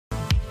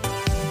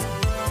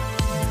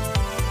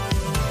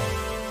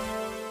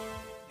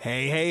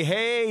Hey, hey,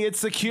 hey,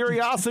 it's the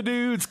Curiosity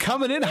Dudes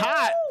coming in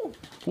hot.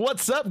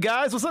 What's up,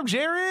 guys? What's up,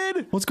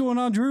 Jared? What's going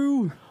on,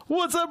 Drew?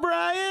 What's up,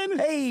 Brian?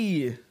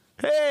 Hey.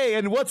 Hey,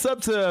 and what's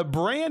up to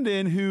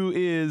Brandon, who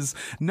is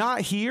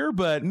not here,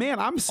 but man,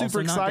 I'm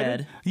super Also not excited.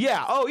 dead.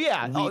 Yeah, oh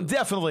yeah,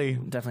 definitely.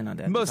 Definitely not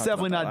dead. We Most talked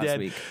definitely about not that last dead.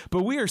 week.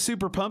 But we are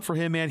super pumped for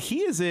him, man.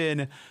 He is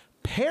in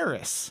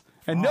Paris.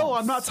 And no,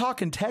 I'm not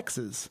talking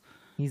Texas.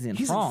 He's in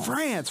He's France. in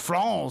France.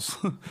 France.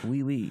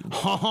 Oui, oui.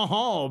 Ho, ho,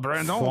 ho,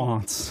 Brandon.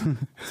 Flaunt.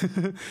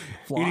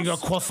 Eating a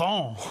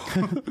croissant.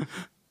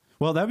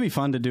 Well, that'd be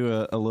fun to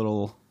do a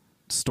little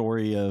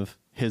story of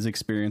his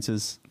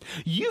experiences.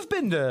 You've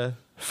been to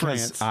 'Cause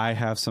France. I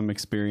have some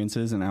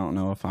experiences, and I don't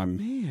know if I'm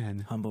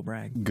Man. Humble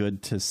brag.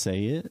 good to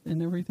say it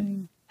and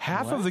everything.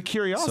 Half of the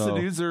Curiosity So-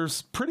 Dudes are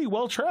pretty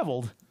well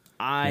traveled.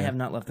 I have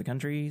not left the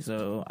country,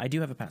 so I do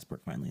have a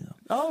passport finally, though.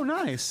 Oh,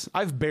 nice.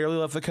 I've barely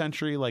left the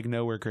country, like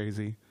nowhere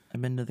crazy.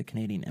 I've been to the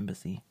Canadian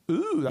Embassy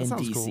Ooh, that in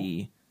sounds DC. cool.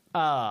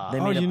 They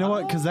Oh, made you up know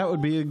what? Because that would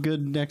be a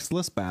good next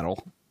list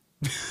battle.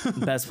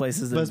 best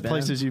places. that Best you've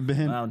places you've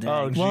been. Oh, dang.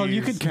 Oh, Well,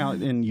 you Jeez. could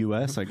count in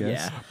U.S., I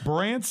guess. Yeah.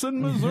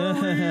 Branson,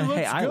 Missouri. Hey,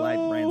 Let's I go. like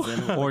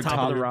Branson. Or Top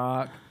of the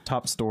Rock.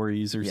 Top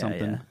stories or Yeah,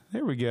 something. yeah.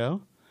 There we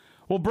go.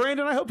 Well,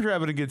 Brandon, I hope you're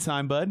having a good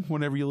time, bud.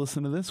 Whenever you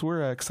listen to this,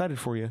 we're excited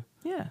for you.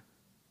 Yeah.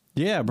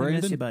 Yeah, I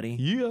Brandon. miss you, buddy.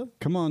 Yeah.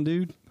 Come on,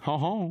 dude. Ha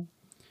ha. All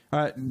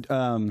right,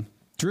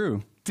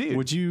 Drew. Dude.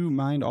 Would you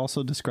mind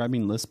also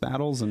describing list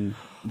battles and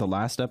the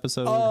last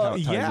episode? how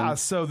it ties Yeah, in?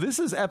 so this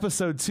is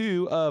episode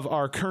 2 of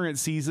our current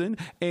season.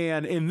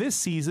 And in this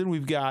season,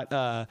 we've got,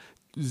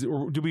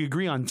 do we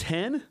agree on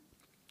 10-ish?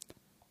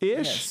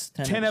 Yes,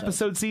 10 10 episodes.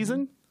 episode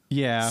season?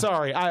 Yeah.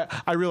 Sorry,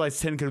 I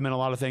realized 10 could have meant a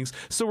lot of things.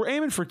 So we're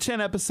aiming for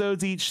 10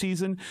 episodes each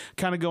season,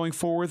 kind of going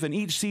forward, and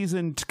each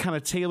season kind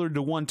of tailored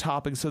to one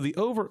topic. So the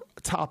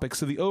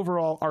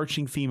overall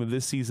arching theme of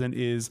this season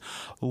is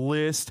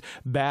list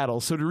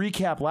battle. So to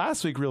recap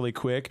last week really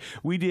quick,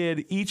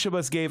 each of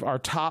us gave our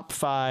top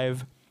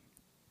 5.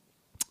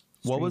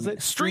 What was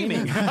it?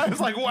 Streaming. I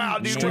was like, wow,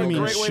 dude,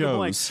 Streaming what a great way to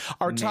blank. shows.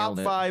 Our top Nailed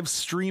it. 5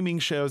 streaming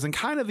shows. And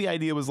kind of the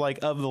idea was like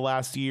of the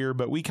last year,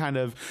 but we kind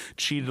of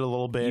cheated a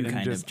little bit. You and kind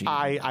of just cheated.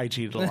 I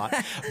cheated a lot.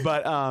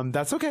 But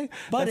that's okay.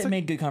 But That's it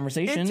made good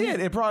conversation. It did.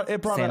 It brought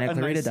Santa a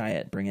Clarita nice,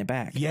 Diet. Bring it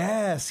back.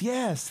 Yes,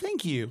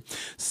 thank you.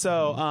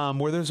 So,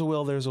 where there's a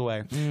will, there's a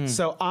way.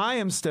 So, I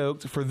am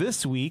stoked for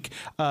this week.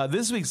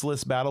 This week's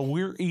list battle,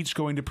 we're each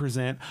going to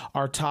present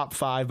our top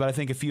 5, but I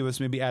think a few of us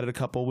maybe added a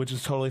couple, which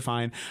is totally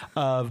fine,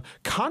 of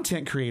content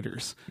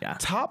creators. Yeah.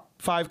 Top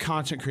 5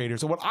 content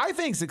creators. And what I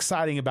think is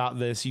exciting about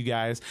this, you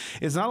guys,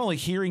 is not only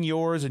hearing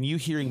yours and you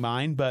hearing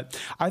mine, but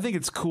I think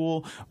it's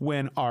cool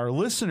when our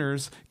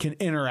listeners can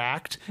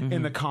interact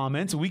in the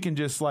comments. We can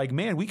just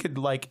we could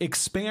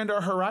expand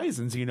our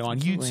horizons, on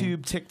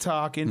YouTube,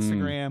 TikTok,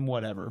 Instagram,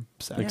 whatever.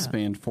 So.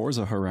 Expand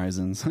Forza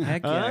Horizons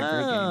Heck yeah.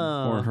 Great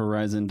game. or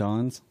Horizon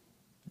Dawns.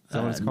 Is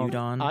that what it's New called?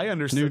 Dawn. I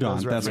understood New Dawn.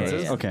 those That's what it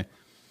references. is. Yeah. Okay.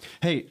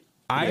 Hey,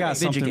 I Yeah, got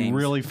video something games.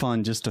 really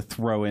fun just to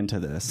throw into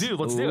this. Dude,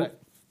 let's do Ooh. it.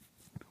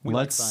 We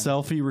like Let's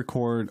fun. selfie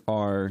record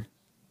our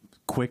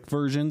quick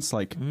versions.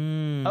 Like,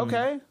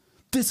 Okay.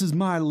 this is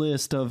my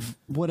list of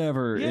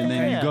whatever. And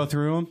then Yeah. you go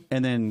through them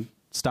and then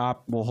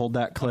stop. We'll hold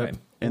that clip. Okay.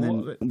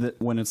 And Love then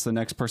when it's the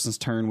next person's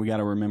turn, we got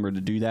to remember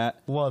to do that.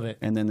 Love it.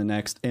 And then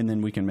and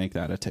then we can make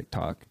that a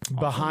TikTok.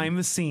 Behind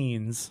the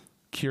scenes,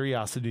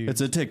 Curiosity.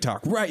 It's a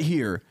TikTok right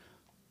here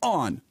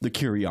on the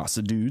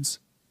Curiosity Dudes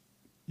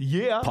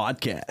yeah.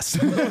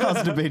 podcast. I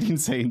was debating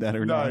saying that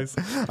or Nice.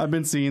 not. I've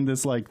been seeing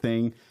this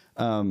thing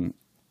on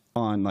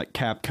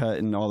CapCut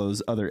and all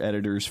those other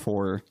editors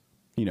for,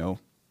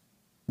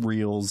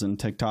 Reels and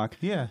TikTok.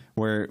 Yeah.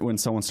 Where when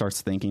someone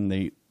starts thinking,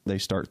 they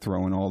start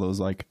throwing all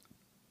those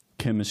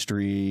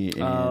chemistry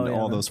and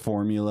all those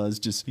formulas.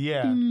 Just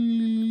Yeah.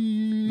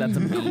 That's a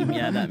meme.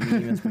 Yeah, that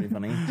meme is pretty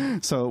funny.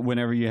 so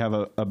whenever you have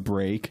a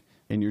break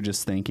and you're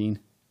just thinking,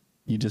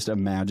 you just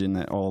imagine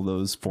that all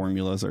those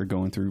formulas are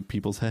going through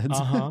people's heads.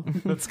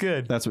 That's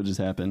good. That's what just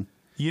happened.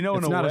 In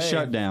It's a not way, a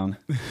shutdown.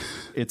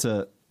 It's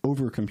a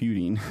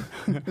overcomputing.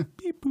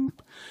 Beep boop.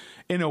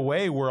 In a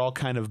way, we're all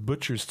kind of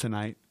butchers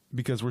tonight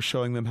because we're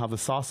showing them how the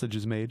sausage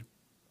is made.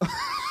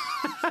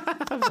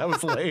 That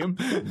was lame.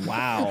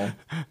 Wow.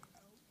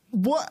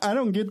 What? I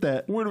don't get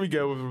that. Where do we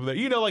go with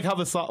that? Like how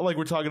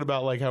we're talking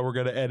about how we're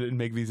gonna edit and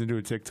make these into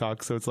a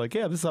TikTok. So it's this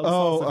is how the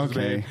sausage is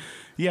okay. made.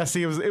 Yeah.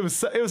 See, it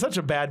was such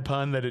a bad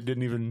pun that it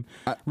didn't even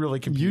really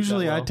compute.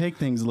 Usually that I well. take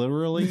things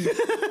literally.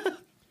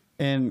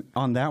 And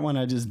on that one,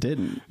 I just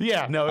didn't.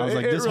 Yeah. No. I was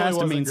like, it this really has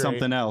to wasn't mean great.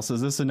 something else.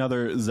 Is this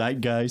another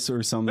zeitgeist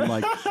or some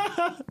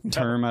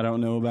term I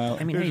don't know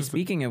about? I mean, hey,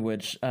 speaking of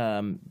which,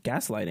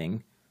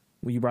 gaslighting,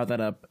 you brought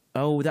that up.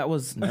 Oh, we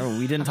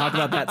didn't talk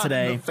about that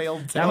today. The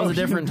failed That was a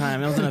take. different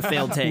time. It wasn't a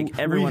failed take.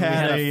 Everyone, we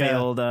had had a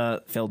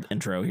a, failed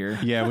intro here.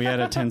 Yeah, we had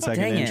a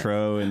 10-second Dang it.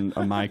 intro and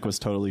a mic was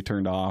totally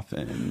turned off.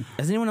 And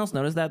Has anyone else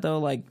noticed that though?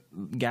 Like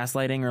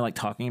gaslighting or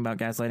talking about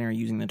gaslighting or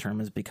using the term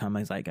has become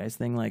a zeitgeist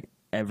thing. Like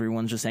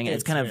everyone's just saying it.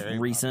 It's kind very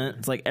of recent.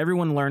 It's like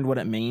everyone learned what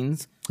it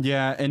means.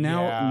 Yeah, and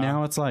Yeah.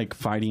 now it's like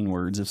fighting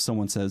words. If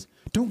someone says,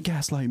 "Don't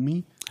gaslight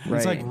me," Right.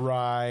 it's like,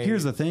 Right.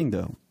 here's the thing,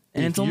 though.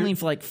 And If it's only you're-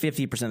 for like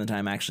 50% of the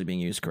time actually being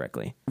used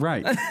correctly.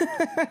 right,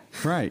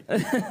 right.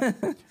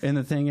 And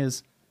the thing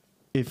is,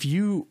 if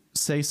you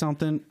say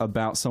something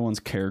about someone's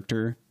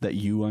character that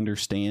you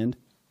understand,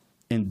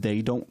 and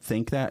they don't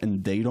think that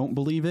and they don't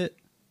believe it,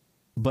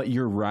 but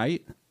you're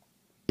right,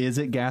 is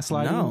it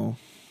gaslighting? No.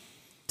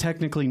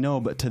 Technically, no,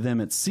 but to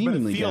them, it's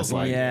seemingly feels gaslighting.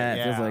 like Yeah, it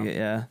yeah. feels like it,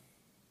 yeah.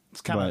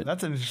 It's kind of But-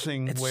 that's an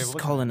interesting It's way of just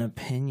looking. called an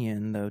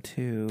opinion, though,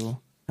 too.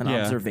 An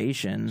Yeah.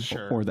 observation.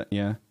 Sure. Or that,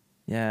 yeah.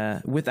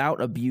 Yeah, without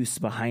abuse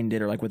behind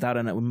it, or like without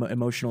an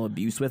emotional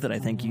abuse with it, I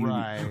think you,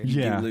 Right.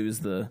 you Yeah. do lose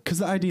the. Because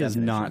the idea is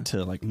definition. not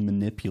to like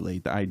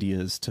manipulate. The idea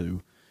is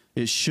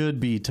it should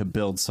be to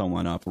build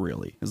someone up.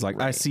 Really, it's like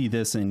I Right. see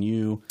this in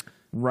you,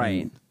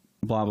 Right. and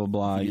blah blah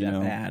blah. You do You that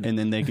know, bad. and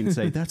then they can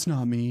say that's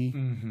not me.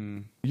 Mm-hmm.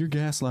 You're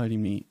gaslighting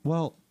me.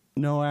 Well,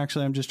 no,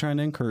 actually, I'm just trying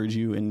to encourage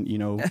you. And you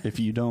know, if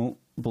you don't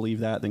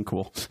believe that, then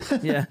cool.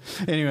 Yeah.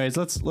 Anyways,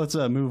 let's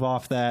move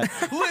off that.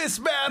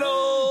 List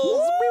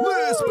battles.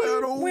 List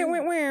battle.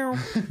 Wow.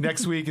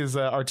 Next week is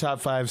our top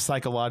 5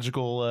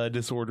 psychological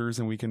disorders,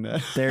 and we can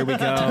There we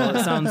go.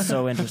 It sounds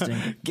so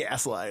interesting.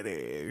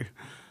 gaslighting.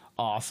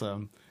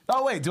 Awesome.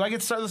 Oh wait, do I get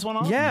to start this one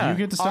off? Yeah. You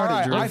get to start All it,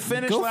 right, Drew. I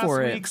finished Go last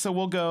for it. week, so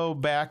we'll go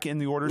back in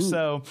the order.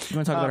 So You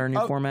want to talk about our new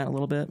oh, format a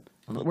little bit?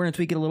 We're going to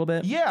tweak it a little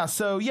bit.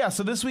 So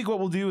this week what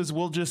we'll do is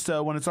we'll just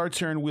when it's our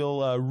turn,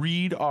 we'll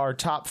read our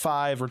top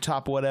 5 or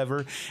top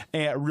whatever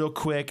real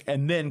quick,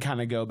 and then kind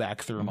of go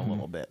back through them a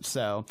little bit.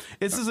 So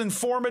this is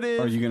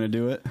informative. Are you gonna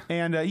do it?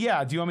 And do you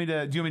want me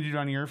to do it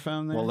on your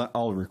phone? There? Well,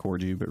 I'll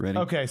record you. But ready?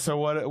 Okay. So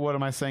what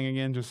am I saying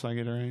again? Just so I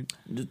get it right.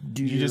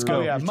 You just go.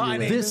 Oh, yeah, my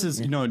name This is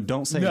no.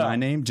 Don't say No, my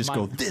name. Just my-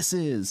 go. This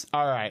is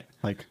All right.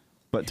 like.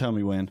 But tell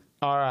me when.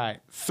 All right.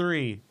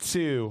 3,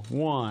 2,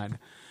 1.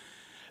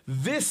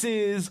 This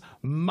is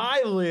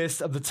my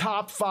list of the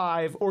top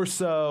 5 or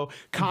so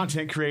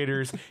content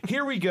creators.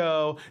 Here we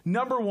go.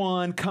 Number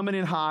 1, coming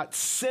in hot,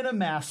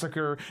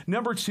 Cinemassacre.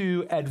 Number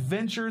 2,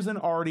 Adventures in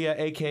Ardia,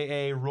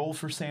 a.k.a. Roll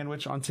for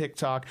Sandwich on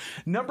TikTok.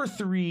 Number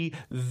 3,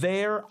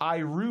 There I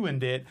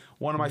Ruined It,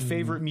 one of my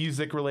favorite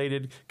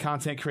music-related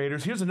content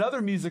creators. Here's another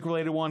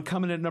music-related one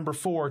coming in at number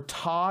 4,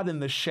 Todd in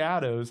the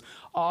Shadows.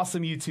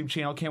 Awesome YouTube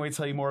channel. Can't wait to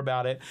tell you more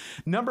about it.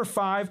 Number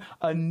 5,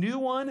 a new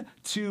one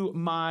to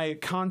my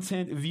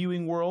content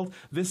viewing world.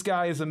 This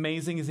guy is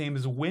amazing. His name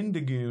is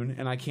Wendigoon,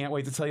 and I can't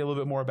wait to tell you a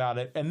little bit more about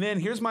it. And then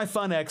here's my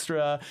fun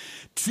extra.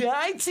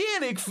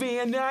 Titanic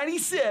Fan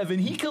 97.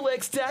 He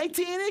collects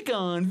Titanic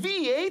on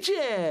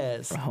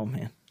VHS. Oh,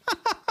 man.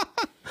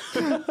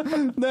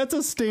 That's a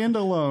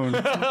standalone.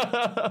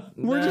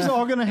 We're just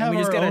all gonna have We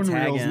just our gotta own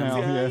tag reels him. now.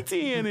 Yeah.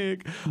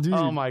 Titanic. Dude.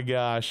 Oh my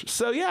gosh.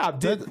 So yeah,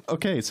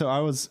 Okay, so I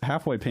was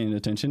halfway paying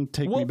attention.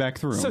 Take me back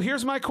through 'em. So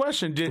here's my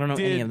question. Did, I don't know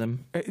did- any of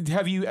them.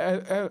 Have you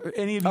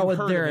any of you Oh,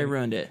 heard there of I it?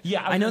 ruined it.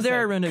 Yeah, I know was there I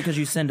gonna say, ruined it because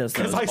you send us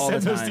those I all the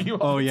send those time. to you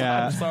all Oh the yeah,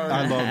 time. Sorry.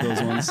 I love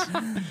those ones.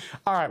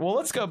 All right, well,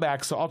 let's go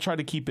back. So I'll try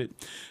to keep it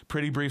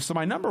pretty brief. So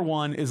my number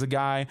 1 is a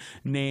guy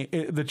named,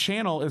 the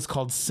channel is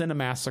called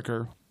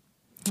Cinemassacre.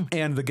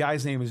 And the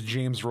guy's name is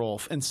James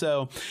Rolfe. And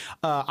so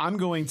I'm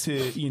going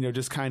to,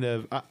 just kind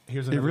of,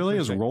 here's It another really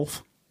is clickbait.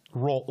 Rolf.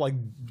 Roll, like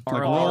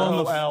roll on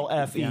the-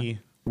 ROLFE.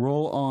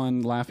 Roll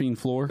on laughing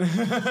floor.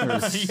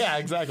 Yeah,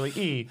 exactly.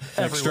 E.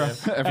 Extra.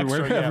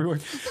 Everywhere. Extra, yeah. Everywhere.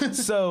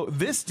 So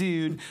this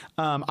dude,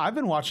 I've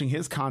been watching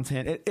his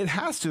content. It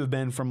has to have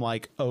been from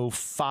like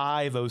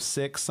 05,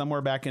 06,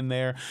 somewhere back in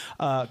there,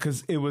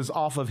 because it was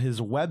off of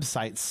his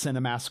website,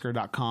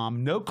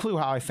 cinemassacre.com. No clue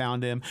how I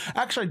found him.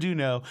 Actually, I do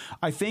know.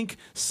 I think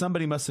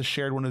somebody must have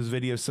shared one of his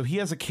videos. So he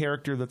has a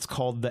character that's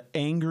called the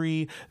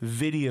Angry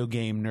Video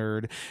Game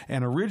Nerd.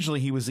 And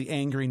originally he was the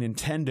Angry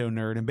Nintendo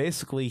Nerd. And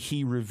basically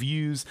he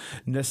reviews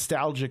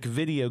nostalgic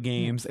video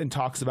games and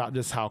talks about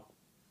just how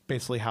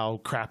basically how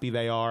crappy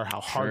they are, how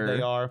hard Sure.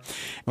 they are,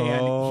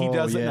 and he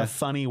does it in yeah. a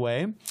funny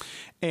way.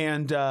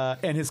 And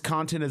his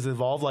content has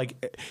evolved.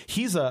 Like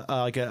he's a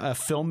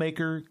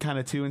filmmaker kind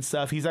of too and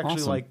stuff. He's actually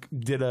Awesome. like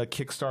did a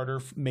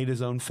Kickstarter, made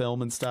his own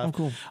film and stuff.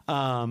 Oh,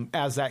 cool.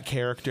 As that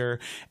character.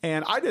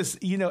 And I just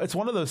it's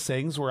one of those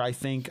things where I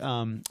think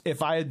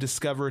if I had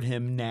discovered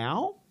him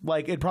now,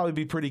 like it'd probably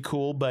be pretty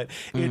cool, but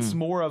it's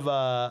more of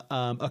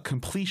a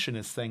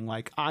completionist thing.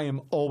 Like I am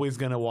always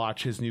going to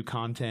watch his new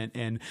content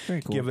and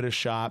Very cool. give it a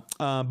shot.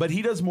 But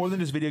he does more than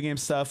just video game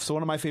stuff. So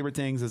one of my favorite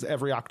things is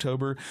every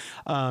October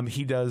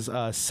he does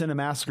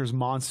Cinemassacre's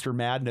Monster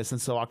Madness,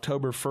 and so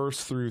October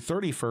 1st through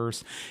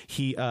 31st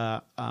he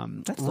That's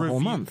the whole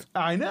month.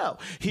 I know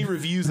he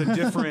reviews a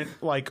different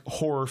like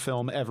horror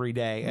film every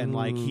day, and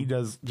like he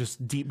does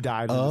just deep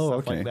dives into Oh,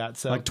 stuff okay. like that.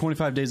 So like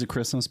 25 days of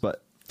Christmas,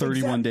 but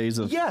 31 days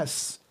of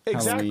yes.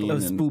 Exactly. Halloween That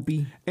was and-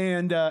 spoopy.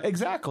 And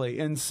exactly.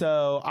 And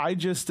so I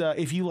just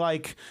if you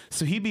like,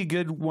 so he'd be a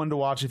good one to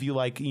watch if you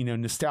like,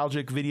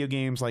 nostalgic video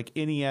games like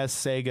NES,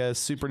 Sega,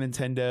 Super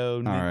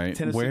Nintendo, right.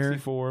 Nintendo Where-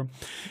 64.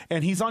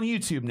 And he's on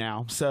YouTube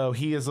now. So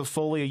he is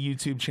fully a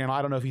YouTube channel.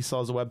 I don't know if he still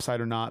has a website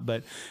or not,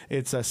 but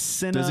it's a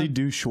Does he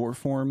do short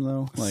form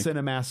though? Like,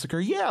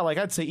 Cinemassacre. Yeah, like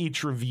I'd say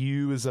each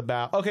review is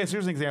about. Okay, so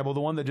here's an example. The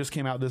one that just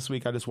came out this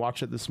week, I just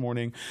watched it this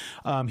morning.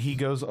 He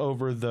goes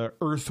over the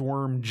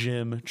Earthworm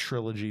Jim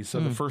trilogy. So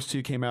the first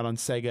two came out on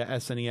Sega,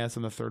 SNES,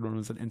 and the third one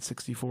was an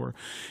N64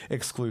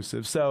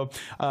 exclusive. So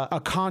a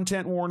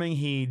content warning.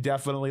 He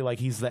definitely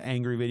he's the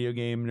angry video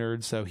game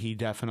nerd. So he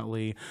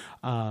definitely,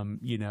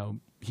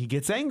 he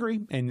gets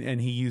angry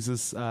and he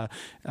uses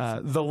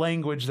the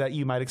language that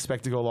you might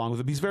expect to go along with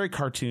it. He's very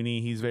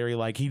cartoony. He's very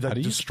he do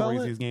you spell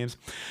destroys it? these games.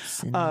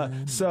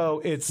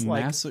 So it's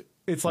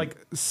it's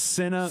like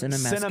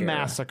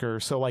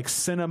Cinemassacre. So like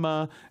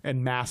cinema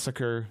and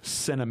massacre,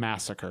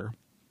 Cinemassacre.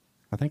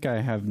 I think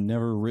I have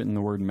never written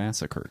the word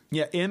massacre.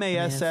 Yeah,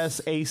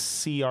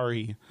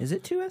 MASSACRE. Is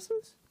it 2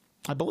 S's?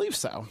 I believe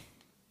so.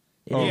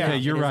 Oh, Yeah, okay,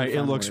 it you're is a right. It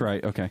fun looks word.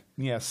 right. Okay.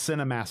 Yeah,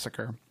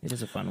 Cinemassacre. It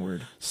is a fun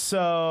word.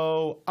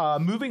 So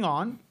moving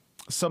on.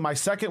 So my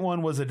second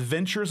one was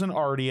Adventures in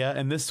Ardia,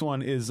 and this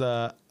one is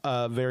a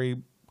very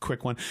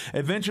quick one.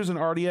 Adventures in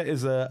Ardia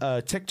is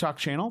a TikTok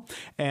channel,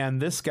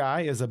 and this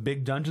guy is a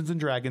big Dungeons and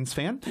Dragons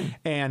fan,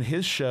 and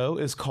his show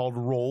is called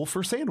Roll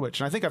for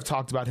Sandwich. And I think I've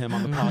talked about him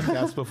on the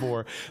podcast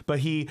before, but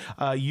he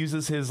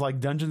uses his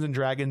Dungeons and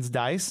Dragons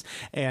dice,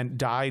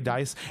 and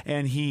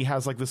he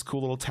has this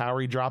cool little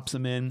tower he drops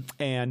them in,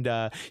 and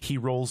he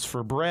rolls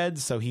for bread.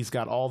 So he's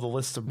got all the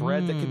lists of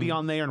bread that could be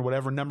on there, and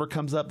whatever number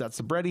comes up, that's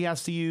the bread he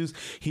has to use.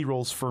 He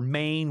rolls for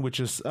main, which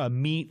is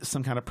meat,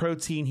 some kind of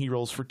protein. He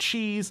rolls for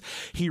cheese.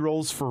 He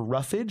rolls for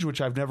roughage,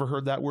 which I've never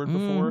heard that word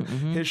before.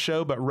 His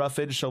show, but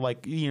roughage, so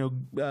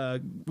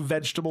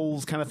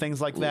vegetables, kind of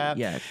things like that.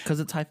 Yeah, because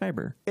it's high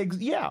fiber.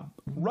 Yeah,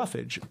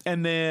 roughage.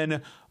 And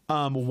then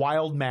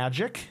wild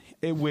magic,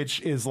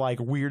 which is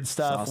weird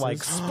stuff Sauces?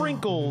 like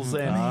sprinkles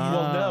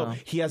and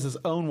he has his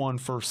own one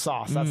for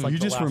sauce. That's You the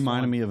just last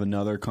reminded one. me of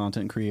another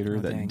content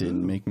creator that dang.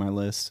 didn't make my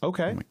list.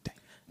 Okay. I'm like, dang.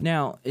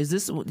 Now,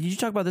 did you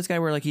talk about this guy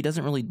where he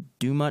doesn't really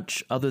do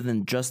much other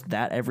than just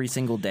that every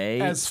single day?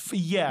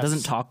 Yes.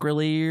 Doesn't talk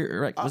really?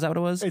 Or, was that what it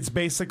was? It's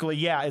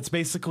basically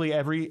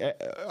every.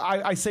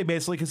 I say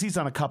basically because he's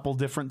done a couple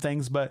different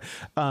things, but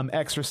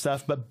extra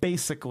stuff. But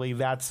basically,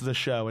 that's the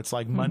show. It's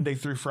Monday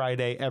through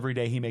Friday. Every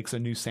day he makes a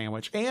new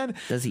sandwich, and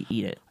Does he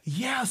eat it?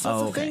 yes,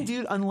 that's the thing,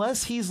 dude.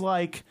 Unless he's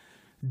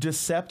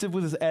deceptive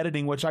with his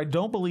editing, which I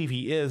don't believe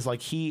he is.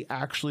 He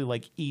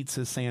actually eats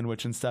his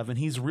sandwich and stuff, and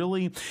he's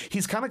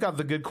kind of got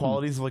the good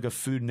qualities of a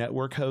Food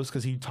Network host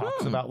because he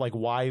talks about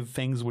why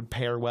things would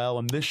pair well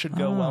and this should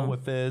go well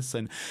with this,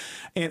 and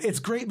it's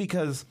great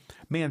because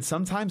man,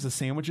 sometimes the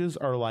sandwiches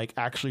are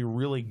actually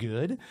really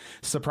good,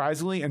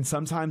 surprisingly, and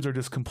sometimes they're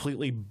just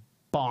completely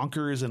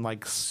bonkers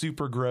and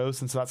super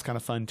gross, and so that's kind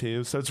of fun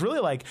too. So it's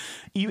really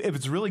if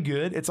it's really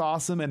good, it's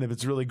awesome, and if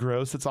it's really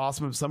gross, it's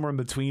awesome. If somewhere in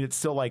between, it's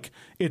still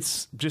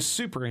it's just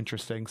super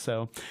interesting.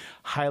 So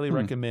highly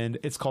recommend.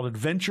 It's called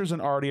Adventures in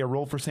Ardia,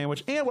 Roll for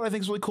Sandwich. And what I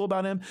think is really cool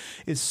about him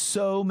is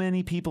so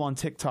many people on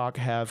TikTok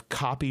have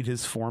copied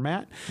his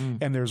format,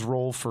 and there's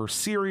roll for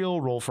cereal,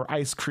 roll for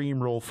ice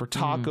cream, roll for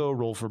taco,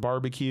 roll for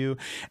barbecue.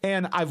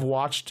 And I've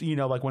watched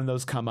when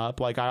those come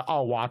up,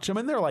 I'll watch them,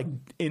 and they're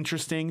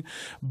interesting,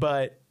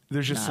 but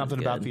there's just Not something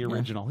good. about the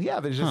original. Yeah,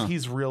 there's just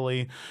he's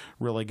really,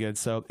 really good.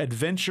 So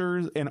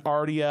Adventures in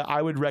Ardia,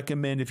 I would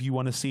recommend if you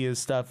want to see his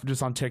stuff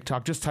just on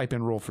TikTok, just type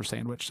in Roll for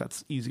Sandwich.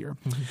 That's easier.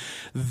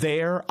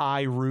 There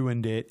I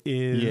Ruined It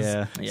is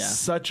Yeah.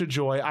 such a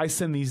joy. I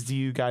send these to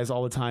you guys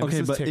all the time. Okay,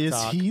 This but is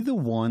TikTok. he the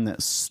one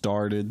that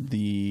started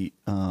the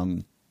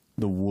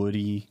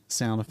Woody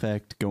sound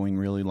effect going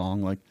really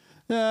long,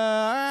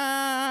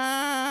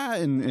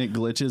 and it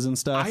glitches and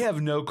stuff? I have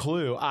no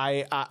clue.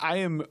 I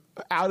am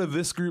out of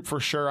this group for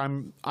sure.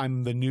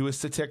 I'm the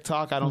newest to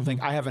TikTok. I don't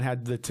think I haven't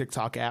had the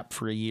TikTok app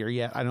for a year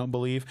yet. I don't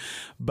believe,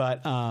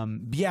 but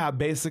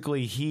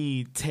basically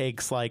he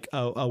takes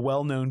a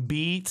well-known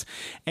beat,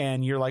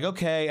 and you're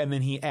okay, and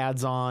then he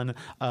adds on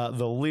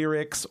the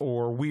lyrics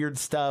or weird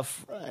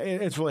stuff.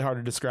 It's really hard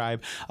to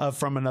describe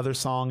from another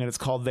song, and it's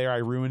called There I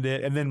Ruined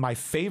It. And then my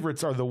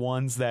favorites are the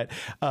ones that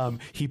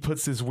he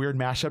puts this weird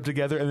mashup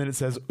together, and then it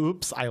says,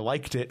 "Oops, I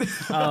liked it."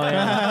 Oh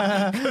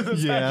yeah.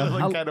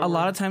 Yeah, A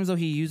lot of times though,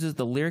 he uses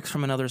the lyrics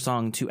from another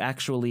song to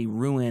actually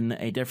ruin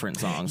a different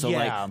song. So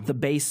Yeah. the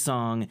bass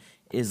song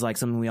is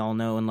something we all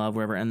know and love,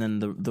 wherever, and then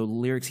the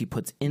lyrics he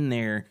puts in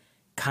there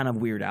kind of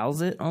Weird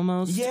Al's it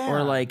almost, Yeah.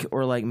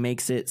 or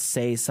makes it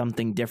say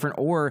something different.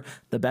 Or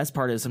the best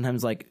part is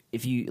sometimes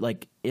if you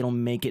it'll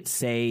make it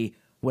say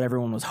what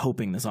everyone was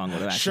hoping the song would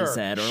have actually Sure,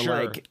 said, or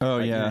sure. Oh,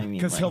 you know yeah. what I mean?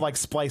 because he'll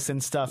splice in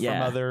stuff from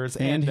Yeah. others,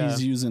 and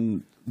he's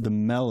using the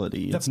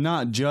melody. It's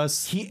not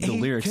just he the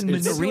lyrics. can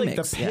It's manipulate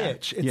remix, the yeah.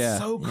 pitch. It's yeah,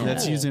 so cool.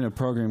 that's using a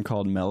program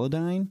called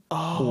Melodyne,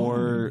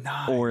 or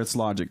it's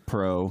Logic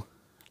Pro.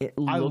 It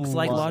looks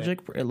like love Logic.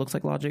 It looks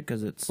like Logic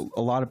because it's.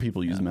 A lot of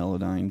people use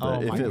Melodyne, but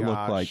Oh if my it looked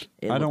gosh. like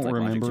It I looks don't like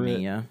Logic remember to me,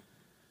 it. Yeah.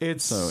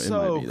 It's So it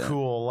so might be that.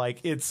 cool. Like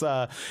it's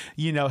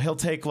you know, he'll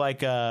take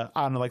like I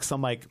don't know, like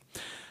some like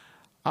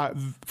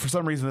for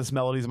some reason this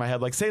melody's in my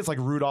head. Like say it's like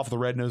Rudolph the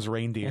Red-Nosed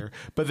Reindeer,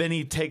 but then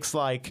he takes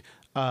like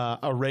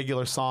a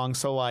regular song,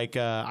 so like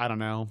I don't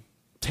know,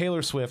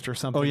 Taylor Swift or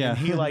something. Oh, yeah. And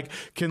he like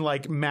can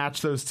like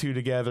match those two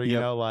together, you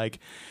Yep. know, like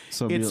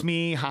So it'd be- it's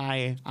me,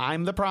 hi,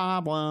 I'm the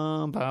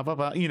problem, blah, blah,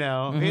 blah, you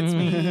know, it's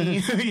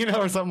me, you know,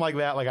 or something like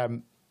that. Like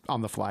I'm on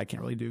the fly, I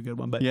can't really do a good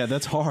one, but Yeah,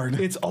 that's hard.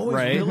 it's always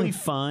Right. really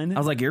fun. I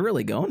was like, you're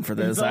really going for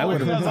this. So, I would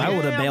was have. like, I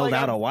would have yeah, bailed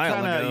like, out a I'm while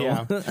kinda-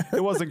 ago. Yeah,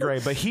 it wasn't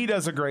great, but he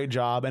does a great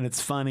job, and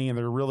it's funny, and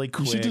they're really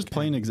quick. you should just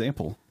play an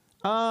example.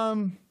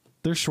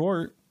 They're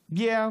short.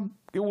 Yeah.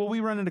 Will we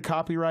run into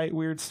copyright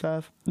weird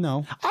stuff?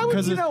 No, I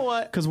would- you know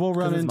what? Because we'll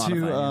run 'Cause it's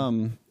into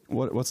modified,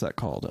 what's that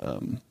called?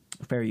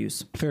 Fair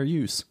use. Fair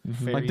use.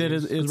 Like that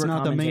is, use. it's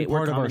not the main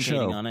part of our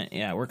show. On it.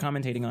 Yeah, we're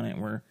commentating on it.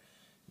 We're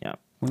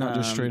We're not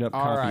just straight up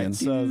All copying. right,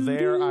 so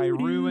there I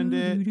ruined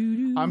it.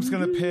 I'm just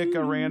gonna pick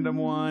a random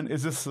one.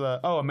 Is this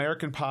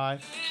American Pie?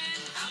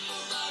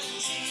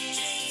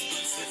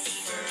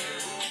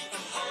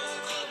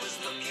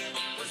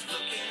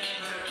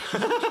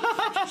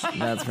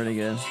 That's pretty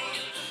good.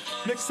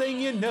 Next thing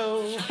you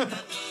know,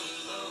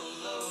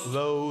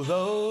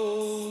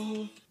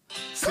 low.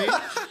 See,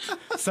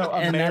 so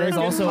And that is American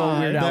also a Pie.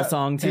 Weird Al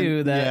song too.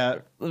 And-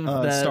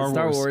 That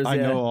Star Wars. I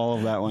yeah. know all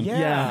of that one.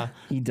 Yeah,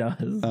 he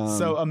does.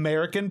 So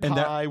American and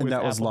that- Pie and with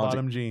that was apple Logic.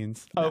 bottom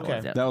jeans. Okay.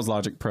 was, yeah. That was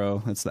Logic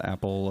Pro. That's the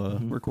Apple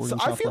recording So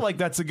software. I feel like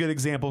that's a good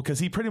example because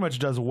he pretty much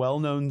does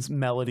well-known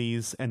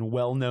melodies and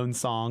well-known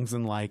songs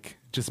and like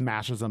just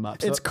mashes them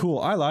up. So, it's cool.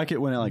 I like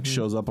it when it like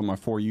shows up on my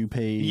For You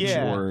page,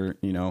 Yeah. or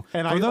you know,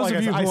 and for I those like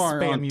of you I who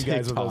aren't spam on you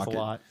guys with those TikTok, a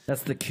lot.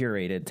 That's the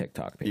curated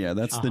TikTok page. yeah,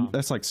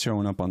 that's like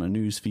showing up on a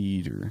news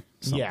feed or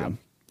something. Yeah,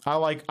 I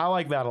like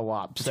that a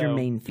lot. It's So, your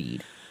main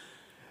feed.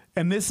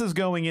 and this is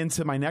going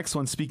into my next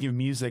one. Speaking of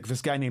music,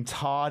 this guy named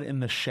Todd in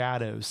the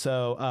Shadows.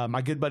 So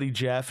my good buddy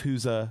Jeff,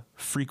 who's a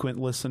frequent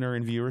listener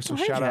and viewer, so Oh,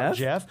 hey, shout out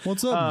Jeff. Jeff.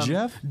 What's up,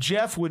 Jeff?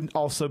 Jeff would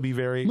also be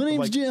very. My name's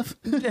like, Jeff.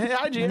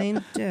 Hi, Jeff. My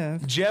name's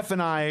Jeff. Jeff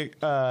and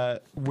I,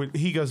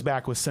 he goes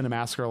back with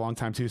Cinemassacre a long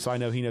time too, so I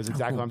know he knows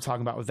exactly what I'm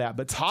talking about with that.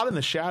 But Todd in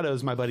the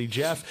Shadows, my buddy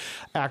Jeff,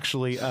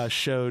 actually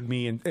showed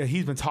me, and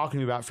he's been talking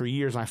to me about for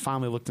years, and I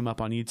finally looked him up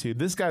on YouTube.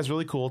 This guy's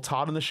really cool,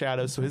 Todd in the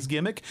Shadows. So his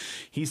gimmick,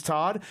 he's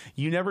Todd.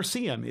 You never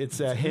see him. It's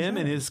him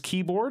and his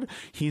keyboard.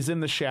 He's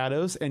in the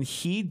shadows, and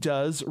he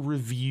does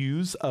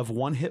reviews of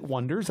one-hit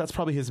wonders. That's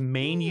probably his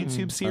main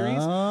YouTube series.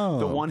 Oh.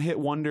 The one-hit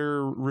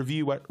wonder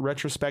review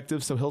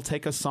retrospective. So he'll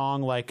take a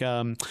song like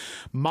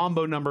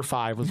Mambo Number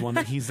 5 was one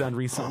that he's done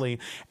recently.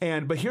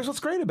 But here's what's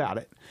great about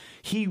it.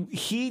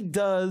 He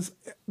does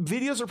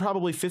videos are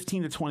probably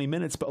 15 to 20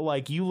 minutes, but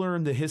like you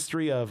learn the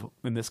history of,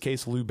 in this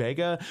case, Lou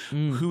Bega,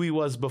 who he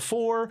was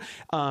before,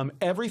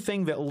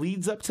 everything that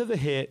leads up to the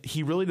hit.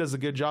 He really does a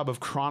good job of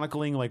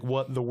chronicling like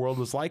what the world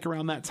was like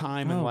around that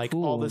time and Oh, like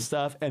all cool. this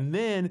stuff. And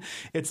then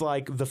it's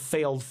like the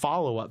failed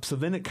follow-up. So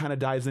then it kind of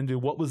dives into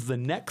what was the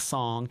next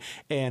song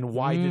and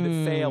why did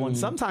it fail. And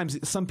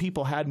sometimes some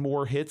people had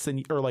more hits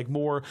or like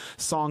more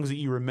songs that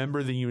you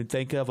remember than you would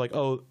think of. Like,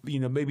 oh, you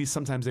know, maybe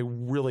sometimes they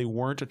really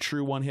weren't a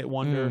true one-hit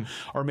wonder,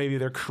 or maybe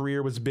their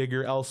career was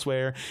bigger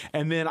elsewhere.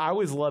 And then I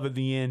always love at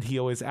the end, he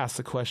always asks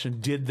the question,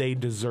 did they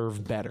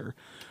deserve better?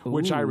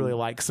 Which I really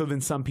like. So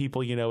then some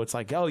people, you know, it's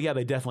like, oh yeah,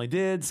 they definitely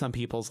did. Some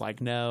people's like,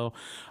 no.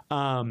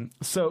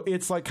 So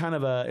it's like kind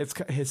of it's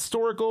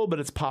historical, but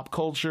it's pop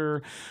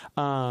culture.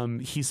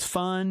 He's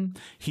fun.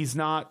 He's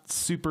not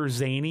super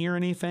zany or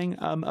anything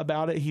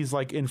about it. He's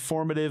like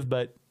informative,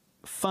 but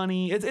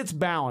funny. It's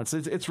balanced.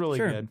 It's really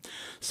Sure. good.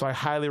 So I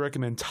highly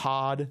recommend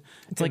Todd.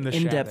 It's like the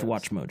in-depth Shadows.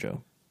 Watch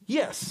Mojo.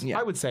 Yes, Yeah.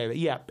 I would say that.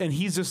 Yeah, and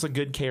he's just a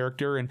good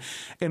character.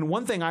 And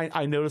one thing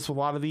I notice with a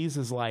lot of these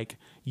is like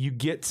you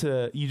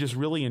just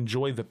really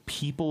enjoy the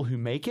people who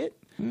make it.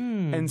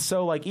 And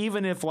so like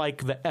even if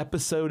like the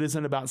episode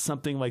isn't about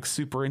something like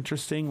super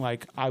interesting,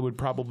 like I would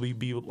probably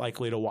be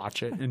likely to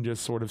watch it and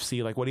just sort of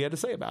see like what he had to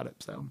say about it.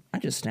 So I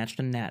just snatched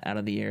a gnat out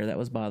of the air that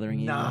was bothering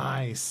you.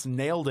 nice,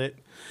 nailed it.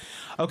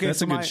 Okay, That's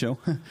so a good my- show.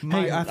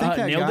 my- Hey, I think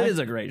that Nailed guy. It is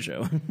a great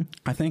show.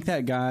 I think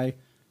that guy.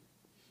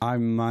 I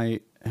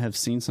might have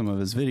seen some of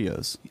his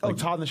videos. oh, Like,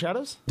 Todd in the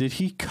Shadows. did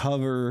he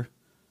cover?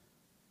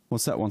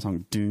 What's that one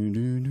song? Do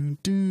do do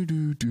do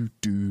do do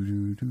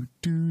do do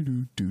do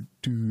do do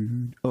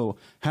do. Oh,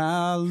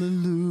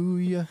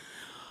 hallelujah,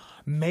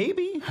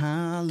 Maybe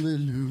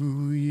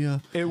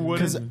hallelujah. It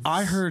wouldn't- because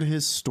I heard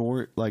his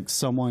story, like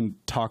someone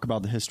talk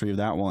about the history of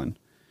that one,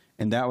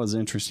 and that was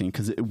interesting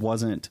because it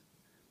wasn't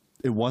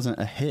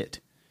a hit,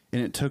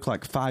 and it took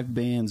like 5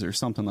 bands or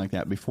something like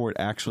that before it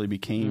actually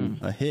became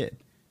a hit.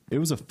 It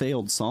was a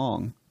failed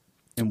song,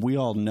 and we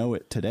all know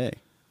it today.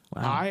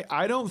 Wow.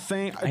 I don't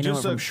think I know just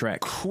it from a Shrek.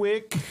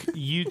 quick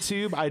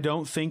YouTube. I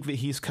don't think that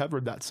he's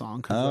covered that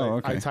song. 'Cause Oh,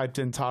 I okay. typed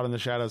in Todd in the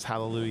Shadows,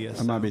 Hallelujah.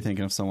 I might be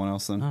thinking of someone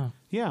else then.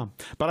 Yeah,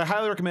 but I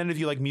highly recommend it if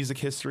you like music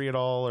history at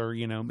all, or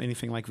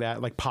anything like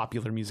that, like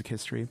popular music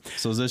history.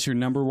 So is this your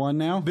number one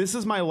now? This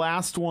is my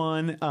last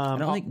one. I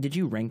don't think. Did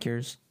you rank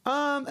yours?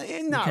 Not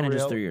kinda real.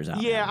 just threw yours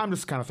out Yeah, there. I'm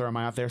just kind of throwing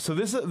mine out there. So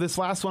this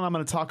last one I'm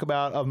going to talk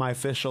about of my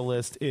official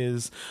list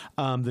is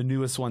the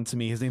newest one to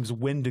me. His name's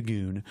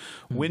Wendigoon.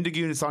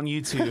 Wendigoon is on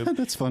YouTube.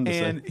 That's fun to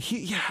say. And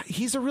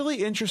he's a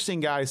really interesting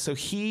guy. So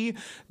he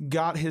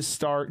got his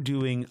start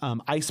doing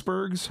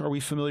icebergs. Are we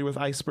familiar with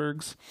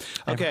icebergs?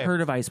 Okay. I've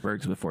heard of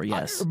icebergs before.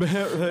 Yes.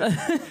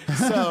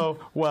 So,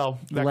 well,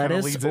 that kind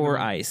of Lettuce leads or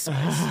into, ice.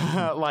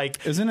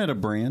 like, Isn't it a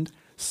brand?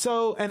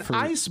 so an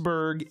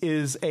iceberg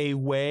is a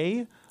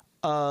way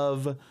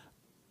of,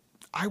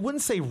 I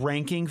wouldn't say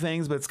ranking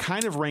things, but it's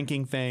kind of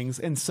ranking things.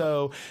 And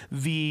so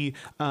the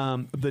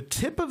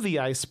tip of the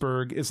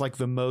iceberg is like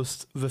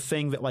the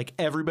thing that like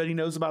everybody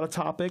knows about a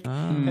topic.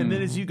 And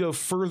then as you go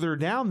further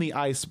down the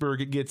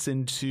iceberg, it gets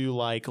into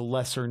like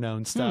lesser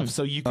known stuff.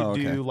 So you could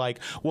do like,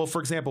 well, for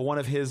example, one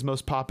of his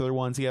most popular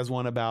ones, he has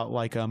one about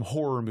like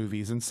horror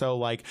movies. And so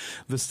like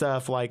the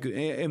stuff like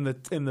in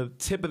the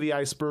tip of the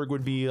iceberg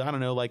would be, I don't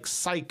know, like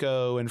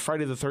Psycho and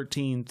Friday the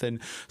 13th and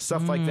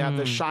stuff like that,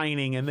 The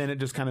Shining. And then it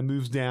just kind of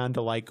moves down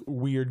to like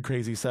weird,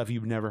 crazy stuff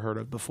you've never heard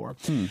of before.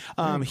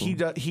 Cool. He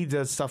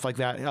does stuff like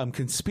that.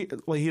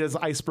 He does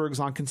icebergs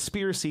on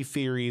conspiracy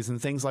theories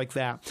and things like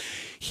that.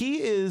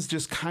 He is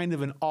just kind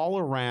of an all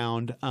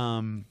around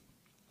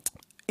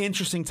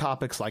interesting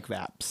topics like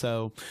that.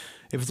 So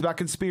if it's about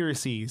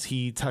conspiracies,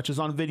 he touches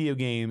on video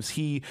games.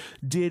 He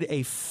did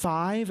a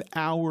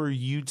 5-hour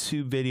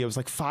YouTube video. It was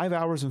like 5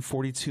 hours and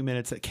 42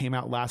 minutes that came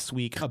out last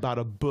week about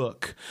a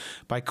book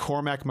by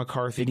Cormac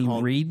McCarthy. Did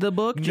he read the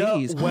book?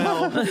 Jeez. No,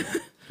 well,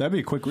 That'd be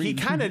a quick read.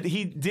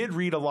 he did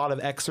read a lot of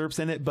excerpts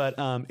in it, but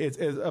it's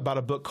about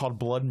a book called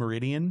Blood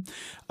Meridian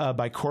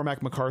by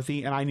Cormac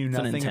McCarthy, and I knew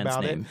nothing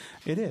about name.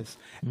 it. It is,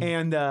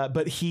 and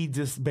but he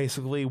just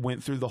basically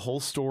went through the whole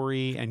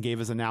story and gave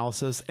his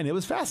analysis, and it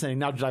was fascinating.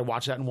 Now, did I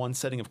watch that in one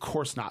setting? Of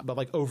course not, but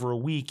like over a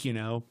week,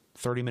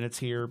 30 minutes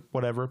here,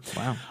 whatever.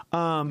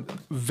 Wow.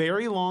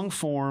 Very long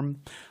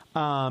form,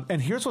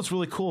 and here's what's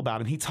really cool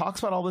about him: he talks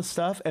about all this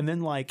stuff, and then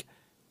like.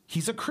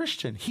 He's a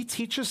Christian. He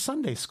teaches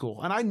Sunday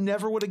school. And I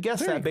never would have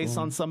guessed that based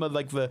on some of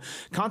like the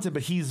content,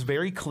 but he's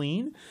very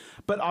clean.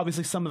 But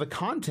obviously some of the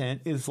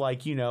content is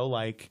like,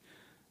 like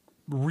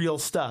real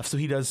stuff. So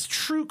he does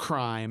true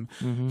crime.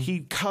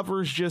 He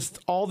covers just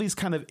all these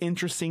kind of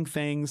interesting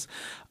things.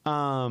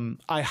 I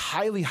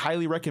highly,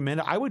 highly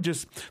recommend it. I would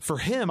for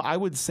him, I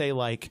would say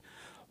like,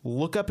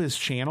 look up his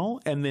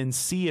channel and then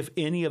see if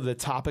any of the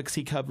topics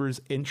he covers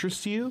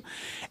interest you.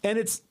 And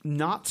it's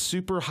not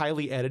super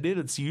highly edited.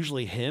 It's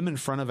usually him in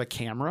front of a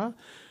camera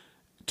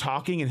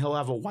talking, and he'll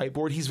have a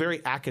whiteboard. He's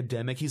very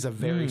academic. He's a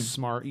very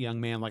smart young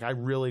man. Like I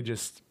really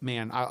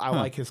I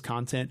like his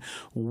content.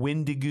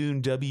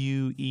 Wendigoon,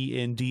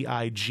 Wendigoon.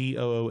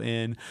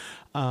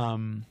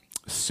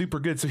 Super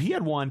good. So he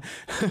had one,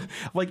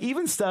 like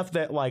even stuff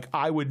that like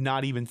I would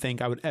not even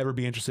think I would ever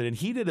be interested in.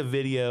 He did a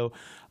video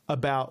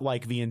about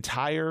like the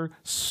entire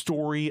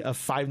story of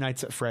Five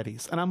Nights at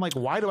Freddy's. And I'm like,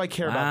 why do I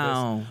care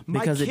about this?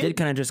 Because it did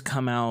kind of just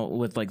come out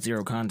with like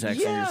zero context.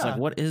 And you're just like,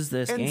 what is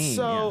this game?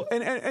 So,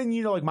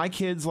 and like my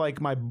kids,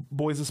 like my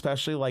boys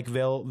especially, like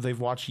they've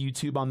watched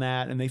YouTube on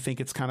that and they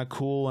think it's kind of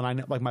cool. And I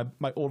know like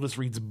my oldest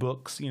reads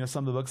books,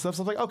 some of the book stuff.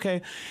 So I was like,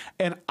 okay.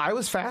 And I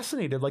was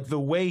fascinated. Like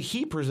the way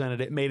he presented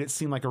it made it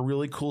seem like a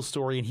really cool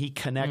story, and he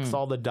connects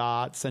all the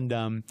dots.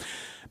 And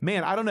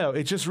man, I don't know.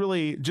 It just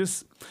really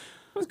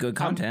It was good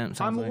content.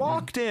 I'm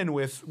locked in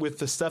with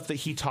the stuff that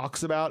he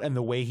talks about and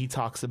the way he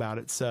talks about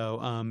it.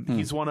 So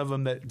he's one of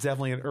them that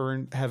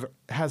definitely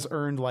has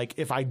earned like,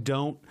 if I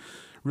don't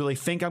really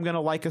think I'm going to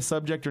like a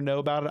subject or know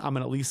about it, I'm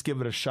going to at least give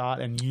it a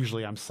shot. And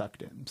usually I'm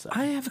sucked in. So.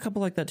 I have a couple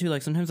like that too.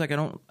 Like sometimes like I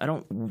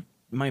don't.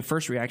 My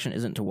first reaction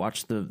isn't to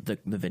watch the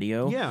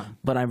video. Yeah.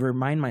 But I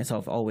remind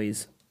myself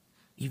always,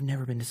 you've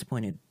never been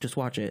disappointed. Just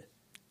watch it.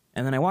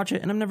 And then I watch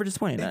it, and I'm never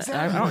disappointed.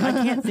 Exactly. I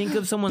can't think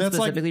of someone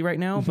specifically right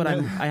now, but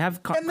I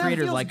have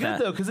creators like that.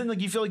 Though, because then like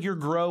you feel like you're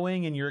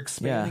growing and you're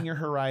expanding your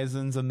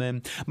horizons. And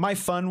then my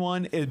fun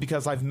one is,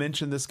 because I've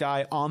mentioned this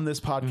guy on this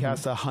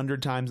podcast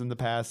 100 times in the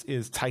past,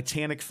 is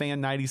Titanic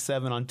Fan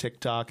 97 on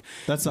TikTok.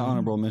 That's an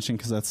honorable mention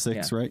because that's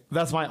 6, right?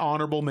 That's my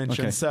honorable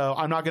mention. Okay. So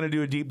I'm not going to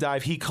do a deep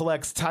dive. He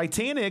collects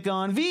Titanic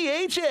on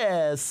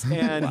VHS,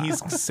 and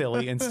he's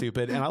silly and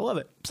stupid, and I love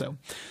it. So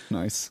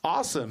Nice.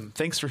 awesome.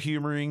 Thanks for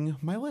humoring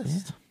my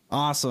list. Yeah.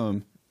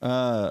 Awesome.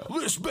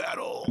 List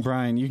battle.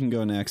 Brian, you can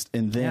go next,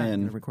 and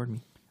then record me.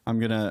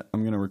 I'm gonna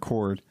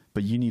record,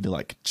 but you need to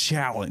like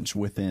challenge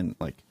within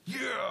like,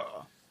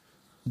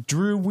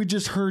 Drew, we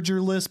just heard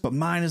your list, but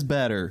mine is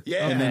better.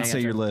 Yeah. And then I say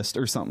gotcha. your list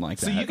or something like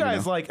that. So you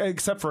guys like,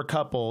 except for a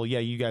couple,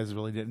 you guys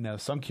really didn't know.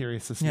 So I'm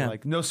curious to see,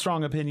 like, no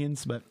strong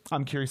opinions, but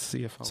I'm curious to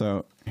see if.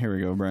 So here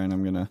we go, Brian.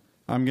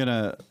 I'm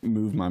gonna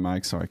move my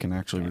mic so I can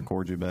actually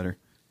record you better.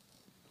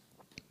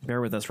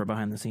 Bear with us for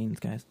behind the scenes,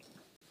 guys.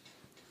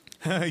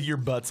 Your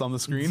butt's on the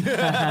screen.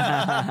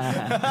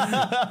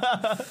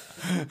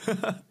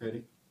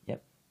 Ready?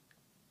 Yep.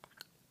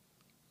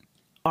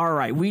 All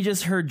right, we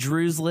just heard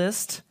Drew's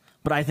list,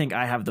 but I think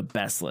I have the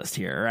best list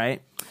here,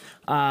 right?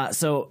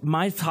 So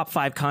my top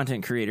 5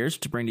 content creators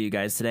to bring to you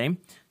guys today,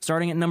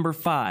 starting at number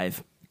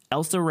 5,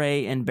 Elsa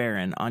Ray and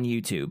Baron on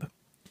YouTube.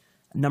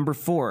 Number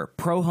 4,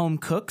 Pro Home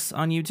Cooks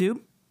on YouTube.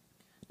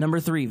 Number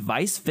 3,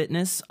 Vice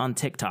Fitness on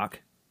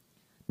TikTok.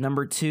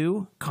 Number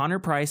 2, Connor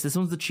Price. This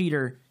one's the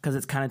cheater because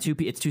it's kind of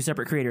it's two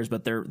separate creators,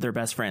 but they're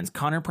best friends.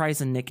 Connor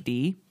Price and Nick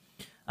D.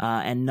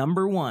 And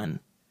number 1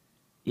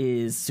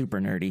 is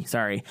super nerdy.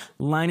 Sorry,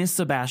 Linus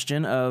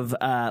Sebastian of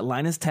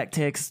Linus Tech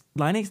Tips.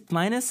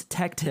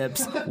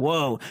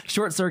 Whoa,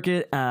 Short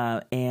Circuit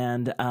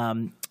and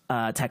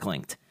Tech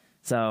Linked.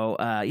 So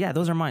yeah,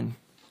 those are mine.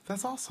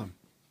 That's awesome.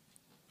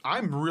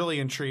 I'm really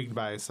intrigued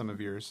by some of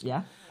yours.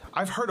 Yeah.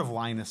 I've heard of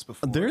Linus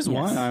before. There's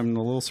one I'm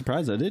a little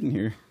surprised I didn't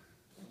hear,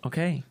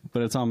 Okay.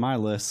 but it's on my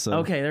list. So.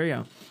 Okay, there you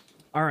go.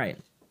 All right.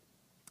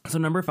 So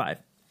number 5,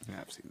 Yeah,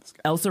 I've seen this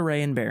guy. Elsa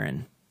Ray and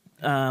Baron.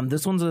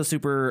 This one's a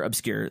super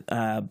obscure,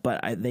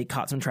 but they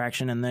caught some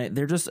traction, and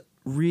they're just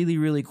really,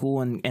 really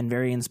cool and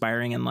very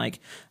inspiring. And like,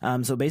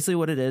 so basically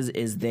what it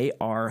is they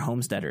are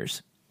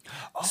homesteaders.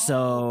 Oh,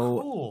 So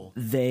cool.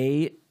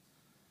 they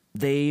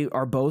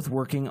are both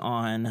working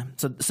on,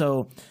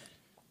 so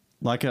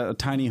Like a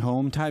tiny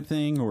home type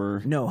thing,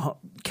 or no,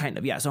 kind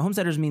of, yeah. So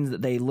homesteaders means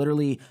that they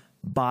literally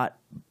bought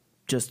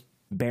just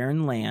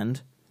barren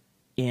land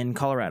in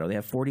Colorado. They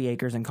have 40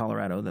 acres in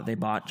Colorado that they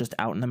bought just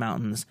out in the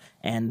mountains,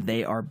 and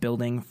they are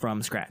building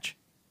from scratch.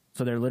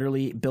 So they're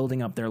literally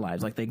building up their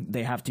lives. Like they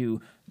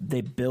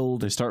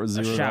build. They start with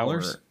a $0.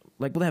 shower.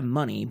 Like, well, they have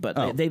money, but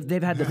Oh.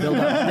 they've had to build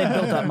up. They've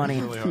built up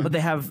money, but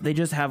they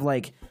just have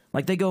like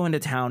they go into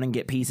town and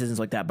get pieces and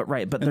stuff like that. But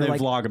right, but and they're they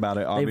like, vlog about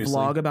it. Obviously, they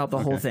vlog about the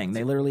whole Okay. thing.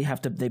 They literally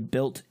have to. They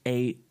built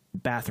a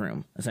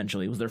bathroom.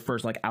 Essentially, it was their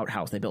first like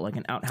outhouse. They built like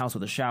an outhouse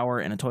with a shower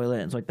and a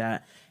toilet and stuff like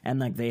that. And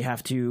like they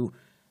have to.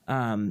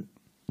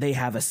 They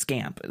have a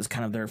scamp. It's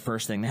kind of their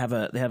first thing. They have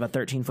a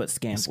 13-foot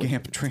scamp.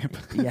 Scamp tramp.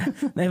 Yeah,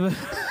 they have a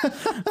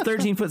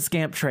 13-foot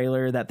scamp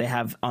trailer that they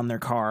have on their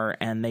car,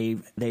 and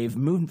they've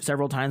moved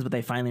several times, but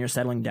they finally are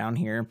settling down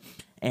here.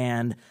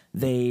 And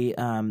they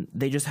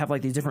just have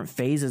like these different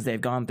phases they've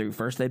gone through.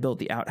 First, they built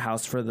the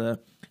outhouse first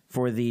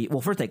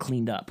they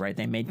cleaned up, right?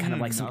 They made kind of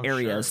like some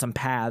areas, some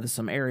paths,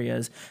 some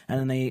areas, and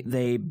then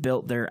they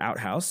built their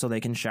outhouse so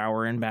they can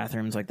shower in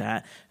bathrooms like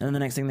that. And then the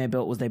next thing they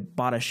built was they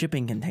bought a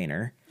shipping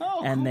container.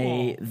 And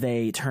cool.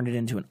 they turned it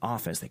into an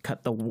office. They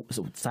cut the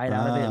side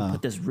out of it and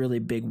put this really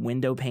big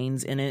window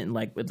panes in it, and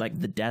like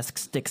the desk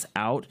sticks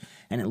out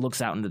and it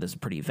looks out into this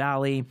pretty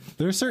valley.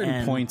 There are certain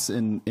And points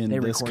in they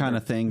this record kind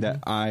of their- thing that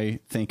I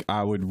think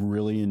I would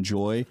really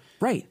enjoy.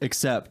 Right.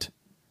 Except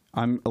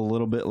I'm a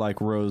little bit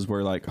like Rose,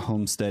 where like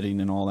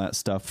homesteading and all that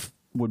stuff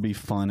would be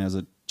fun as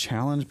a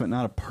challenge, but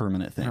not a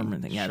permanent thing.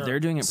 Permanent thing. Yeah,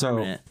 they're doing it So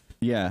permanent.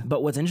 yeah,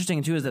 But what's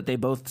interesting too is that they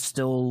both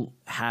still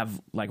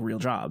have like real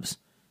jobs.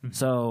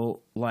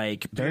 So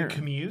like Do they Baron,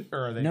 commute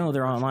or are they? no,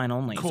 they're online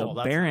only. Cool, So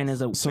that's Baron nice.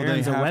 is a So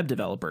Baron's they a have- web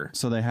developer.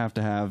 so they have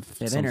to have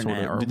have some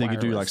internet sort or of. They could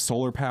do like wireless.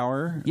 solar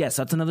power. Yes,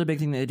 that's another big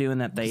thing that they do,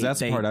 and that they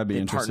That's the they, part I'd be they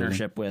interested in.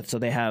 partnership with. So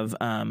they have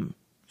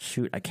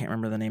shoot, I can't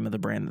remember the name of the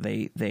brand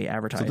that they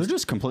advertise. So they're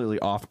just completely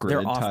off grid.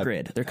 They're off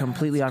grid. They're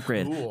completely off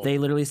grid. cool. They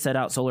literally set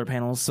out solar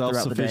panels throughout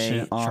the day,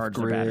 Self-sufficient, charge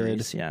their off-grid.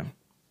 batteries. Yeah.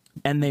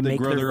 And they make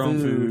grow their own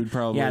food,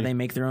 probably. Yeah, they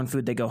make their own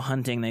food. They go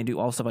hunting. They do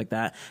all stuff like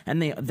that.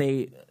 And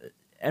they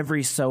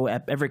every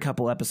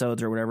couple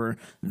episodes or whatever,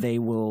 they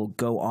will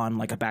go on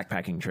like a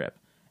backpacking trip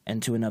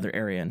and to another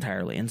area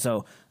entirely. And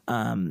so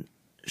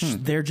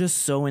they're just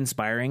so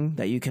inspiring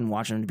that you can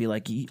watch them to be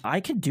like, I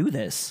could do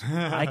this.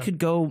 I could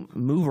go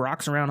move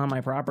rocks around on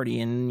my property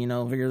and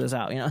figure this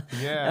out.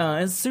 Yeah.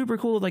 It's super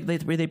cool. Like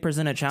they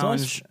present a It's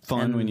always challenge. fun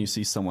and- when you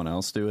see someone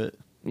else do it.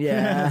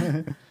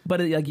 yeah, but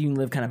like you can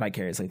live kind of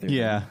vicariously through.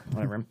 Yeah. them,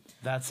 whatever.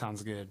 That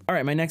sounds good. All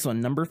right, my next one,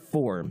 number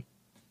 4,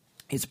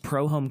 is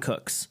Pro Home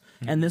Cooks,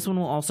 and this one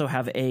will also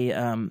have a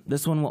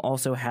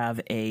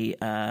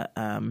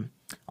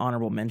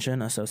honorable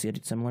mention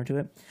associated similar to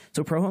it.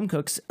 So Pro Home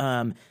Cooks,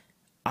 I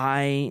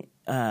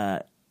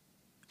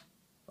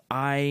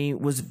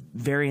was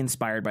very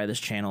inspired by this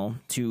channel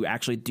to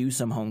actually do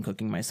some home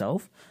cooking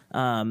myself.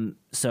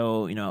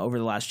 So over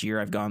the last year,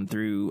 I've gone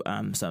through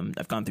some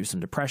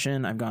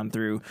depression. I've gone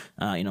through,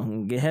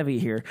 get heavy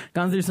here.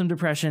 Gone through some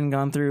depression.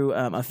 Gone through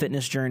a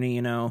fitness journey.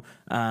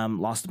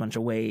 Lost a bunch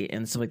of weight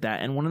and stuff like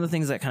that. And one of the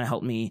things that kind of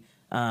helped me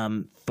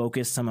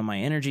focus some of my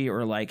energy,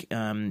 or just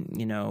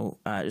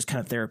kind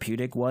of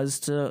therapeutic, was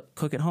to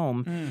cook at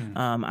home.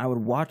 I would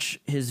watch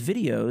his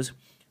videos,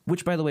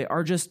 which, by the way,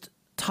 are just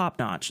top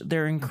notch.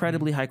 They're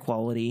incredibly high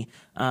quality.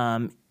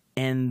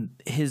 And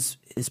his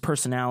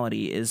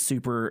personality is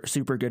super,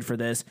 super good for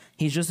this.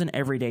 He's just an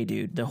everyday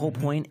dude. The whole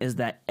point is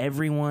that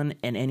everyone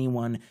and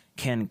anyone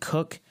can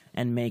cook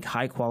and make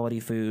high quality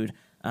food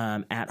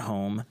at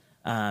home.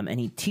 And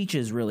he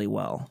teaches really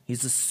well.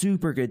 He's a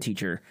super good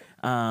teacher.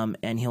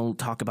 And he'll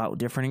talk about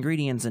different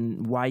ingredients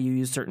and why you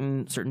use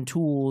certain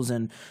tools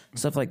and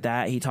stuff like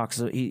that.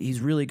 He's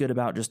really good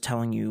about just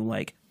telling you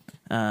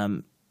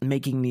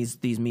making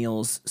these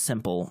meals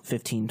simple,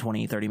 15,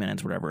 20, 30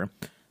 minutes, whatever.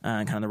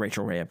 kind of the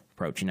Rachel Ray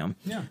approach, you know.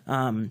 Yeah.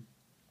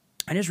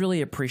 I just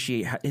really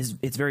appreciate how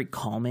it's very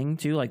calming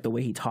too, like the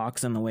way he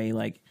talks and the way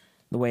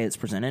it's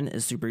presented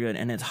is super good,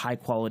 and it's high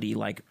quality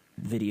like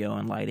video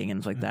and lighting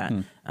and stuff like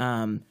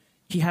that.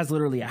 He has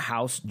literally a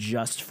house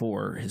just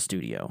for his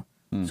studio.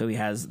 So he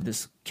has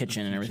this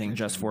kitchen and everything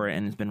just for it,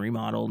 and it's been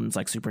remodeled and it's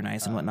like super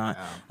nice and whatnot.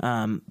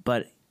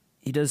 But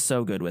he does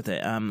so good with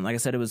it. Like I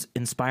said, it was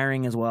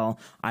inspiring as well.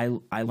 I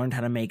learned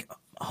how to make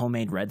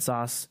homemade red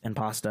sauce and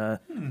pasta,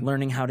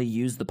 learning how to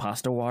use the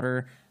pasta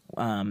water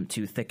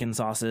to thicken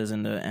sauces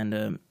and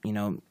to you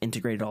know,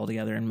 integrate it all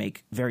together and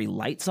make very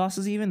light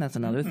sauces. Even that's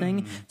another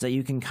thing, is that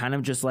you can kind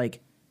of just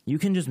like you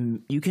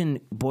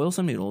can boil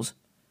some noodles,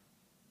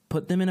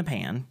 put them in a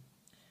pan,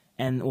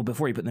 and well,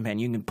 before you put them in the pan,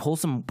 you can pull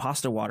some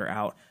pasta water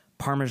out,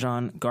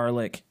 Parmesan,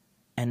 garlic,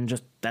 and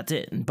just that's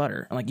it, and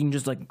butter. Like you can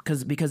just like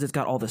because it's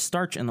got all the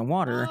starch in the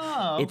water,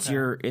 it's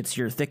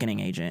your thickening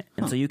agent,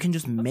 and so you can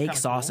just make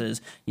sauces.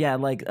 Cool. Yeah,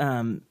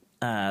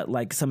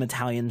 like some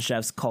Italian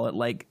chefs call it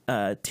like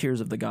tears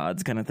of the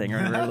gods kind of thing,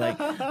 or like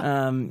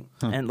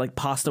and like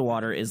pasta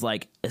water is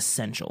like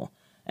essential,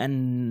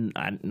 and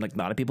like a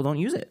lot of people don't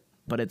use it,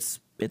 but it's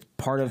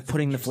part of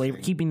putting the flavor,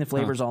 keeping the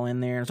flavors all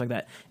in there and stuff like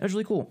that. It was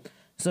really cool.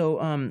 So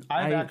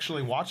I've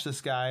actually watched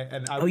this guy,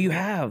 and you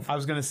have? I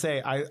was gonna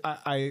say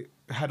I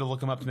had to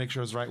look him up to make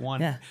sure it was the right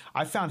one. Yeah.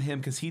 I found him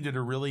because he did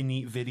a really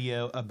neat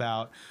video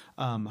about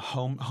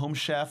Home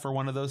Chef or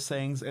one of those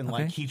things, and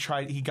like he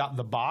got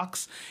the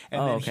box,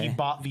 and then he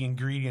bought the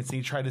ingredients, and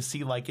he tried to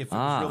see like if it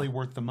was really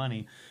worth the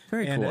money.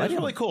 Very and cool. It was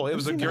really cool. It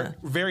was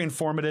very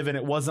informative, and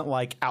it wasn't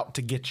like out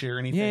to get you or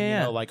anything. You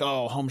know, like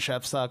Home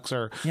Chef sucks,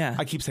 or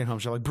I keep saying Home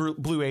Chef, like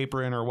Blue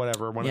Apron or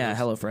whatever.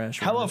 HelloFresh.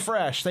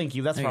 HelloFresh. Thank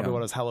you. That's probably what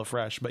it was.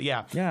 HelloFresh. But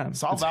yeah.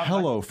 It's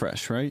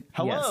HelloFresh, right?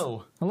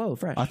 Hello. Yes.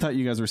 HelloFresh. I thought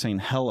you guys were saying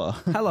hella.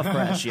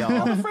 HelloFresh, y'all.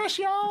 HelloFresh,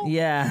 y'all.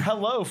 Yeah.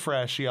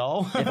 HelloFresh,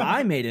 y'all. If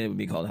I made it would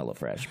be called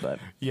HelloFresh, but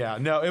yeah,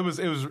 no, it was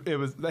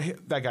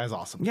that guy's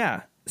awesome.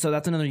 Yeah. So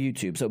that's another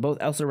YouTube. So both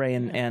Elsa Ray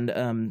and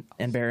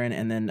Baron,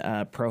 and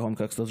then Pro Home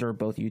Cooks. Those are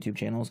both YouTube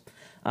channels.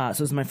 So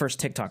this is my first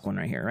TikTok one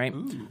right here, right?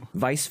 Ooh.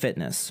 Vice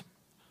Fitness.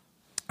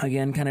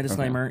 Again, kind of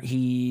disclaimer. Okay.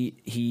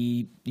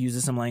 He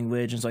uses some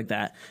language and stuff like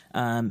that.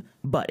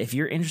 But if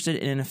you're interested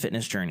in a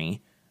fitness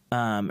journey,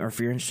 or if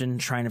you're interested in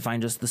trying to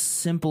find just the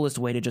simplest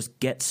way to just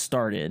get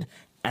started,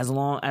 as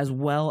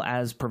well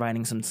as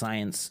providing some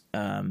science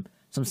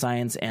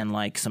and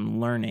like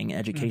some learning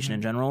education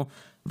in general,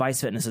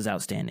 Vice Fitness is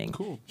outstanding.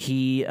 Cool.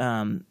 He's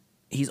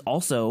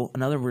also,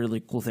 another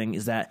really cool thing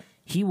is that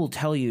he will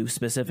tell you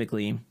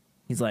specifically,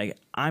 he's like,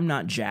 I'm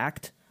not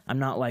jacked. I'm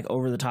not like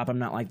over the top. I'm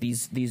not like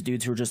these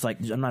dudes who are just like,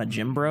 I'm not a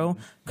gym bro,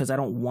 because I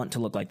don't want to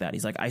look like that.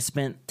 He's like, I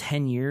spent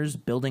 10 years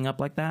building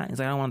up like that. He's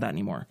like, I don't want that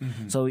anymore.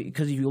 Mm-hmm. So,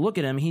 because if you look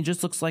at him, he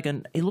just looks like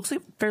he looks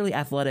like fairly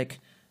athletic.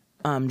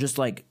 Just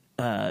like,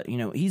 you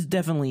know, he's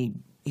definitely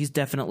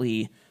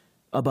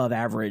above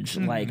average,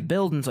 like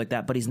build and stuff like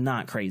that, but he's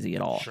not crazy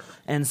at all. Sure.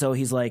 And so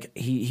he's like,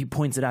 he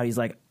points it out. He's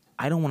like,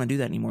 I don't want to do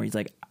that anymore. He's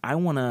like, I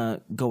want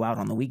to go out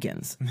on the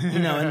weekends, you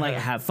know, and like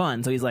have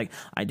fun. So he's like,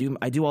 I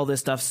do all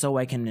this stuff so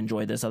I can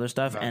enjoy this other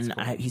stuff. That's and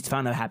cool. He's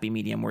found a happy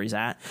medium where he's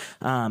at.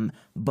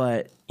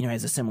 But you know, he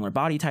has a similar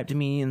body type to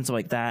me and stuff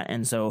like that.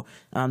 And so,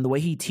 the way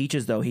he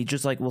teaches though, he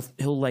just like,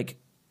 he'll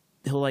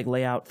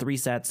lay out 3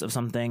 sets of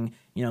something,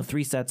 you know,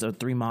 3 sets of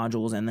 3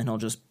 modules, and then he'll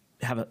just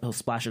he'll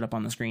splash it up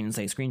on the screen and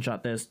say,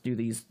 screenshot this, do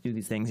these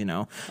things, you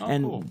know.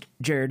 Cool.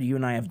 Jared, you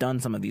and I have done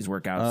some of these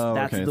workouts. Oh,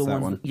 that's okay, the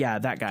that one. Yeah,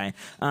 that guy.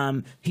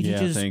 He yeah,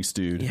 teaches. Thanks,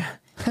 dude. Yeah,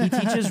 he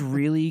teaches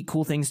really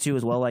cool things too,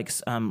 as well, like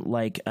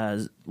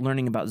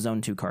learning about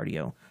zone 2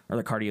 cardio, or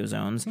the cardio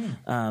zones.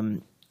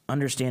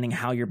 Understanding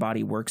how your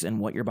body works and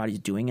what your body's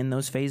doing in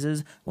those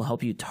phases will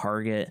help you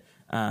target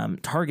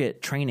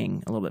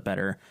training a little bit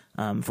better.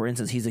 For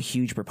instance, he's a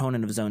huge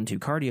proponent of zone 2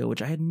 cardio,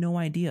 which I had no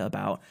idea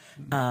about.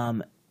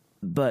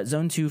 But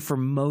zone 2 for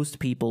most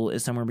people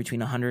is somewhere between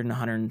 100 and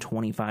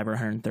 125 or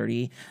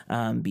 130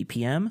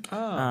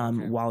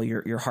 BPM. While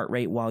your heart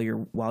rate while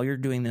you're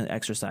doing the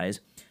exercise.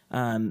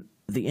 The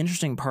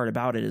interesting part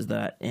about it is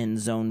that in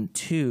zone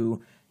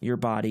 2, your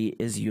body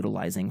is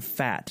utilizing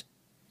fat.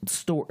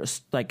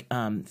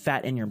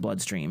 Fat in your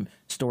bloodstream,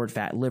 stored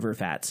fat, liver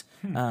fats,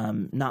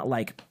 not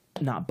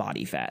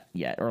body fat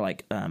yet, or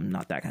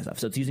not that kind of stuff.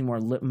 So it's using more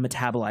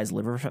metabolized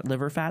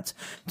liver fats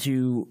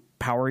to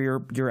power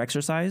your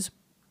exercise,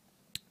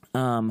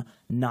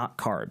 not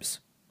carbs.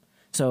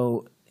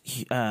 So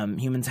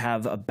humans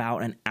have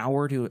about an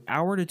hour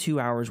to 2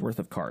 hours worth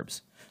of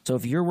carbs. So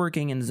if you're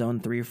working in zone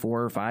 3,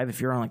 4, or 5,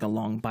 if you're on like a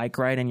long bike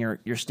ride and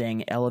you're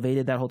staying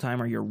elevated that whole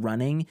time, or you're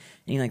running,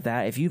 anything like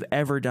that, if you've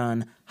ever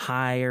done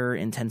higher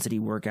intensity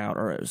workout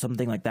or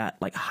something like that,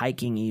 like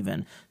hiking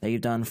even, that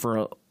you've done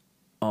for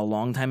a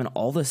long time, and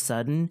all of a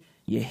sudden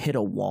you hit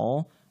a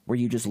wall where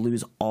you just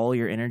lose all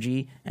your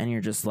energy and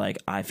you're just like,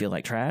 I feel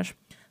like trash,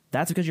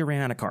 that's because you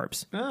ran out of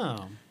carbs.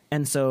 Oh.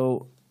 And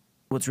so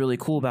what's really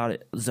cool about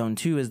it, zone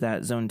 2, is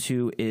that zone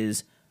 2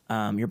 is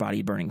your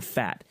body burning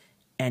fat,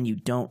 and you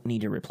don't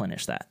need to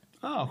replenish that.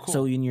 Oh, cool.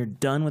 So when you're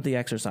done with the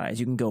exercise,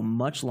 you can go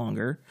much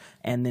longer.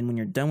 And then when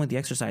you're done with the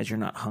exercise, you're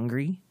not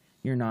hungry.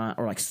 You're not,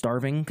 or like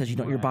starving, because you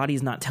don't. Your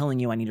body's not telling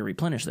you I need to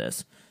replenish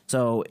this.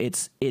 So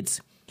it's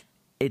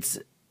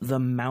the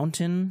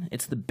mountain.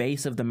 It's the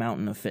base of the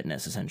mountain of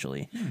fitness,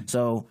 essentially.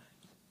 So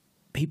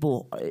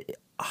people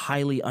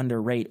highly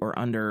underrate or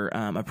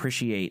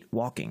appreciate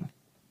walking.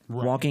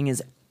 Right. Walking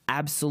is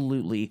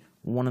absolutely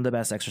one of the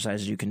best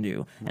exercises you can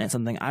do, and it's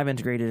something I've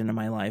integrated into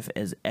my life.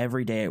 Is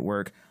every day at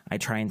work I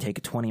try and take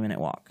a 20-minute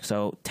walk,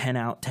 so 10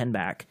 out, 10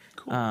 back.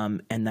 Cool.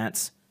 And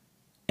that's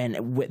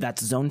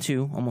zone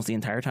 2 almost the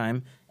entire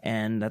time,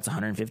 and that's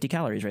 150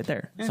 calories right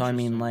there. So I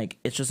mean, like,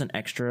 it's just an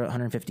extra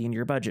 150 into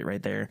your budget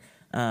right there.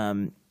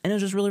 And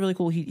it's just really, really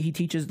cool. He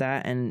teaches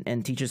that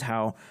and teaches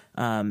how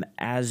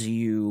as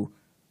you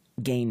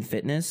gain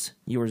fitness,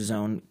 your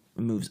zone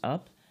moves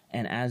up.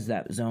 And as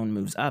that zone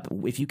moves up,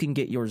 if you can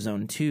get your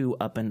zone 2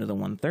 up into the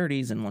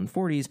 130s and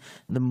 140s,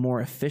 the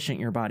more efficient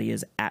your body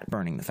is at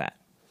burning the fat.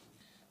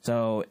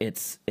 So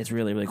it's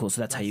really, really cool. So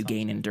that's how you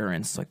gain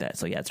endurance like that.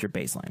 So yeah, it's your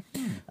baseline.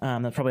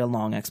 That's probably a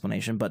long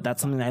explanation, but that's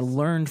something I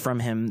learned from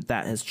him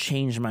that has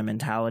changed my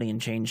mentality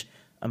and changed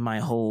my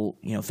whole,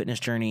 fitness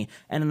journey.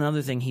 And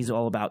another thing he's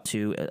all about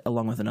too,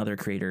 along with another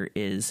creator,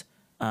 is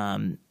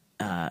another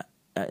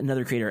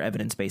creator,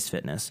 Evidence-Based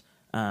Fitness.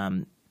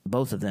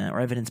 Both of them,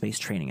 or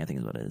evidence-based training, I think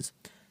is what it is.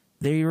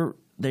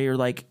 They're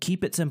like,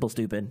 keep it simple,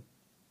 stupid.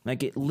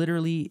 Like, it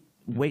literally,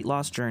 weight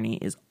loss journey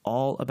is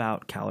all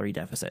about calorie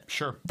deficit.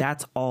 Sure.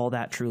 That's all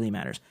that truly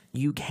matters.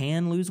 You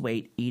can lose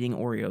weight eating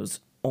Oreos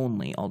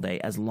only all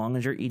day, as long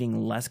as you're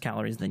eating less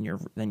calories than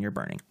you're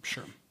burning.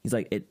 Sure. He's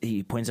like,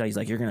 he points out, he's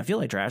like, you're going to feel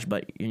like trash,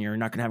 but you're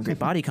not going to have great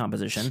body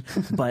composition,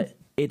 but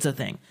it's a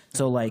thing.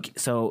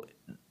 So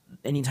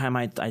anytime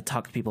I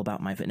talk to people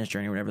about my fitness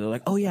journey or whatever, they're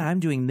like, oh yeah, I'm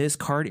doing this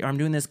cardio, or I'm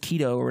doing this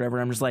keto or whatever.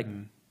 I'm just like,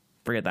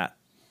 forget that.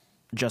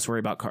 Just worry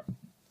about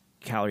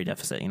calorie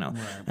deficit, Right.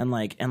 And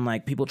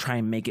like people try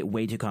and make it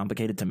way too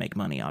complicated to make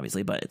money,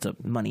 obviously, but it's a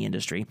money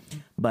industry.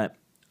 But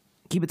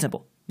keep it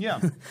simple. Yeah.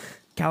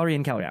 Calorie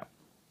in, calorie out.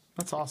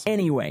 That's awesome.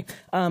 Anyway,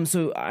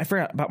 so I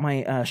forgot about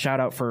my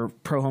shout out for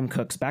Pro Home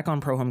Cooks. Back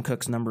on Pro Home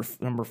Cooks number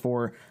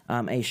 4,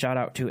 a shout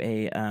out to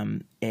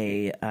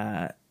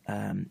a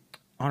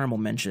honorable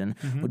mention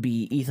would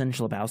be Ethan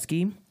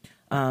Chlebowski.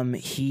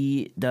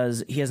 He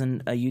has a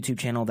YouTube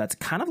channel that's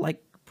kind of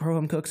like Pro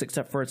Home Cooks,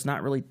 except for it's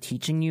not really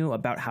teaching you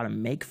about how to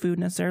make food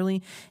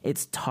necessarily.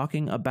 It's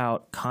talking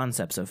about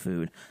concepts of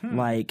food,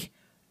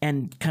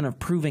 and kind of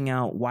proving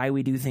out why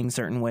we do things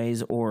certain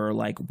ways, or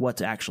like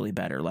what's actually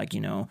better, like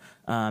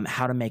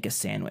how to make a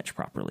sandwich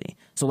properly.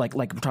 So like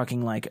we're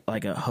talking like a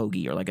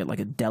hoagie or like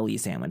a deli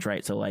sandwich,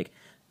 right? So like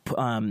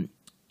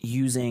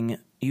using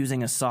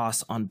a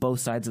sauce on both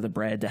sides of the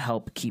bread to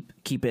help keep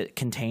it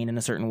contained in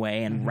a certain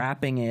way, and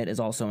wrapping it is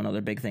also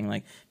another big thing.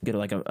 Like, you go to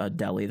like a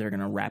deli, they're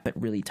gonna wrap it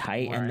really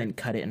tight and then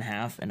cut it in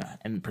half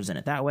and present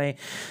it that way.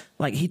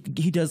 Like he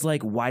does,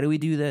 like, why do we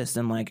do this?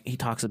 And like he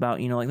talks about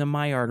like the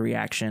Maillard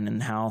reaction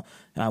and how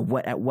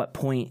at what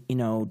point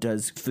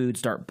does food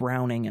start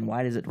browning and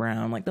why does it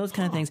brown, like those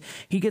kind of things.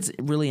 He gets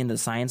really into the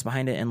science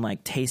behind it and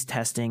like taste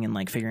testing and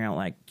like figuring out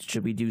like,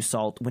 should we do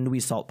salt, when do we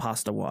salt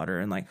pasta water,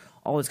 and like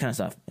all this kind of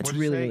stuff. It's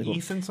really cool.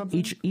 Ethan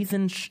something?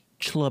 Ethan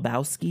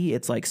Chlebowski.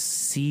 It's like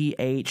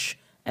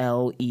CHLEBOWSKI.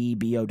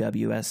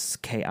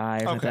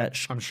 Okay,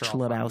 that I'm sure.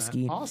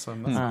 Chlebowski.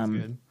 Awesome. That sounds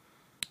good.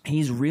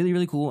 He's really,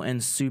 really cool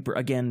and super.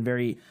 Again,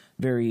 very,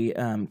 very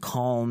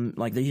calm.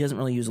 Like, he doesn't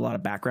really use a lot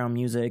of background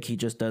music. He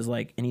just does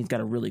and he's got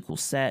a really cool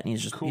set. And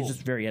he's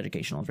just very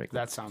educational. It's very cool.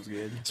 That sounds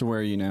good. So where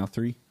are you now?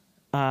 3?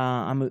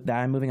 I'm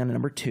moving on to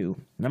number 2.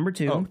 Number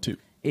 2. Oh, 2.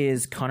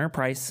 Is Connor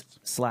Price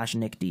 /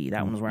 Nick D.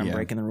 That one was where I'm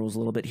breaking the rules a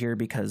little bit here,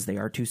 because they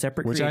are 2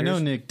 separate creators. I know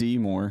Nick D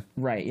more.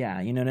 Right,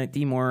 yeah. Nick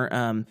D more.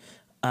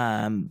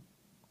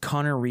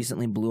 Connor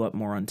recently blew up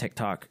more on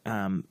TikTok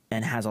and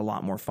has a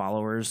lot more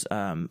followers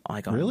on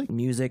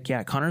music.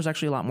 Yeah, Connor's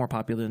actually a lot more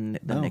popular than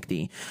Nick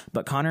D.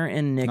 But Connor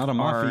and Nick not on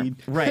my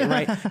feed.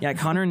 Right. Yeah,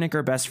 Connor and Nick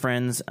are best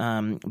friends,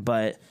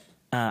 but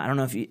I don't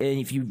know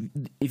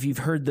if you've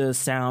heard the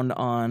sound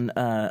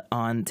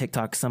on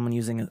TikTok,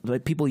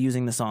 people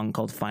using the song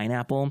called Fine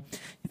Apple.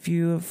 If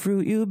you a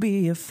fruit, you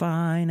be a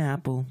fine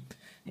apple.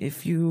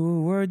 If you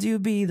were words, you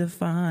be the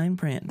fine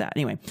print. That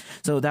anyway.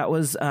 So that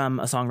was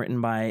a song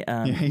written by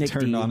he Nick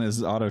turned D. on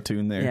his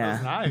auto-tune there. Yeah.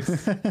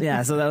 Nice.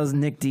 Yeah, so that was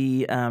Nick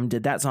D.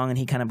 Did that song, and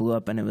he kind of blew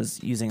up, and it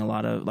was using a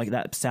lot of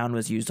that sound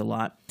was used a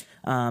lot.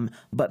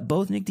 But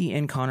both Nick D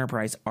and Connor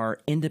Price are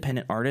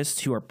independent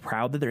artists who are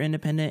proud that they're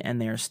independent,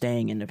 and they are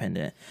staying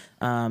independent.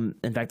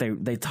 In fact,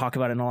 they talk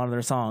about it in a lot of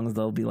their songs.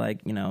 They'll be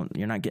like,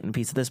 you're not getting a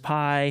piece of this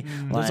pie.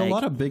 There's a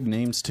lot of big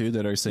names too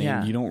that are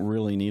saying you don't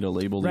really need a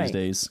label these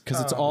days, because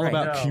it's all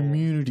about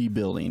community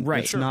building.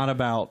 Right. It's not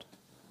about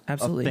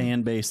absolutely a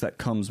fan base that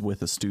comes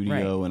with a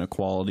studio and a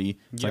quality.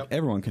 It's like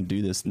everyone can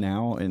do this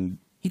now, and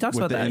He talks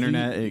with about the that.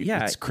 internet.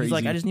 It's crazy. He's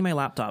like, I just need my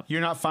laptop.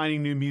 You're not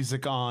finding new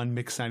music on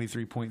Mix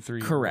 93.3 or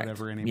Correct.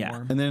 whatever anymore. Yeah.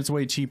 And then it's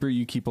way cheaper.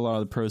 You keep a lot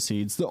of the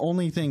proceeds. The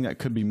only thing that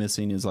could be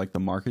missing is like the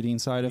marketing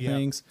side of Yep.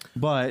 things.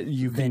 But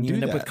you can Then you do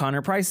end that. up with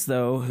Connor Price,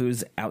 though,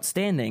 who's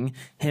outstanding.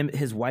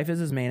 His wife is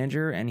his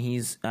manager, and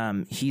he's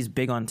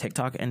big on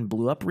TikTok and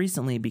blew up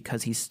recently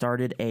because he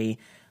started a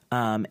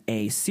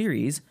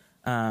series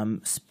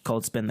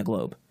called Spin the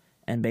Globe.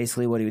 And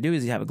basically, what he would do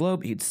is he'd have a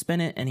globe, he'd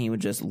spin it, and he would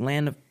just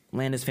land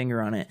his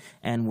finger on it,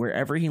 and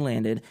wherever he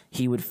landed,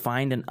 he would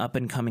find an up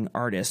and coming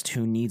artist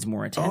who needs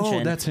more attention.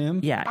 Oh, that's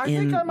him? Yeah, I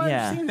think I might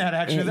have seen that,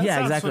 actually. That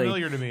sounds exactly.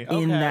 familiar to me.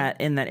 In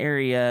Okay. that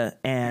area,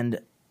 and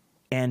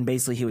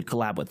basically he would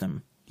collab with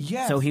them.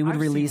 Yes, so he would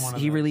I've seen release one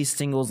of those. released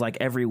singles like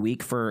every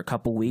week for a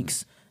couple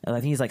weeks. I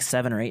think he's like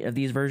 7 or 8 of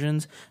these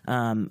versions.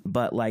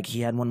 But like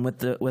he had one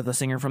with a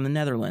singer from the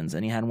Netherlands,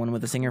 and he had one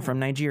with a singer from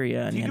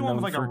Nigeria, and Did he you had do one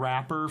with one like a for,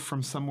 rapper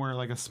from somewhere,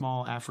 like a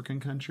small African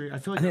country? I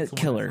feel like I think that's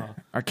it's the one I Killer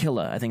saw. or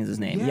Killa, I think is his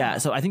name. Yeah. Yeah.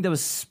 So I think that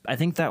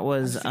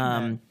was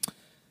I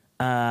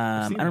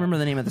don't remember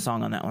the name of the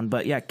song on that one,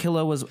 but yeah,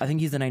 Killa was. I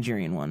think he's the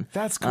Nigerian one.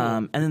 That's cool.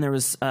 And then there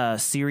was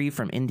Siri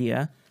from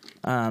India.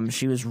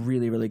 She was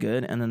really, really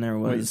good. And then there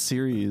was Wait,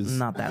 Siri is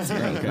not that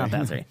Siri, not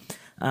that Siri.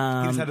 He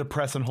just had to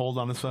press and hold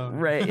on his phone.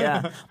 Right,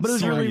 yeah. But it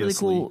was really, really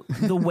Seriously. cool.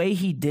 The way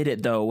he did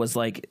it though was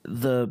like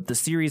the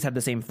series had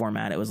the same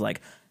format. It was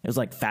like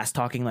fast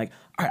talking, like,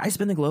 all right, I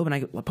spin the globe and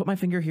I put my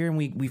finger here and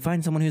we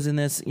find someone who's in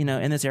this, in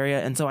this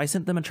area. And so I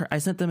sent them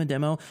a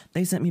demo.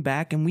 They sent me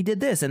back and we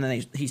did this. And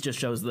then he just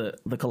shows the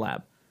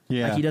collab.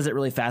 Yeah. Like he does it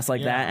really fast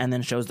like Yeah. that and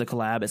then shows the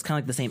collab. It's kind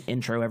of like the same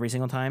intro every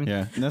single time.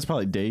 Yeah, and that's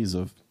probably days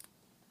of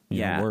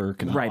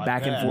work and right,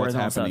 back and bet. forth What's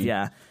and all stuff. happening.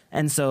 Yeah,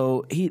 and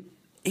so he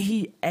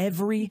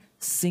every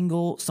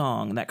single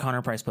song that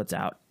Connor Price puts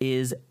out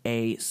is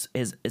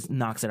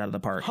knocks it out of the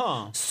park.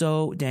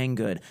 So dang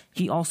good.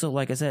 He also,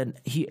 like I said,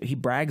 he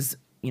brags,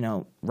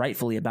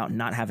 rightfully about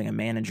not having a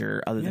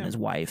manager other than his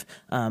wife,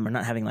 or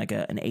not having like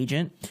an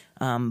agent.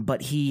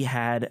 But he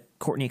had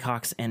Courtney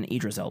Cox and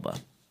Idris Elba.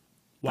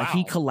 Like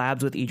he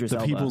collabs with Idris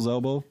Elba. People's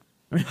Elbow.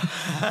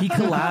 He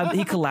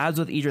collabs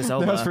with Idris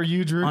Elba. That was for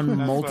you, Drew. On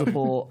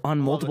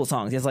multiple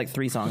songs. He has like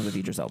 3 songs with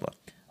Idris Elba.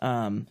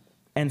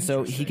 And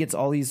so he gets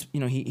all these.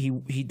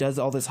 He does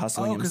all this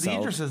hustling Oh, because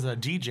himself. Idris is a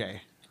DJ,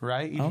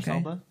 right? Idris Okay.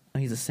 Elba? Oh,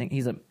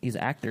 he's an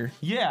actor.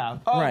 Yeah.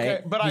 Oh, Right.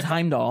 okay. But he's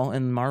Heimdall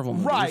in Marvel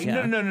movies. Right.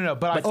 Yeah. No.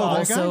 But I But thought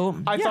also,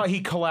 I thought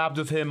he collabed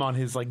with him on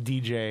his like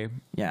DJ.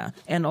 yeah,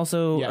 and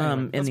also Yeah, anyway,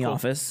 in that's The cool.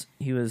 Office,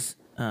 he was.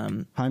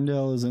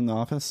 Heimdall is in the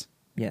office.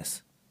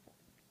 Yes.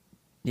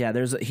 Yeah,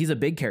 he's a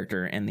big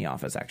character in The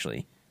Office.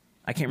 Actually,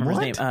 I can't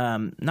remember his What?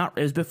 name.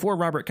 It was before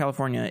Robert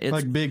California. It's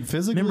Like big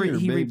physically. remember or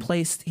he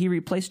big?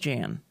 replaced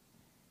Jan.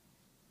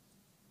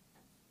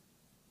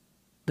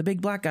 The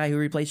big black guy who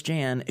replaced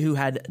Jan, who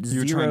had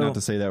You're zero. trying not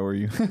to say that, were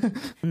you?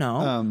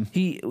 No,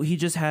 he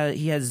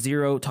has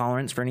zero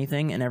tolerance for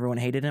anything, and everyone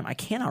hated him. I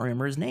cannot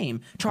remember his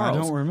name. Charles.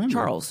 I don't remember.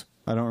 Charles.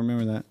 I don't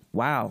remember that.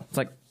 Wow, it's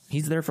like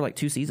he's there for like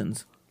 2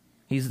 seasons.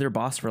 He's their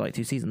boss for like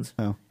 2 seasons.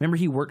 Oh. Remember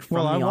he worked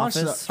from I The watched.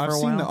 Office for I've a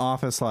seen while. The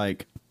Office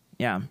like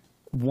Yeah.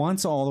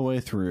 once all the way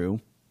through,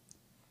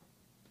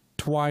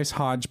 twice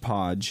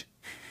hodgepodge,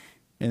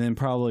 and then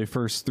probably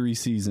first 3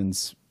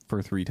 seasons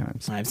for 3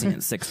 times. I've seen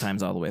it 6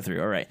 times all the way through.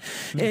 All right.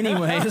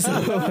 Anyway,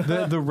 so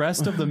The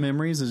rest of the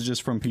memories is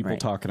just from people Right.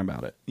 talking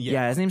about it.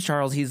 yeah, his name's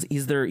Charles.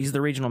 He's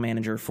the regional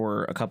manager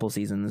for a couple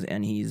seasons,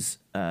 and he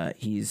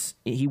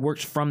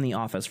worked from The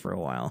Office for a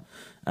while,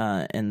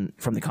 and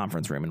from the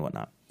conference room and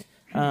whatnot.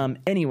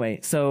 Anyway,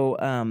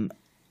 so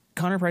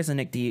Connor Price and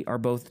Nick D are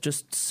both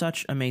just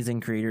such amazing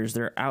creators.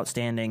 They're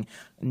outstanding.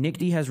 Nick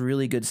D has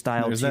really good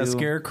style There's too. that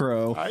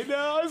scarecrow. I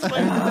know.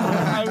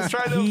 I was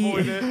trying to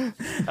avoid it.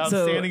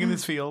 Outstanding in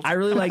this field. I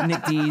really like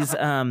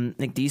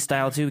Nick D's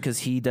style too, because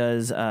he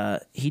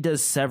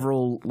does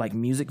several like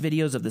music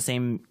videos of the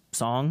same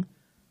song,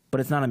 but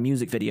it's not a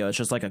music video. It's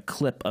just like a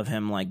clip of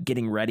him like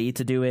getting ready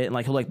to do it. And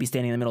like he'll like be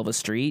standing in the middle of a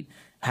street,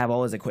 have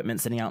all his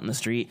equipment sitting out in the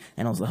street,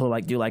 and he'll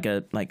like do like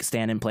a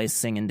stand in place,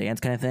 sing and dance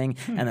kind of thing.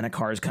 And then a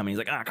car's coming. He's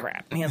like, oh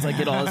crap! And he has to like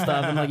get all this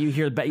stuff, and like you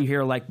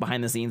hear like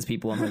behind the scenes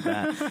people and like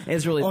that.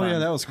 It's really Oh fun. yeah,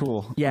 that was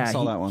cool. Yeah, I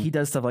saw that one. He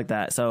does stuff like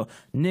that. So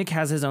Nick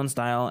has his own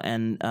style,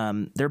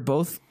 and they're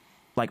both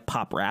like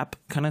pop rap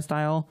kind of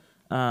style.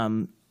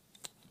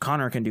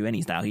 Connor can do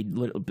any style. They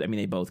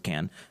both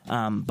can.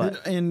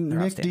 But and they're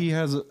Nick outstanding. D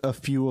has a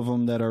few of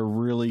them that are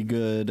really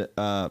good,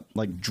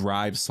 like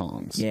drive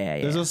songs. Yeah,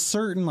 There's yeah. a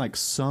certain like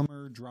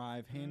summer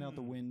drive, hand out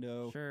the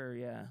window. Sure,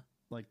 yeah,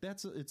 Like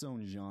that's its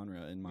own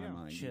genre in my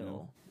mind. chill. You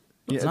know?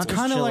 It's Yeah, not it's just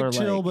kind of chill or like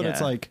chill, like- but it's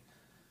yeah. like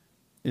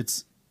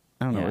it's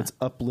I don't know. Yeah. It's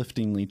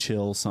upliftingly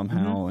chill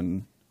somehow,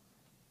 and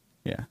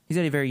yeah. He's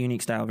got a very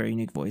unique style, very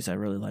unique voice. I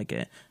really like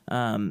it.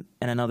 And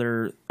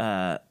another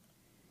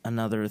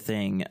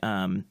thing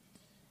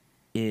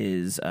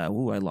is I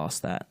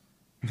lost that.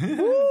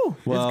 Well,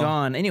 It's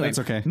gone. Anyway, that's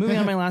okay. Moving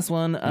on to my last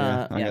one.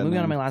 I got Moving on to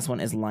none. my last one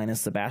is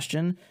Linus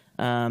Sebastian.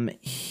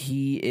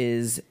 He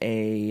is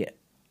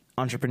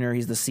entrepreneur.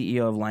 He's the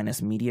CEO of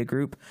Linus Media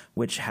Group,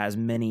 which has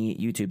many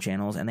YouTube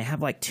channels, and they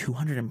have like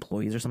 200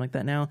 employees or something like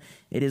that now.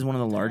 It is one of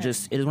the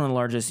largest. It is one of the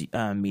largest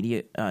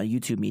media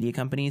YouTube media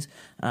companies.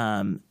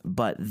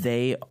 But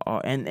they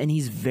are, and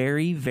he's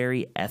very,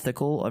 very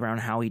ethical around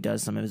how he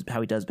does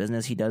how he does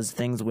business. He does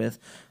things with.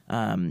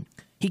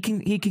 He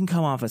can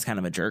come off as kind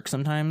of a jerk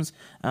sometimes.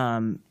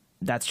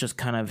 That's just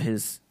kind of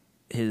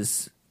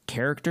his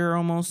character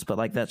almost, but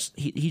like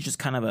he's just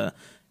kind of a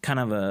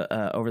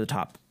over the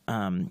top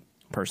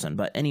person.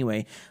 But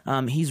anyway,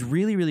 he's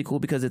really, really cool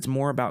because it's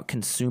more about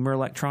consumer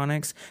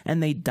electronics,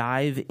 and they do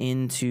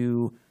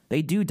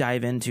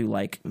dive into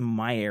like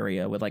my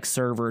area with like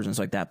servers and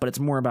stuff like that, but it's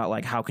more about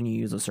like how can you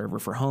use a server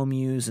for home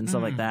use and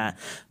stuff like that.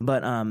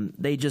 But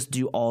they just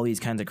do all these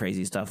kinds of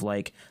crazy stuff,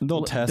 like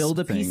they'll build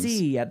a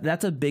PC. Yeah,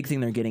 that's a big thing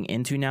they're getting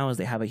into now, is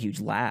they have a huge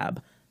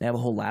lab. They have a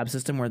whole lab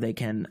system where they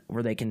can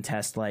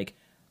test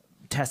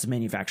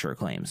manufacturer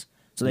claims.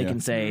 So they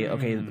can say,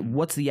 okay,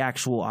 what's the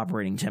actual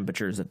operating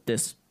temperatures that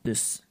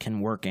this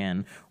can work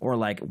in? Or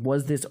like,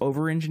 was this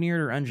over-engineered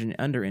or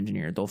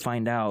under-engineered? They'll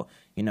find out,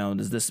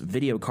 does this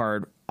video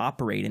card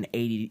operate in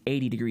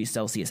 80 degrees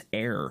Celsius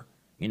air?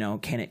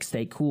 Can it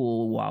stay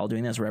cool while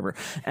doing this or whatever?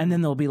 And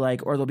then they'll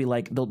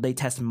they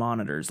test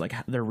monitors, like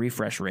their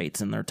refresh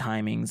rates and their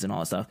timings and all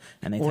that stuff.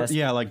 And they test.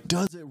 Yeah, like,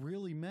 does it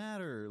really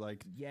matter?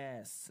 Like,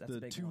 yes, that's the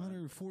a big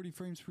 240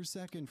 frames per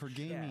second for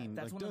gaming.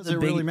 Yeah, like, does it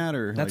really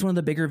matter? That's like, one of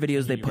the bigger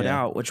videos they put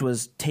out, which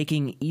was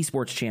taking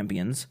esports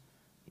champions,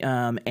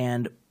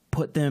 and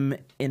put them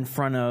in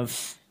front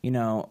of,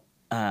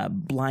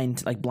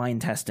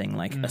 blind testing,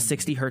 like a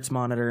 60 hertz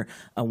monitor,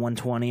 a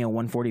 120, a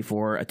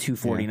 144, a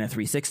 240, and a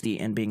 360,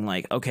 and being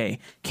like, okay,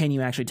 can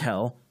you actually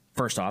tell?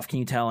 First off, can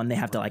you tell? And they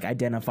have to like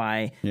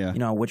identify,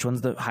 which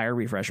one's the higher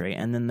refresh rate,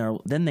 and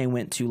then they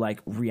went to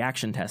like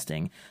reaction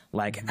testing,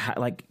 like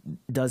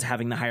does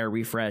having the higher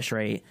refresh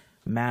rate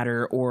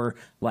matter, or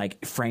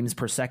like frames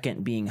per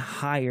second being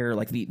higher,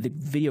 like the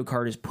video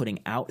card is putting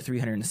out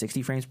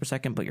 360 frames per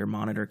second, but your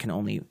monitor can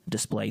only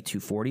display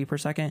 240 per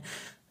second.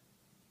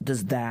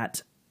 Does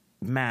that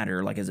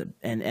matter? Like, is it,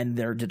 and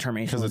their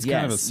determination because was it's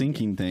kind of a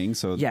syncing thing.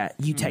 So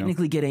you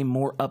technically get a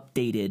more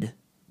updated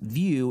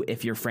view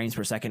if your frames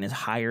per second is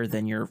higher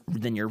than your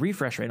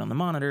refresh rate on the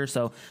monitor.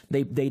 So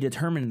they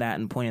determined that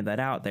and pointed that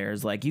out there,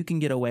 is like, you can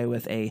get away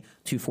with a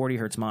 240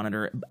 hertz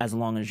monitor as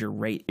long as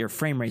your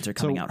frame rates are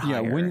coming out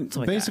higher. Yeah, when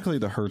basically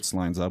the hertz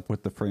lines up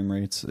with the frame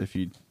rates, if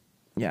you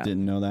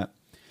didn't know that.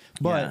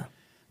 But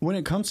when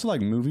it comes to like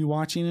movie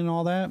watching and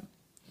all that,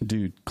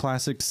 dude,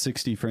 classic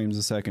 60 frames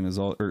a second is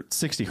all, or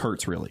 60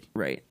 hertz really.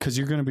 Right. Because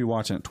you're going to be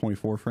watching at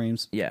 24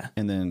 frames. Yeah.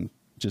 And then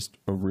just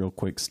a real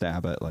quick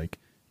stab at like,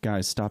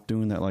 guys, stop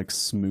doing that like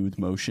smooth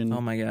motion.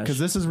 Oh my gosh. Because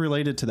this is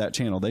related to that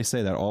channel. They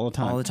say that all the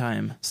time. All the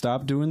time.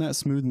 Stop doing that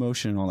smooth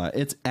motion and all that.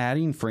 It's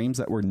adding frames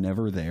that were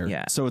never there.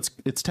 Yeah. So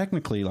it's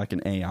technically like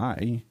an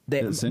AI.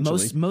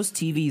 Essentially. Most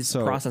TVs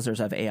processors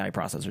have AI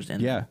processors in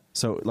them. Yeah.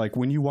 So like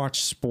when you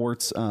watch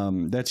sports,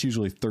 that's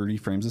usually 30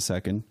 frames a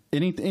second.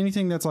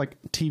 Anything that's like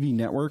TV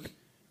network,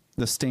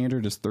 the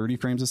standard is 30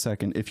 frames a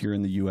second if you're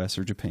in the US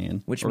or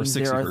Japan. Which or means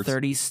 60 there are hertz.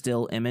 30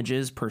 still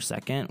images per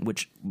second,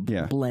 which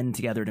blend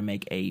together to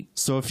make a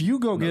So if you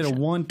go get a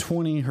motion.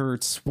 120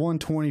 hertz,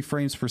 120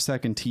 frames per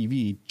second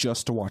TV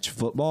just to watch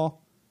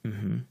football,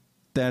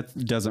 that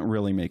doesn't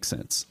really make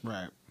sense.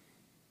 Right.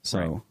 So,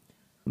 Right.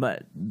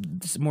 But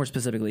more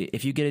specifically,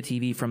 if you get a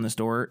TV from the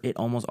store, it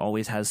almost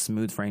always has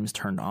smooth frames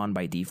turned on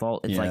by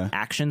default. It's like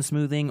action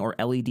smoothing or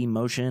LED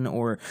motion,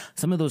 or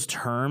some of those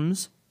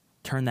terms,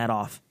 turn that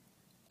off.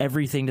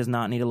 Everything does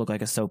not need to look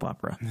like a soap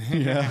opera.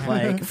 Yeah.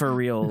 Like, for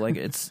real. Like,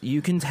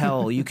 you can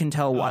tell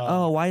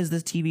why, why is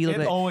this TV look It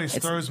like, always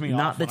it's throws me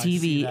not off. the when I see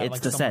TV, that, it's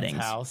like, the someone's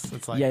settings. House.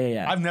 It's like,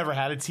 Yeah. I've never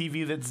had a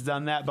TV that's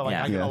done that, but like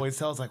I can Yeah. always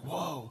tell. It's like,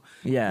 whoa,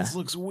 Yeah. this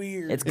looks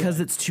weird. It's because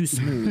it's too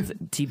smooth.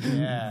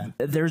 Yeah.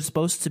 There's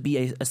supposed to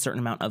be a certain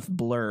amount of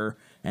blur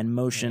and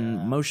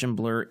motion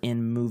blur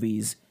in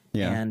movies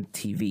and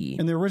TV.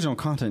 and the original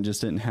content just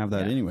didn't have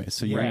that anyway.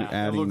 So you're It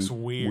adding looks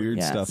weird.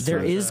 stuff. There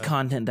to it. is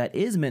content that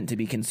is meant to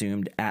be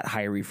consumed at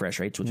higher refresh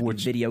rates, which would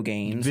be video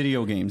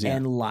games,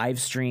 and live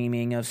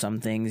streaming of some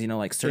things.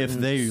 Like certain, if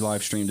they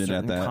live streamed it at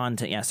certain that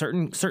content,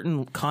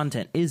 certain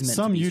content is meant.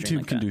 Some to be YouTube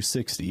streamed can like do that.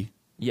 60.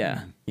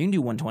 Yeah, you can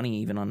do 120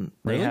 even on.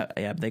 Really?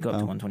 They go up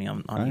to 120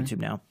 on YouTube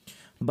now.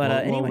 But Well,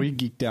 anyway, we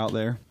geeked out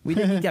there. we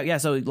did geek out. Yeah,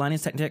 so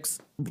Linus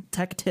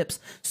Tech Tips,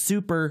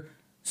 super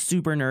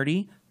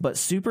nerdy, but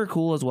super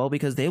cool as well,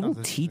 because they will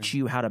teach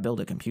you how to build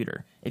a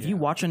computer. If you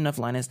watch enough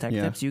Linus Tech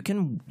Tips, you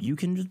can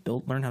just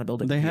learn how to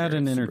build a computer. They had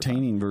an It's super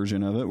entertaining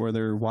version of it where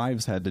their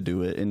wives had to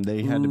do it and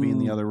they had to be in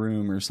the other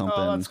room or something.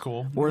 Oh, that's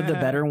cool. fun. Or the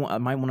better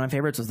one, one of my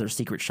favorites was their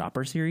Secret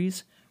Shopper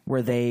series,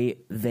 where they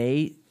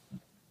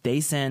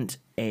sent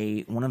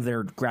one of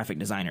their graphic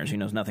designers who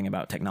knows nothing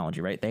about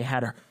technology, right? They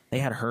had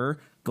her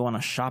go on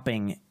a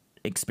shopping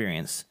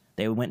experience.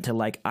 They went to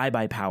like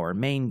iBuyPower,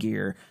 Main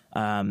Gear,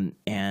 and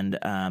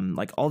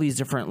like all these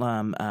different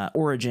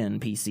Origin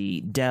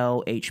PC,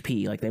 Dell,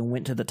 HP. Like, they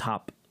went to the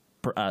top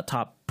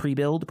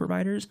pre-build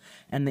providers,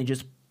 and they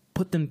just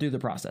put them through the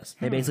process.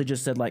 They basically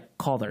just said like,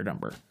 call their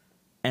number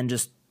and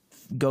just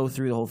go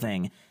through the whole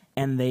thing.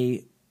 And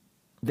they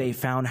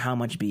found how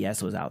much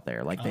BS was out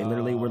there. Like they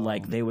literally were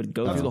like, they would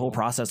go through the whole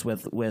process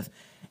with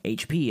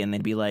HP, and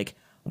they'd be like,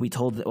 we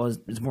told,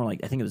 it's more like,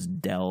 I think it was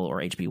Dell or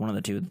HP, one of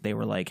the two. They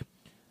were like,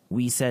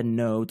 we said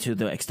no to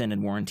the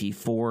extended warranty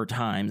 4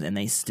 times, and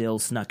they still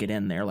snuck it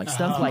in there, like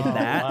stuff like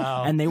that.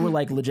 Wow. And they were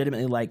like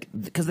legitimately like,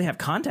 because they have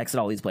contacts at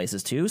all these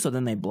places too, so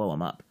then they blow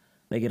them up.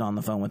 They get on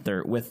the phone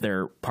with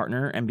their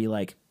partner and be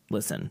like,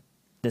 listen,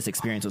 this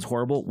experience was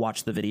horrible.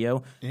 Watch the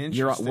video.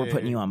 We're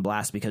putting you on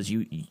blast because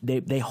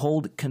they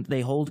hold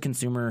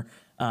consumer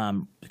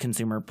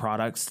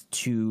products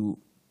to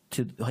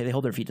they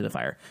hold their feet to the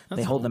fire.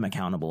 They hold them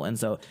accountable, and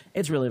so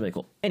it's really, really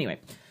cool. Anyway,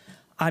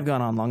 I've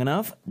gone on long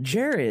enough.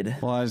 Jared.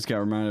 Well, I just got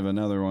reminded of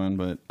another one,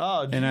 but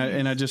and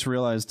I just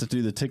realized to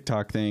do the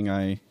TikTok thing,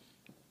 I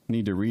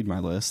need to read my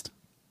list.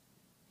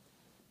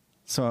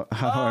 So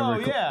however,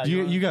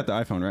 you got the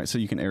iPhone, right? So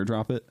you can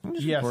AirDrop it.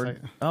 Yes. You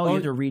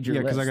have to read your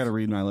list. Yeah, because I got to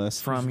read my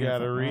list. From You your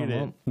gotta phone. read it.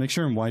 Well, Make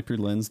sure and wipe your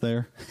lens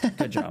there.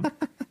 good job.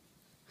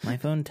 My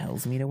phone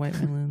tells me to wipe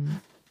my lens.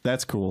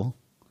 That's cool.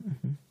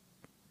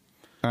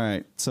 All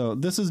right, so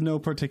this is no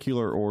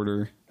particular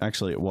order.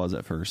 Actually, it was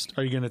at first.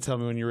 Are you going to tell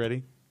me when you're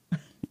ready?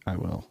 I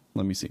will.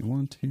 Let me see.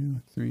 1,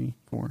 2, 3,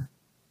 4,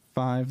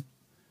 5.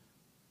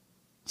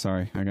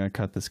 Sorry, I gotta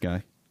cut this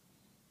guy.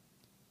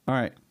 All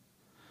right.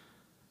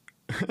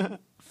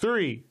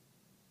 3,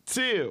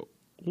 2,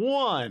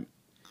 1.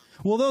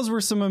 Well, those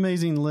were some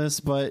amazing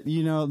lists, but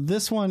you know,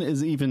 this one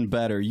is even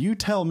better. You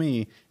tell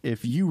me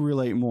if you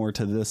relate more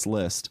to this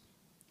list.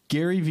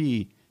 Gary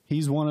Vee,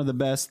 he's one of the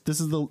best. This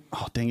is the,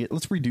 oh, dang it.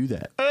 Let's redo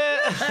that.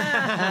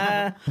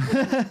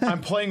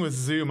 I'm playing with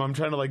Zoom. I'm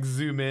trying to like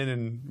zoom in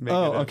and make it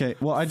Oh, a okay.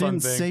 Well, I fun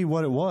didn't thing. say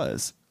what it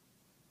was.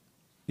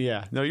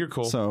 Yeah. No, you're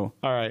cool. So-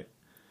 all right.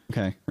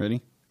 Okay,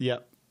 ready?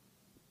 Yep.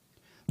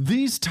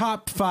 These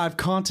top 5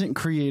 content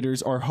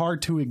creators are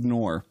hard to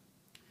ignore.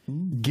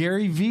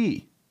 Gary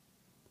Vee,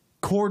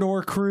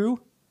 Corridor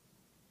Crew,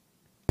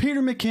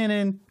 Peter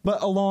McKinnon,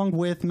 but along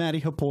with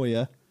Matty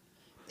Hapoya,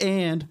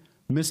 and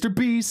Mr.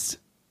 Beast,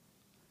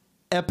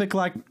 Epic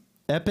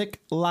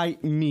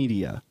Light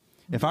Media.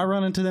 If I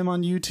run into them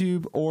on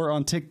YouTube or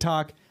on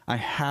TikTok, I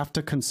have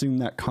to consume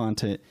that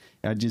content.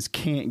 I just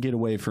can't get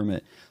away from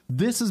it.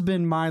 This has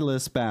been my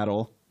list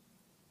battle.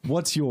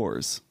 What's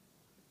yours?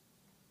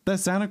 That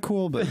sounded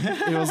cool, but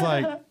it was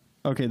like,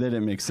 okay, that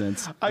didn't make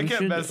sense. I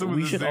kept messing with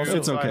we the should Zoom, also,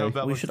 It's so I okay. hope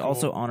that we looks should cool.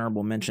 also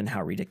honorable mention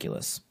how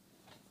ridiculous.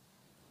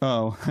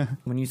 Oh,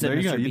 When you said There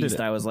you go, Mr. you did Beast,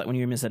 it. I was like, when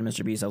you said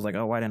Mr. Beast, I was like,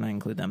 oh, why didn't I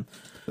include them?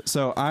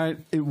 so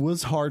it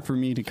was hard for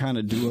me to kind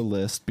of do a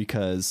list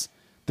because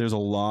there's a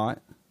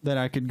lot that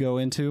I could go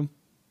into,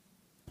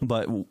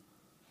 but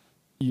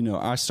you know,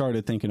 I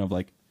started thinking of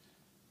like,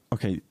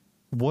 okay,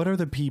 what are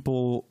the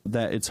people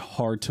that it's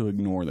hard to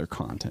ignore their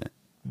content?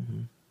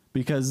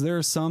 Because there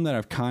are some that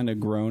I've kind of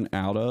grown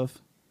out of,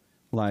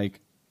 like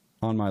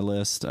on my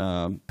list,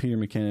 Peter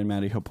McKinnon,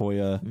 Matty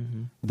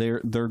Hapoya,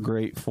 they're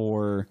great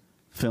for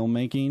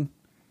filmmaking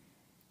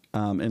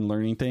and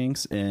learning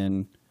things,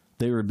 and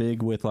they were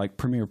big with like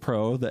Premiere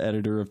Pro, the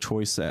editor of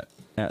choice at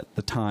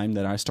the time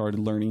that I started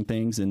learning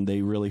things, and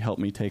they really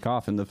helped me take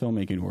off in the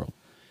filmmaking world,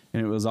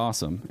 and it was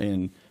awesome.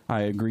 And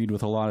I agreed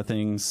with a lot of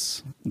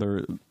things.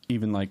 They're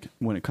even like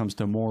when it comes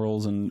to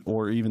morals and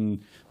or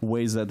even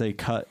ways that they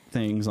cut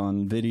things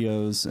on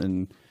videos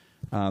and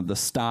the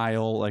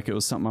style, like it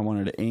was something I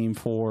wanted to aim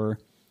for.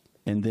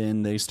 And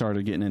then they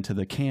started getting into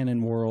the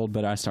Canon world,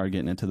 but I started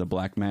getting into the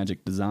Blackmagic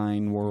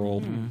design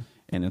world.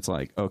 And it's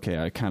like, okay,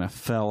 I kind of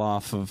fell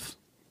off of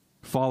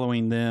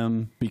following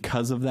them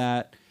because of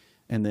that.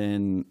 And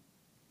then,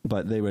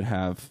 but they would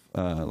have,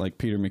 like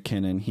Peter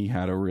McKinnon, he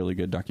had a really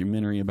good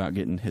documentary about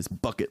getting his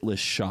bucket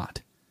list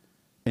shot.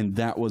 And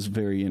that was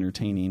very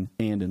entertaining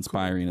and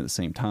inspiring at the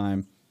same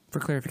time. For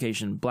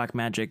clarification,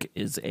 Blackmagic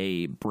is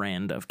a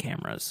brand of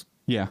cameras.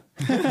 Yeah.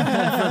 For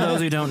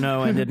those who don't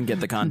know and didn't get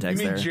the You context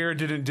mean there. Jared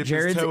didn't dip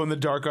Jared's- his toe in the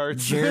dark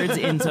arts? Jared's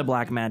into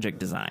Blackmagic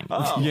design.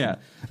 Yeah.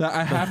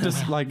 I have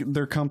to, like,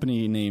 their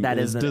company name That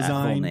is is the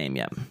Design. full name,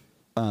 yeah.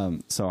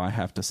 So I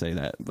have to say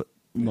that. But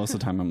most of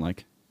the time I'm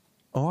like,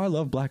 oh, I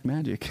love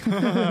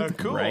Blackmagic.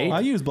 Cool. Right?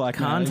 I use Blackmagic.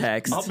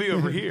 Context. I'll be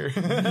over here.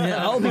 Yeah,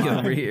 I'll be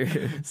over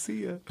here.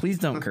 See ya. Please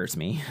don't curse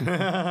me.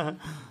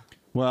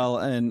 Well,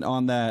 and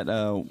on that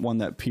one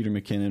that Peter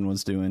McKinnon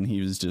was doing,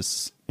 he was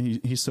just,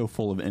 he's so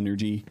full of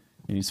energy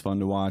and he's fun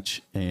to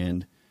watch.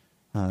 And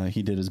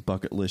he did his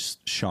bucket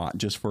list shot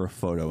just for a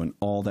photo and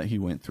all that he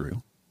went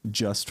through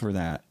just for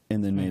that.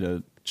 And then made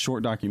a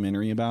short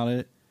documentary about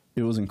it.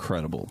 It was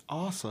incredible.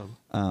 Awesome.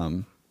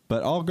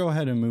 But I'll go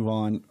ahead and move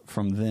on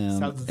from them.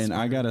 Sounds And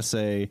I got to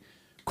say,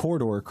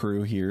 Corridor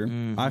Crew here,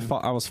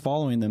 I was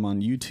following them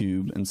on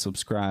YouTube and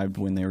subscribed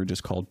when they were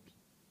just called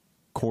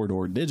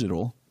Corridor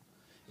Digital.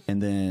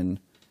 And then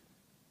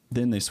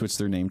they switched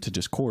their name to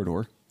just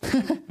Corridor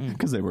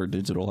because they were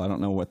digital. I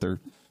don't know what their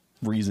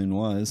reason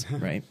was.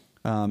 Right.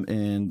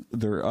 And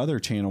their other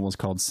channel was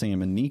called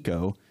Sam and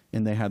Nico.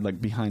 And they had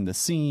like behind the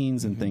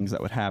scenes and things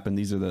that would happen.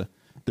 These are the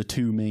the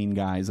two main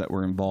guys that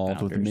were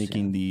involved with Founders,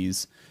 making yeah.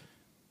 these.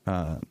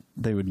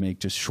 They would make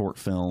just short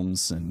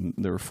films, and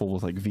they were full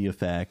of like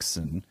VFX,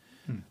 and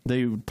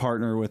they would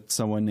partner with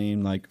someone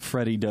named like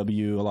Freddie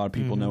W. A lot of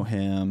people know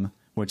him,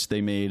 which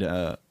they made.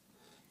 They're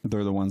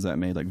the ones that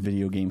made like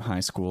Video Game High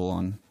School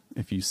on.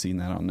 If you've seen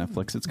that on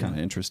Netflix, it's kind of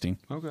interesting.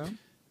 Okay.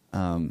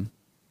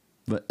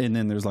 But and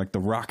then there's like the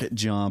rocket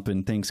jump,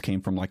 and things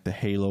came from like the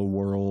Halo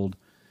world,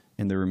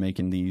 and they were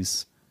making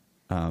these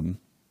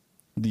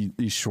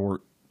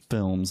short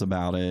films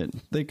about it.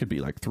 They could be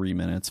like 3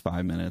 minutes,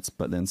 5 minutes,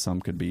 but then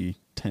some could be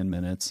 10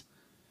 minutes,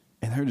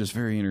 and they're just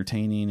very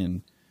entertaining.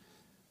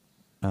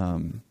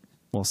 And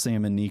well,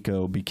 Sam and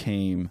Nico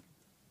became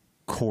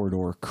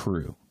Corridor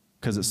Crew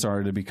because it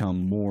started to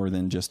become more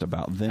than just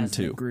about them As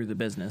they two. grew the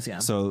business, yeah.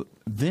 So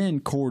then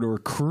Corridor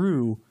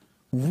Crew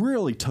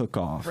really took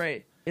off.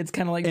 Right. It's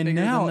kind of like And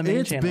bigger now than the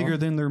main it's channel. bigger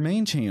than their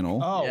main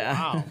channel Oh Yeah.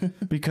 wow!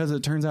 because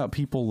it turns out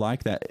people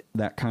like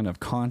that kind of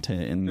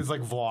content, and It's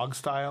like vlog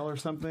style or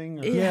something.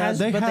 Or? It Yeah, has,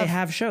 they but they have-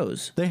 have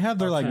shows. they have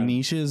their like Okay.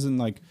 niches, and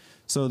like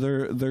so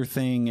their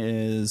thing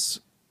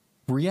is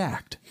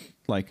react,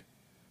 like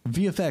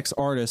VFX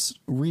artists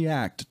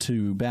react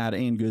to bad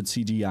and good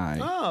CGI.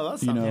 Oh, that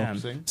sounds You know,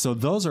 interesting. So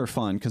those are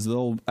fun because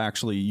they'll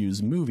actually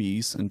use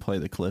movies and play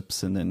the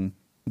clips, and then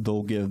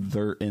they'll give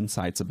their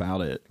insights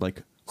about it,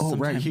 like. Oh,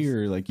 right Sometimes-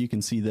 here, like you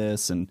can see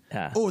this, and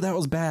Yeah. oh, that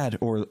was bad,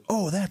 or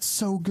oh, that's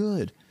so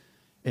good,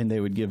 and they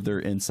would give their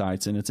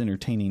insights, and it's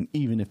entertaining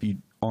even if you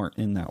aren't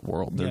in that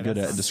world. They're Yeah, good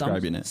that's- at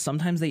describing it.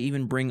 Sometimes they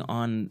even bring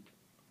on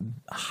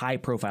high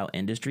profile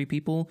industry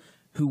people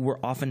who were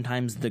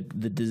oftentimes the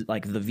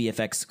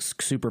VFX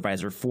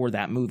supervisor for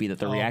that movie that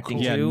they're reacting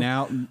Yeah, to.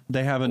 now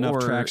they have enough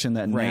Or- traction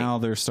that right. now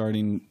they're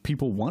starting.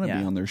 People want to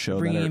be on their show.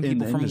 Bringing that are in in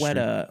people the from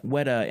industry.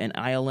 Weta and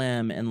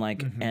ILM and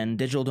like and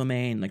Digital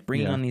Domain, like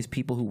bringing Yeah. on these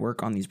people who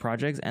work on these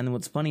projects. And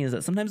what's funny is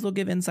that sometimes they'll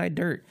give inside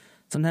dirt.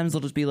 Sometimes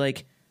they'll just be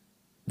like,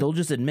 they'll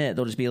just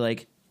be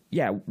like,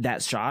 yeah,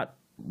 that shot.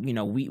 You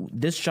know,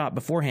 this shot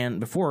before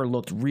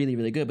looked really,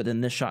 really good, but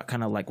then this shot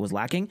kind of like was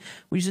lacking.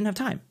 We just didn't have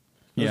time.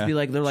 They'll just Yeah. be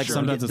like, they're like, Sure.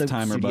 Sometimes the it's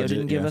time or studio budget,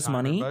 didn't give yeah. us Time or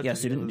money. budget,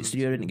 Yeah, yeah.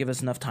 studio didn't give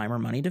us enough time or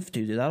money to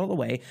do that all the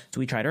way. So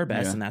we tried our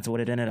best, Yeah. and that's what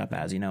it ended up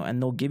as. You know,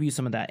 and they'll give you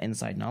some of that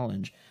inside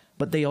knowledge,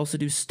 but they also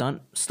do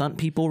stunt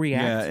people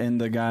react. Yeah,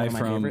 and the guy One of my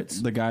from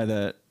favorites. the guy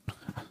that,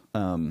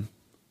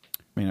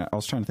 I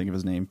was trying to think of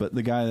his name, but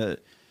the guy that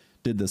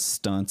did the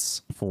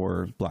stunts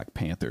for Black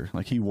Panther,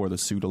 like he wore the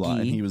suit a lot,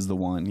 and Guy? he was the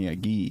one. Yeah,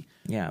 Guy.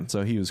 Yeah.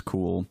 So he was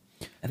cool.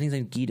 I think his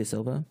name's Guy De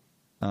Silva.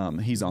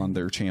 He's on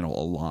their channel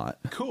a lot.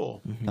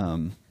 Cool.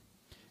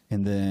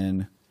 And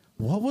then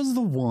what was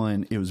the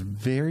one? It was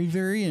very,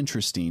 very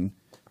interesting.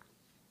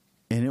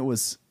 And it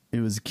was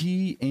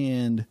Guy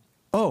and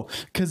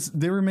because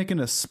they were making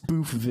a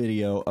spoof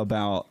video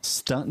about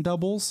stunt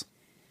doubles.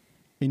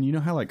 And you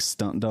know how like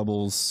stunt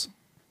doubles,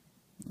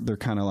 they're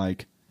kind of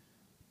like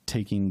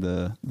taking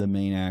the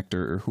main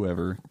actor or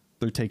whoever,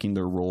 they're taking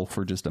their role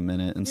for just a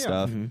minute and Yeah.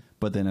 stuff.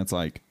 But then it's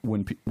like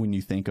when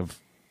you think of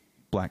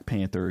Black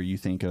Panther, you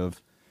think of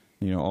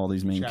all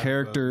these main Chadwick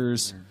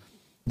characters. Boseman.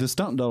 The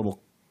stunt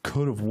double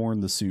could have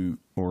worn the suit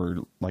or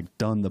like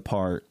done the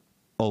part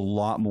a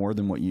lot more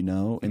than what you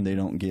know, and they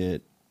don't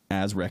get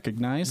as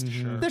recognized.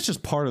 That's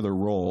just part of their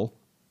role.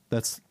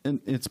 It's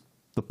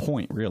the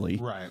point, really.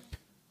 Right.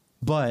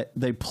 But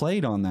they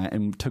played on that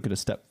and took it a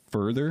step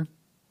further,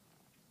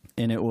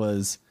 and it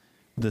was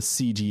the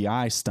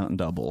CGI stunt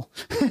double.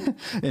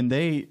 And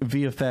they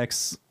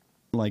VFX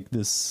like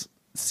this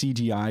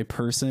CGI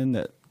person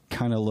that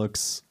kind of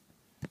looks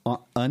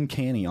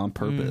uncanny on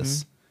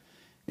purpose.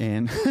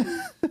 And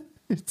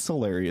it's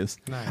hilarious.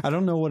 Nice. I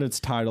don't know what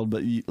it's titled,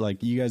 but you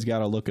guys got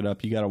to look it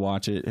up. You got to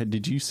watch it.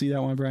 Did you see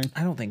that one, Brian?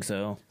 I don't think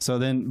so. So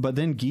then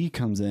Guy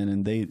comes in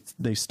and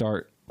they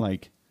start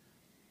like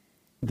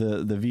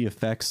the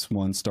VFX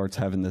one starts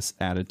having this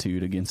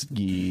attitude against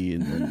Guy,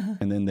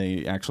 and then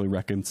they actually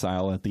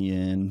reconcile at the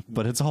end,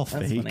 but it's all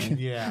That's fake. funny.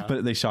 Yeah.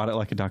 But they shot it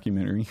like a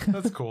documentary.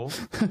 That's cool.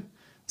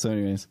 So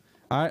anyways,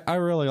 I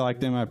really like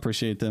them. I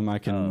appreciate them. I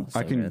can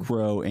so good.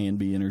 grow and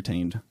be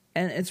entertained.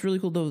 And it's really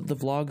cool though. The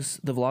vlogs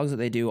that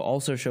they do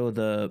also show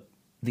the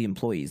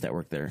employees that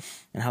work there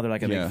and how they're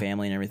like a Yeah. big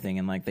family and everything.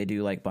 And like they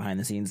do like behind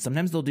the scenes.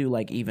 Sometimes they'll do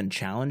like even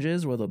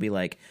challenges where they'll be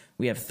like,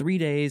 we have 3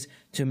 days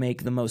to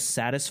make the most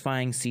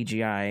satisfying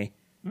CGI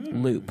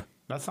loop.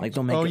 That sounds Like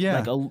they'll make Oh,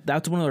 yeah.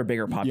 that's one of their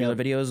bigger popular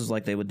Yeah. videos is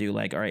like they would do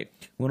like, all right,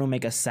 we want to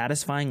make a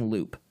satisfying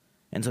loop.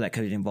 And so that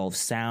could involve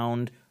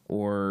sound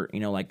or,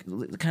 like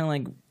kind of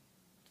like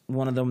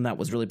one of them that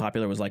was really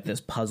popular was like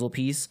this puzzle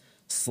piece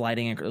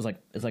sliding. It's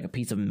like a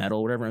piece of metal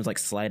or whatever. It was like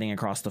sliding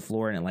across the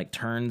floor and it like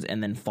turns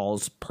and then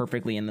falls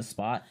perfectly in the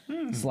spot,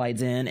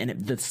 slides in,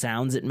 and the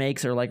sounds it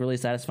makes are like really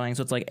satisfying.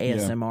 So it's like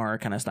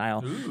ASMR kind of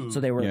style. So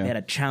they Yeah. had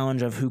a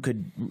challenge of who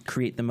could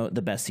create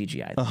the best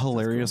CGI. A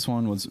hilarious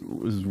one was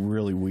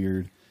really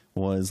weird.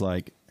 Was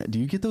like, do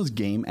you get those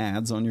game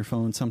ads on your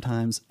phone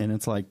sometimes? And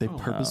it's like they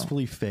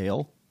purposefully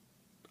fail.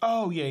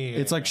 Oh yeah.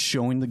 It's like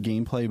showing the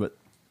gameplay, but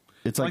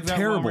it's like that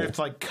terrible. one where you have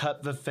to like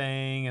cut the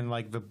thing and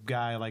like the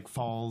guy like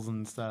falls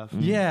and stuff.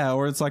 Yeah,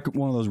 or it's like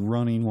one of those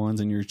running ones,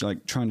 and you're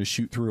like trying to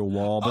shoot through a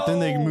wall, but then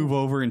they move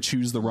over and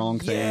choose the wrong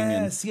thing.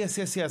 And Yes.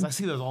 I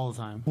see those all the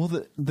time. well,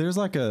 there's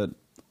like a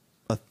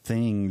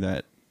thing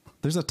that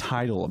there's a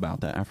title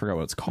about that. I forgot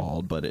what it's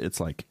called, but it's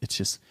like it's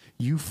just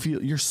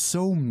you're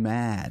so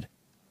mad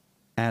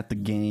at the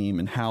game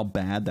and how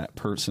bad that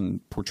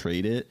person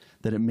portrayed it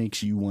that it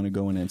makes you want to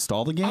go and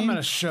install the game. I'm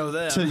gonna show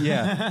them.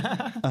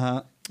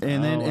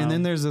 And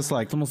then there's this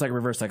like It's almost like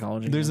reverse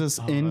psychology. there's this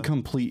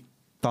incomplete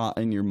thought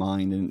in your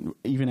mind, and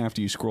even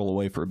after you scroll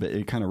away for a bit,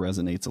 it kind of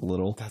resonates a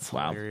little. That's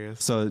Wow.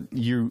 hilarious. So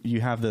you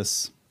have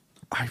this.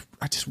 I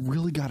just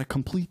really got to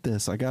complete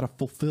this. I got to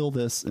fulfill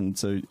this, and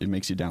so it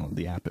makes you download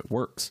the app. It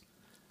works.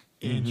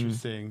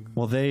 Interesting.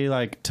 Well, they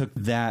like took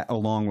that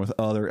along with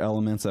other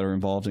elements that are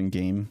involved in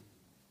game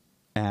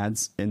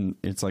ads, and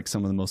it's like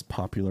some of the most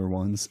popular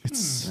ones.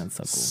 It's That's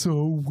so cool.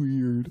 so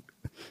weird.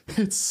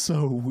 It's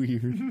so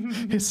weird.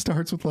 It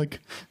starts with like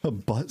a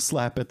butt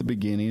slap at the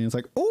beginning, and it's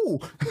like, oh,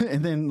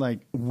 and then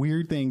like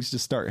weird things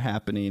just start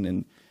happening,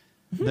 and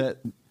that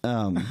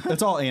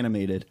it's all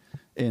animated,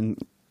 and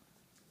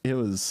it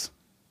was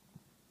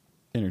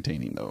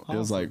entertaining though. It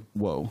was like,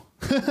 whoa.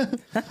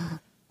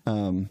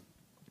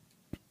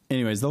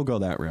 Anyways, they'll go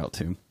that route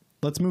too.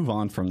 Let's move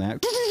on from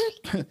that.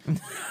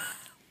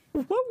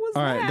 What was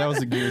All that? right, that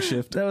was a gear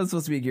shift. That was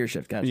supposed to be a gear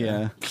shift. Gotcha.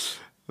 Yeah,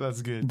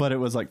 That's good. but it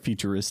was like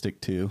futuristic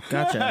too.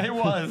 Gotcha. it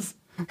was.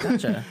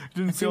 Gotcha.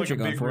 Didn't see feel what like a you're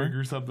going big for. rig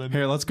or something.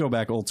 Here, let's go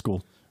back old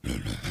school. There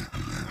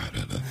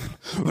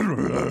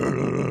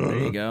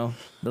you go.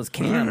 Those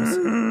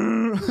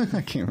cams.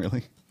 I can't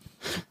really.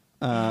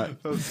 That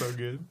was so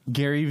good.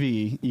 Gary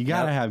V. You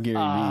gotta Yep. have Gary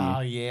Oh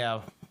V.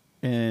 yeah.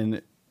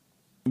 And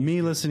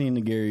me listening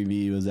to Gary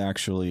V was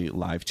actually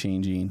life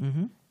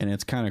changing, and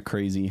it's kind of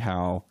crazy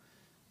how,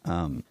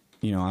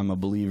 you know, I'm a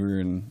believer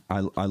and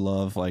I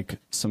love like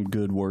some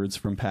good words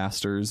from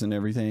pastors and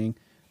everything,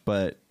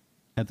 but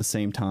at the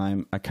same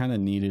time, I kind of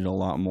needed a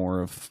lot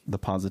more of the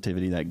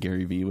positivity that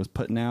Gary V was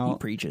putting out. He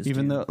preaches,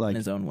 even too, though like in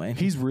his own way.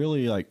 he's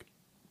really like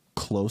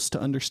close to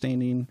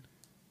understanding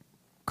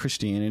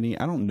Christianity.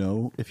 I don't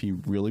know if he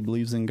really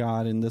believes in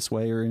God in this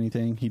way or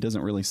anything. He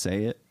doesn't really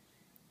say it,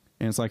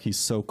 and it's like he's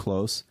so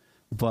close.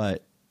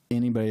 But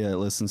anybody that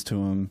listens to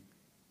him,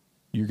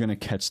 you're going to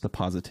catch the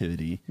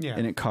positivity, Yeah.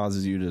 and it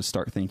causes you to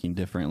start thinking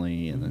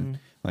differently. And then,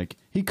 like,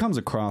 he comes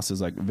across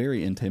as like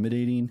very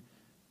intimidating,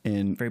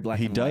 and Very black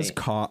he and does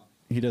white.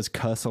 He does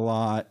cuss a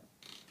lot.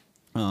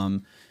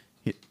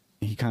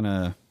 He kind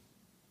of.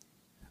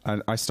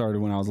 I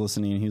started when I was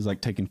listening, and he was like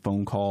taking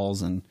phone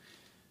calls, and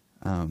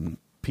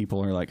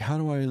people are like, "How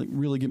do I like,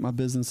 really get my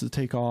business to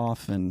take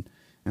off?" And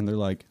they're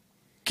like,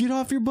 "Get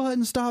off your butt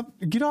and stop.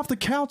 Get off the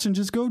couch and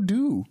just go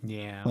do."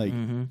 Yeah. Like,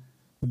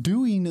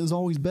 doing is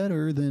always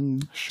better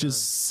than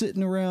just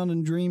sitting around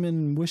and dreaming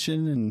and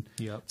wishing and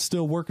Yep.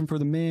 still working for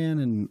the man.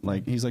 And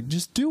like, he's like,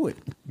 just do it.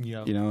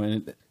 Yep. You know,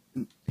 and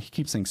he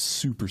keeps saying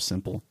super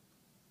simple.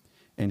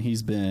 And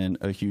he's been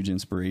a huge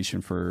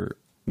inspiration for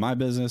my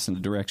business and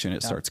the direction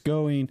it starts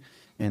going.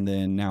 And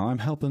then now I'm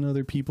helping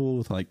other people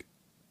with like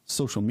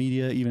social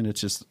media, even if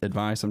it's just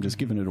advice. I'm just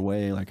giving it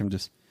away. Like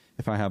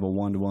if I have a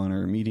one-to-one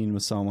or a meeting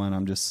with someone,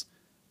 I'm just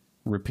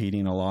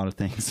repeating a lot of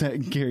things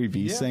that Gary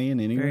V's saying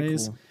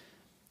anyways. cool.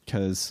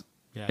 Cause,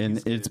 Yeah, and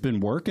he's it's good. been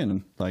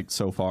working like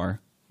so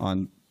far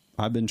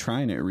I've been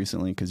trying it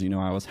recently. Cause you know,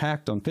 I was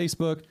hacked on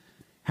Facebook,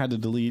 had to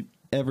delete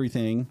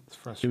everything.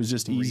 frustrating. It was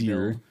just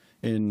easier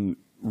and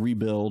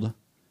rebuild.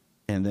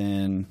 And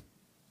then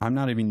I'm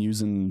not even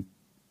using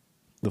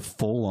the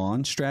full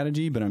on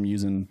strategy, but I'm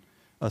using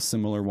a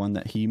similar one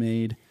that he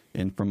made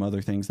and from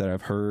other things that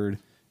I've heard,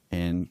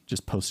 and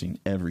just posting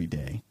every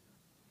day.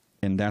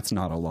 And that's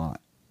not a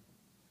lot,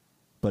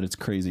 but it's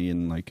crazy.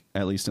 And like,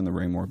 at least in the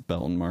Raymore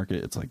Belton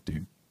market, it's like,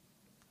 dude,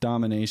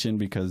 domination,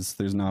 because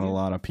there's not a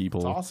lot of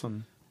people It's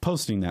awesome.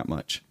 posting that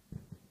much.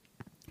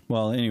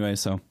 Well, anyway,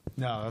 so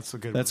No, that's a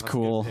good. that's a good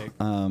cool. pick.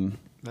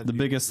 The be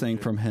biggest really thing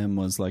good. from him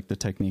was like the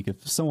technique.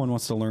 If someone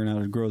wants to learn how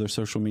to grow their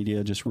social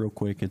media, just real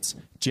quick, it's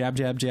jab,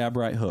 jab, jab,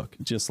 right hook,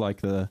 just like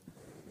the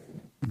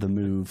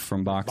move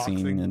from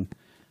boxing.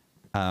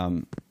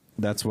 And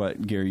that's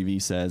what Gary Vee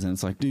says. And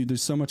it's like, dude,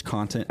 there's so much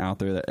content out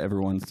there that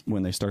everyone's,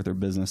 when they start their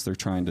business, they're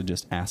trying to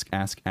just ask,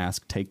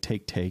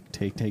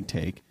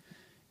 take.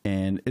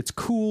 And it's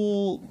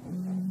cool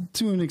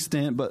to an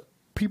extent, but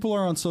people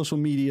are on social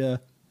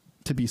media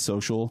to be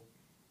social,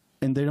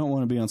 and they don't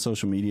want to be on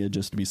social media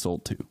just to be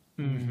sold to.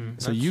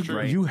 So That's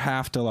true. you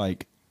have to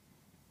like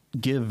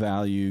give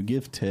value,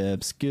 give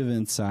tips, give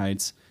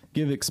insights,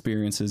 give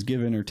experiences,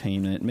 give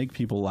entertainment, make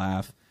people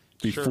laugh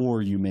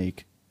before you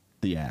make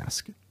the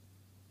ask.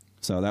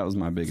 So that was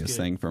my biggest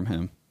good. thing from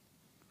him.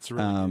 It's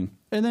really good.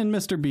 And then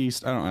Mr.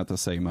 Beast, I don't have to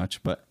say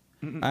much, but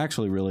I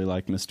actually really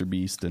like Mr.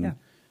 Beast and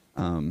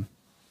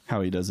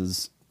how he does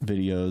his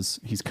videos.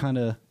 He's kind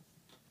of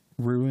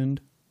ruined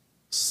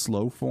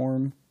slow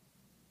form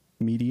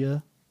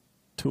media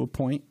to a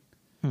point.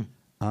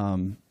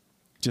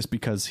 Just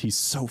because he's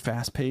so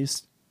fast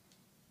paced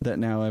that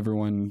now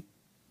everyone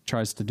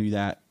tries to do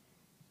that,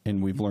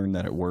 and we've learned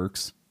that it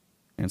works.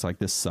 And it's like,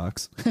 this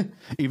sucks.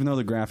 Even though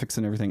the graphics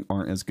and everything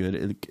aren't as good,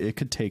 it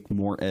could take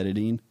more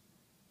editing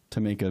to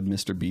make a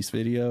Mr. Beast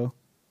video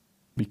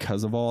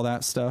because of all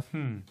that stuff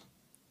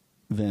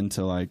than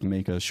to like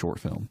make a short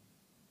film.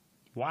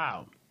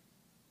 Wow.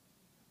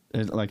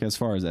 Like as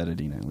far as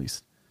editing, at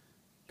least,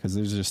 because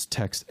there's just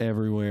text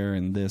everywhere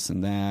and this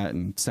and that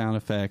and sound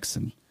effects,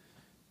 and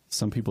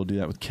some people do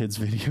that with kids'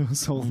 videos.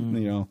 So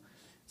you know,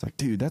 it's like,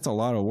 dude, that's a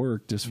lot of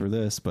work just for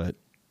this. But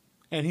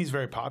And he's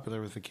very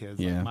popular with the kids.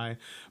 Yeah. Like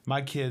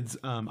my kids,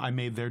 I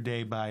made their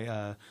day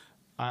by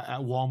at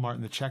Walmart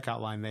in the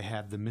checkout line. They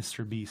had the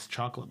Mr. Beast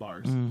chocolate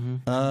bars.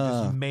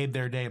 Just made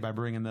their day by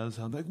bringing those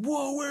home. Like,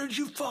 whoa, where'd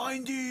you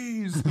find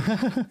these?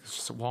 It's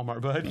just a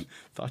Walmart, bud.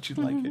 Thought you'd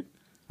like it.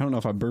 I don't know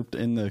if I burped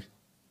in the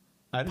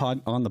I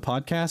didn't- on the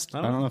podcast.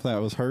 I don't know if that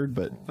was heard,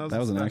 but that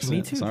was an Me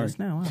accident. Me too. Sorry. Just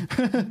now.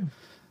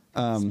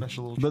 Wow.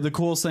 Special little But the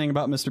coolest thing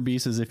about Mr.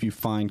 Beast is if you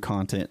find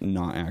content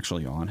not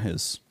actually on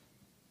his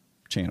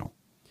channel.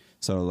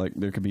 So like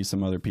there could be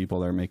some other people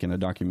that are making a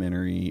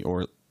documentary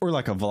or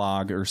like a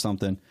vlog or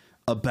something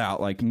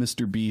about like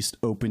Mr. Beast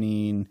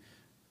opening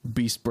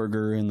Beast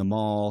Burger in the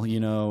mall, you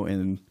know,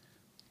 and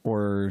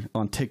or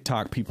on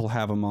TikTok people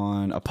have him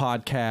on a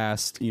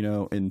podcast, you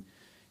know, and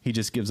he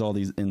just gives all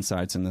these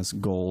insights and this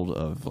gold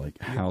of like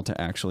how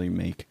to actually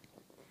make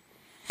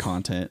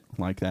content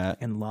like that.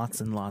 And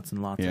lots and lots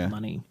and lots Yeah. of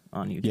money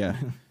on YouTube. Yeah.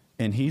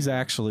 And he's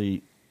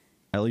actually,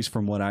 at least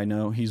from what I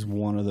know, he's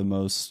one of the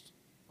most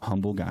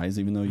humble guys,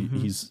 even though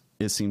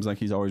it seems like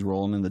he's always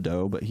rolling in the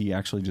dough, but he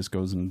actually just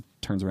goes and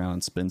turns around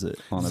and spins it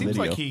on a Seems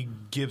video. like he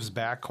gives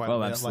back quite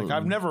Oh, a bit. absolutely.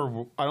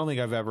 Like I don't think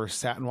I've ever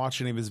sat and watched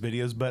any of his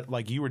videos, but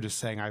like you were just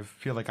saying, I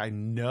feel like I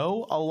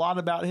know a lot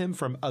about him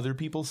from other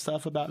people's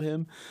stuff about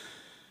him.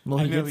 Well,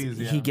 I he know gets,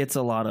 he's- he yeah. gets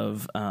a lot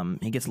of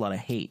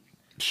hate.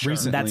 Sure.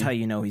 Recently- That's how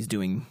you know he's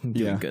doing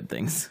Yeah. good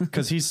things.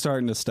 Because he's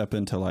starting to step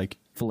into like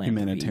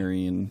Philanthropy.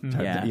 humanitarian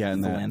type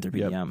and that. philanthropy.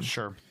 Yep. Yeah.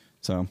 Sure.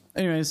 So,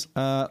 anyways,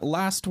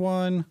 last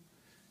one.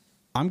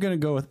 I'm going to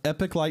go with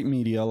Epic Light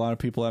Media. A lot of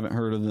people haven't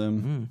heard of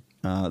them.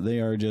 They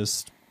are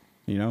just,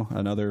 you know,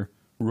 another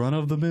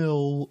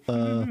run-of-the-mill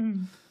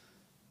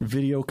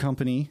video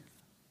company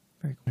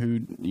Very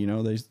who, you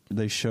know,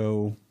 they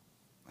show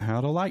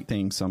how to light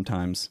things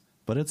sometimes,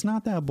 but it's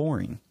not that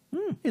boring.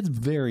 It's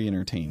very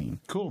entertaining.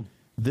 Cool.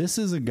 This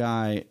is a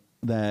guy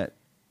that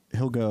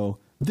he'll go,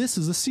 this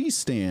is a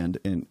C-stand,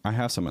 and I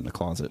have some in the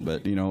closet,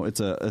 but you know, it's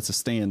a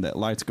stand that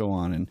lights go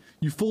on, and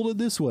you fold it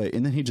this way,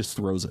 and then he just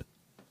throws it.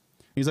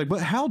 He's like,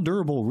 but how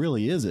durable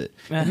really is it?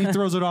 And he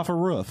throws it off a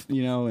roof,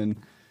 you know, and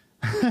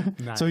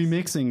Nice. so he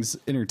makes things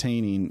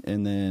entertaining,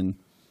 and then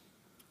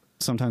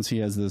sometimes he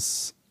has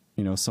this,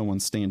 you know, someone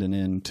standing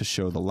in to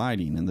show the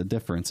lighting and the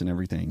difference and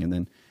everything, and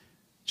then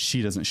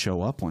she doesn't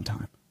show up one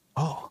time.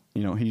 Oh,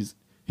 you know, he's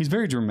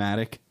very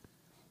dramatic,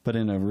 but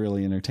in a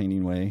really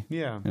entertaining way.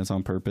 Yeah. And it's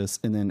on purpose.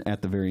 And then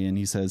at the very end,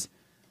 he says,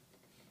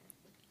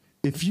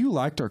 if you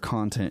liked our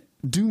content,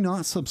 do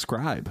not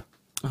subscribe.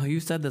 Oh, you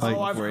said this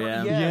Oh, I've before, heard,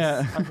 yeah.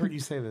 yes. Yeah. I've heard you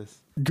say this.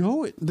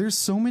 There's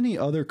so many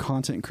other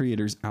content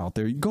creators out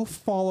there. Go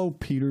follow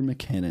Peter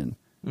McKinnon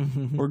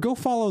or go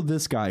follow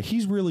this guy.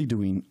 He's really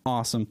doing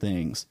awesome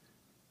things.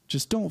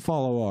 Just don't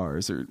follow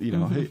ours, or, you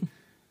know,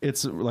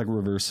 it's like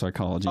reverse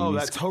psychology. Oh,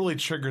 He's- that totally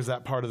triggers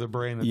that part of the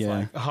brain that's Yeah.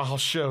 like, I'll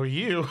show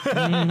you.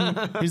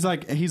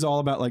 he's all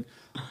about like,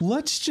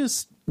 let's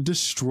just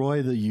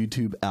destroy the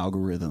YouTube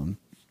algorithm.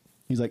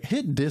 He's like,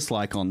 hit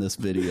dislike on this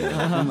video.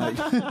 I'm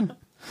like,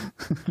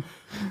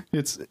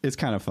 it's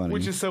kind of funny.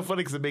 Which is so funny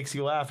because it makes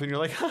you laugh and you're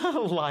like,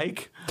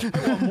 like,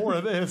 I want more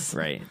of this.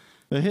 Right.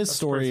 But his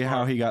story, pretty how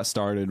smart. he got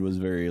started, was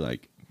very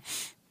like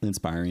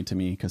inspiring to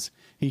me, because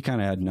he kind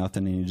of had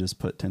nothing and he just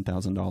put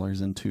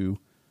 $10,000 into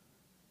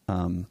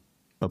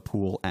a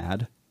pool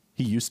ad.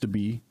 He used to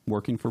be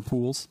working for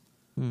pools,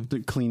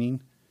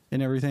 cleaning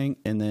and everything,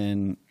 and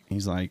then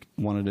he's like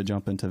wanted to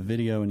jump into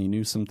video, and he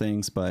knew some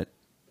things, but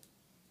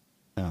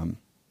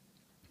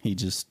he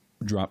just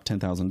dropped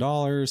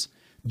 $10,000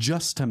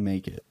 just to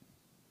make it,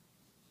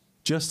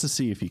 just to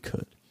see if he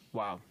could.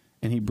 Wow.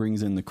 And he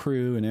brings in the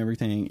crew and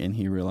everything, and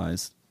he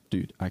realized,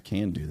 dude, I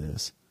can do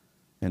this.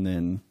 And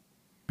then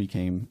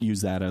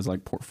used that as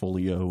like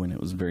portfolio, and it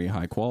was very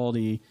high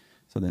quality.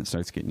 So then it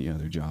starts getting you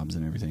other jobs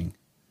and everything.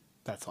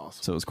 That's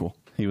awesome. So it was cool.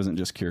 He wasn't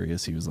just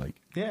curious. He was like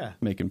Yeah.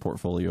 making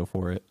portfolio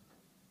for it.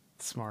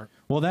 Smart.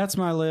 Well, that's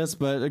my list,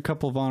 but a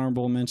couple of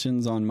honorable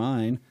mentions on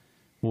mine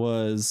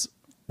was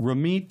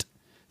Ramit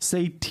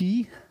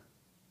Sethi.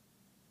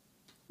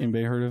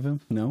 Anybody heard of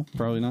him? No,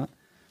 probably not.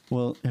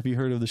 Well, have you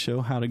heard of the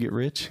show How to Get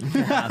Rich?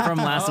 From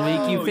last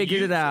week, you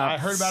figured it out. I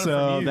heard about it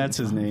So from you. that's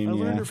his name. I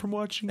learned yeah. it from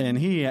watching. And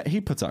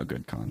he puts out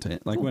good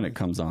content. Like when it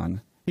comes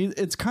on,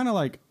 it's kind of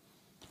like,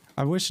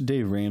 I wish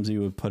Dave Ramsey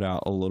would put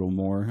out a little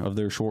more of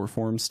their short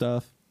form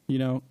stuff. You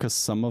know, because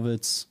some of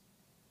it's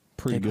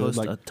pretty They good. post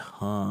Like, a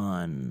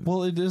ton.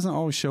 well, it doesn't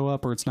always show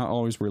up, or it's not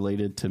always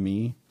related to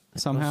me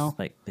somehow.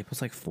 They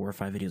post like 4 or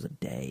 5 videos a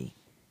day.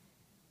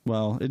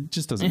 Well, it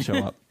just doesn't show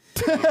up.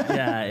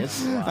 Yeah,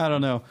 it's I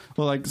don't know.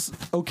 Well, like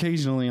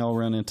occasionally I'll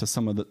run into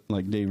some of the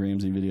like Dave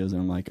Ramsey videos,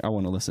 and I'm like, I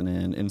want to listen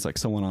in, and it's like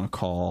someone on a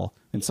call,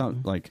 and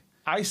some like.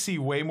 I see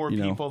way more You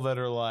know. people that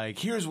are like,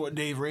 here's what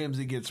Dave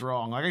Ramsey gets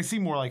wrong. Like I see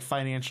more like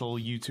financial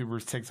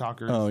YouTubers,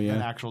 TikTokers Oh, yeah.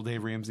 than actual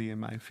Dave Ramsey in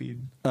my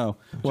feed. Oh,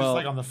 well,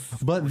 like on the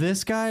but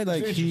this guy,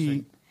 like It's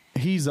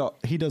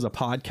he does a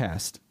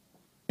podcast,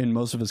 and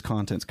most of his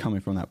content's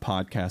coming from that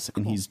podcast,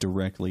 and he's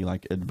directly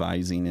like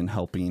advising and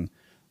helping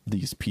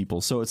these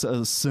people. So it's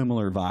a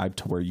similar vibe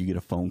to where you get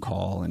a phone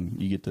call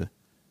and you get the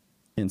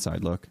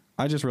inside look.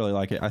 I just really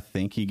like it. I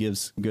think he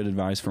gives good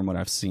advice from what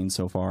I've seen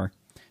so far.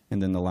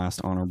 And then the last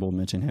honorable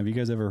mention. Have you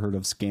guys ever heard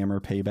of Scammer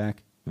Payback?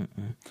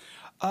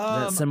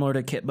 that's similar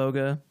to Kit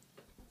Boga.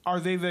 Are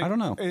they the? I don't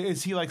know.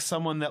 Is he like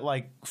someone that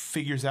like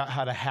figures out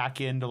how to hack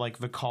into like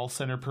the call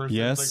center person?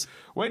 Yes. It's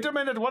like, wait a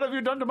minute, what have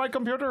you done to my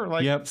computer?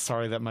 Like, Yep.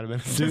 sorry, that might have been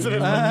sensitive.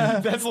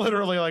 That's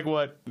literally like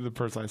what the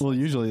person I said. Well,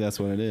 usually that's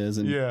what it is.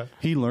 And Yeah.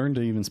 he learned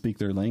to even speak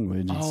their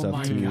language and Oh stuff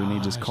my too. And he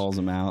just gosh. calls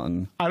them out.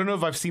 And I don't know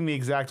if I've seen the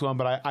exact one,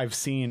 but I've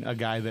seen a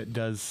guy that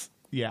does.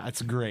 Yeah,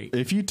 it's great.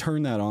 if you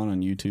turn that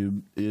on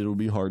YouTube, it'll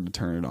be hard to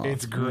turn it off.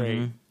 It's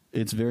great.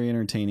 It's very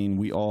entertaining.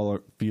 We all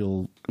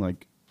feel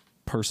like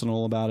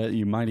personal about it.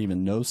 You might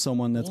even know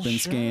someone that's Well, been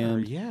sure,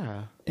 scammed.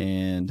 Yeah.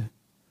 And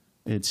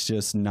it's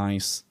just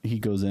nice. He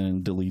goes in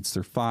and deletes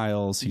their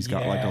files. He's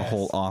got like a Yes.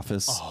 whole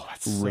office Oh,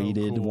 that's so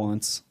raided cool.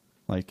 once.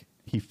 Like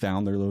he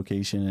found their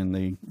location and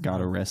they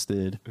got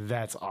arrested.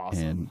 That's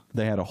awesome. And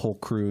they had a whole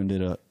crew and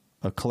did a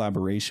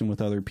collaboration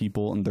with other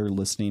people, and they're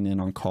listening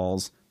in on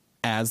calls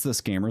as the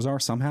scammers are.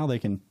 Somehow they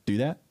can do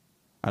that.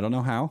 I don't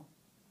know how,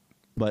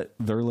 but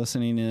they're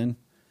listening in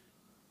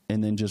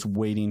and then just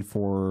waiting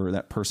for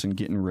that person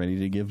getting ready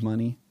to give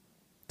money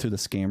to the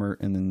scammer,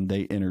 and then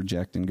they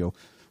interject and go,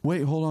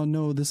 wait, hold on,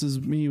 no, this is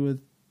me with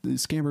the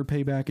Scammer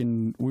Payback,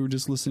 and we were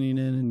just listening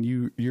in,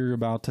 and you're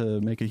about to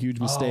make a huge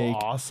mistake.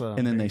 awesome.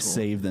 And then Very they cool.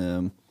 save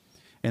them.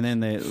 And then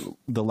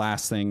the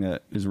last thing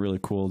that is really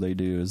cool they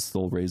do is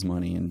they'll raise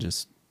money, and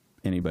just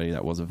anybody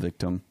that was a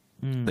victim,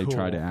 they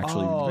try to Cool.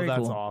 actually Oh, Very that's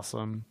cool.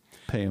 awesome.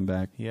 pay them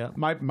back. Yeah,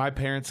 my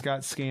parents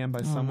got scammed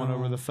by someone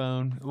over the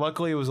phone.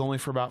 Luckily, it was only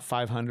for about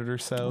 $500 or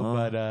so.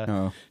 But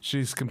Oh.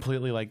 she's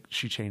completely like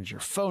she changed her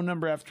phone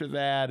number after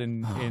that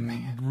and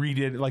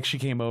redid like she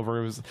came over.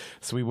 It was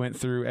so we went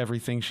through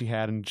everything she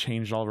had and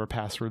changed all of her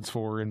passwords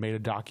for her and made a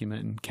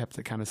document and kept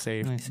it kind of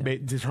safe. Nice.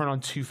 To turn on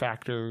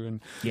 2-factor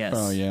and Yes.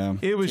 Oh yeah.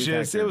 it was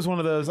just Two-factor. it was one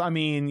of those. I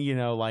mean,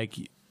 like.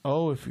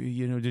 Oh, if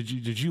you know,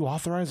 did you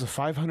authorize a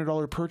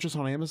 $500 purchase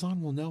on Amazon?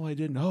 Well, no, I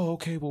didn't. Oh,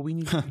 okay. Well, we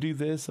need to do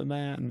this and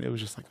that, and it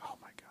was just like, oh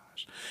my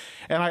gosh.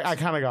 And I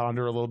kind of got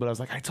under her a little bit. I was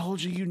like, I told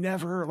you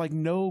never, like,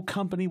 no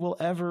company will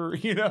ever,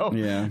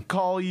 Yeah.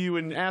 call you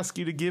and ask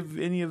you to give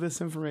any of this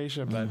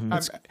information.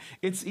 But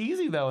it's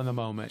easy though in the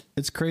moment.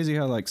 It's crazy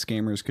how like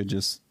scammers could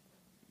just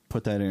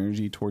put that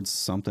energy towards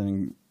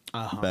something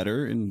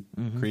better and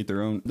create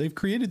their own. They've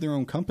created their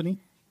own company.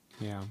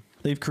 Yeah.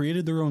 They've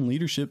created their own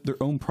leadership,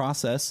 their own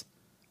process.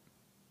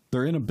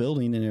 They're in a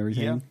building and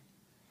everything. Yeah.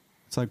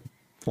 It's like,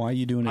 why are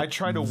you doing it I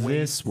try to this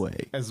waste way?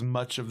 as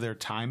much of their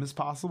time as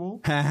possible.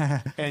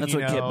 And, That's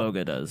what Kit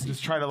Boga does.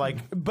 Just try to like,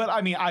 but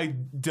I mean, I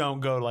don't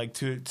go like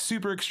to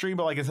super extreme,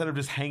 but like instead of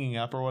just hanging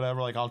up or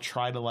whatever, like I'll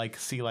try to like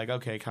see like,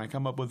 okay, can I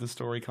come up with a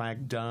story? Can I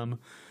act dumb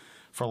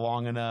for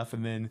long enough?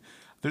 And then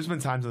there's been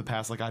times in the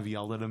past, like I've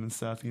yelled at them and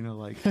stuff,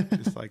 like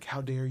just like,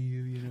 how dare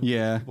you,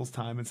 Yeah. people's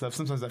time and stuff.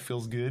 Sometimes that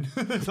feels good.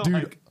 So, Dude.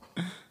 like,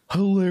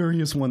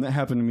 Hilarious one that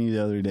happened to me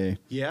the other day.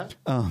 yeah.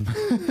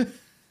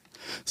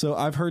 So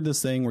I've heard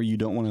this thing where you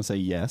don't want to say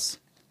yes.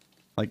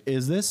 Like,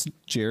 is this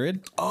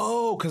Jared?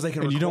 Oh, because they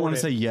can And you don't want to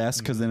record say it. yes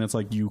because then it's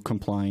like you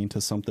complying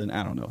to something.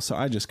 I don't know. So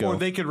I just go, Or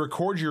they could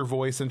record your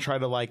voice and try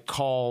to like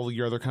call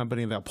your other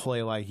company and they'll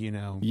play like,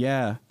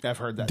 yeah. I've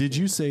heard that. Did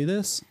too. you say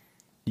this?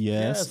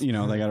 Yes.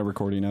 Yes. They got a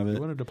recording of You it.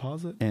 want a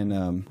deposit?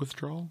 And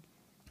Withdrawal?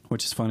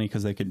 which is funny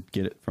because they could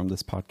get it from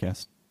this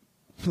podcast.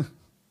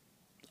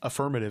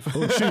 Affirmative.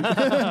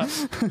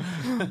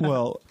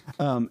 Well,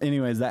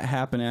 anyways, that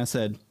happened. And I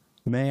said,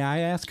 may I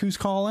ask who's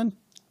calling?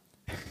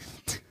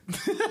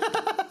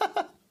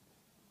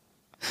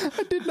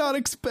 I did not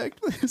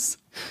expect this.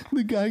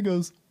 The guy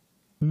goes,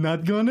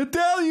 not gonna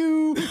tell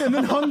you, and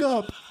then hung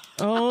up.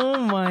 Oh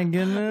my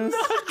goodness.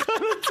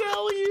 gonna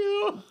tell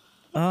you.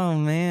 Oh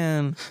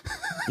man.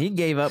 He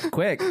gave up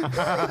quick.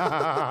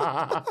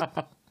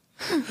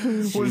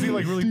 Was he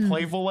like really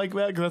playful like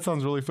that? Because that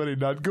sounds really funny.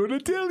 Not gonna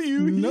tell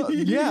you. No,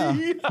 yeah,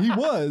 he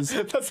was.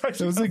 That's It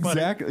actually was so funny.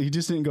 exactly. He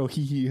just didn't go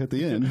hee hee at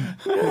the end.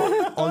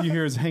 All you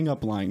hear is hang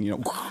up line.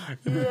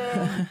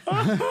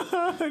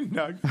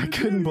 I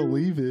couldn't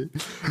believe it.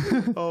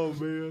 Oh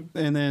man.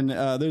 And then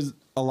there's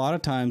a lot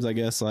of times, I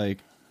guess, like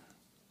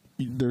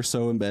they're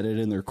so embedded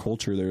in their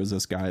culture. There was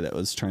this guy that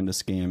was trying to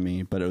scam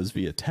me, but it was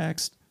via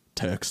text.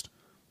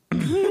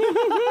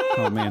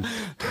 Oh man.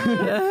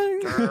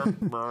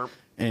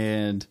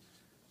 And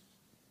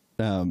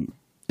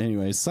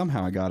anyways,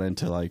 somehow I got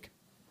into like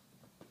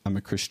I'm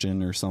a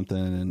Christian or something,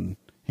 and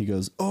he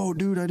goes, "Oh,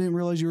 dude, I didn't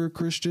realize you were a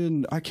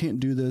Christian. I can't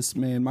do this,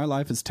 man. My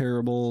life is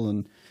terrible,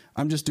 and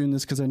I'm just doing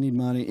this because I need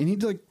money." And he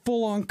like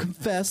full on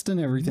confessed and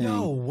everything.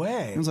 No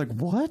way. I was like,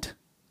 "What?"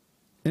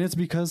 And it's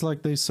because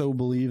like they so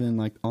believe in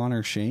like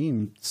honor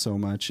shame so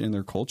much in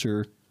their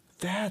culture,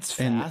 That's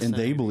and fascinating.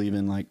 they believe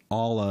in like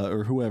Allah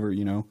or whoever,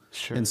 you know.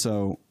 Sure. And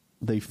so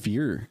they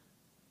fear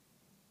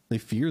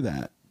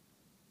that.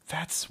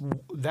 That's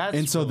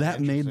And so really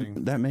that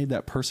interesting. made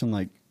that person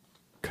like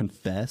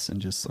confess and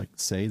just like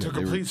say To that a they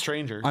were, complete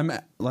stranger. I'm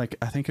like,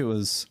 I think he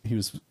was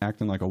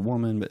acting like a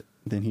woman, but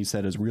then he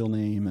said his real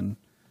name, and it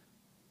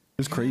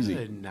was crazy.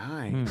 Good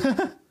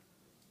night.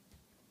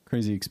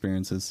 Crazy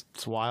experiences.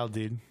 It's wild,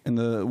 dude. And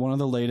one of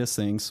the latest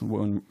things,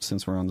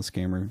 since we're on the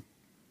scammer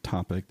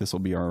topic, this will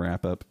be our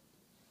wrap up,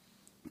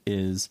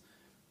 is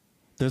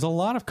there's a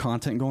lot of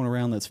content going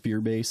around that's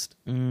fear based,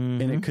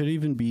 and it could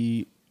even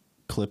be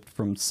clipped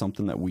from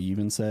something that we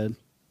even said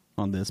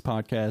on this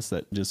podcast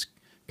that just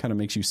kind of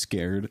makes you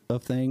scared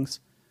of things.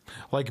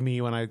 Like me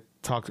when I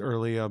talked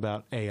earlier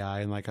about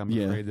AI and like I'm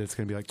Yeah. afraid that it's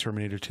going to be like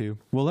Terminator 2.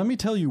 Well, let me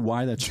tell you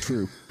why that's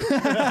true.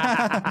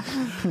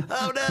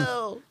 Oh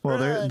no.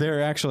 Well,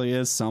 there actually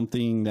is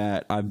something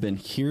that I've been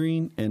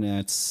hearing, and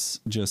it's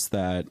just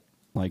that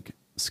like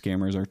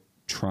scammers are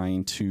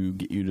trying to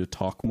get you to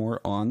talk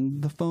more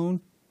on the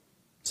phone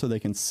so they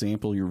can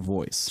sample your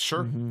voice.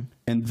 Sure.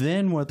 And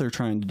then what they're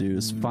trying to do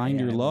is find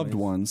your Bad loved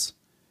voice. ones,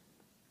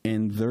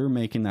 and they're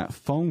making that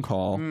phone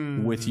call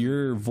with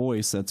your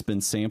voice that's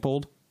been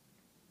sampled,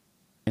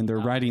 and they're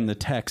writing the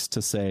text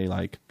to say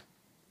like,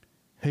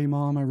 "Hey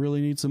mom, I really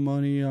need some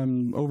money.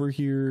 I'm over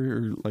here,"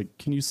 or like,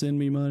 "Can you send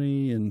me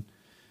money?" and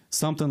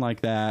something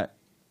like that.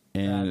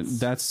 And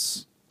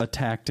that's a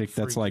tactic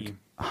that's like freaky.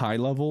 high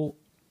level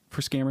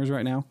for scammers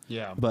right now.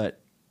 Yeah. But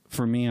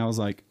for me, I was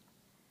like,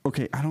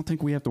 okay, I don't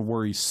think we have to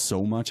worry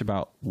so much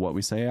about what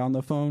we say on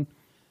the phone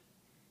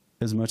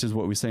as much as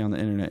what we say on the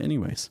internet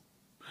anyways.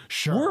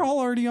 Sure. We're all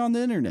already on the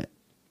internet.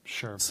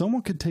 Sure.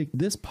 Someone could take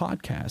this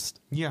podcast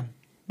Yeah.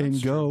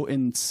 and go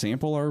and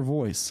sample our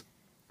voice.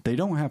 They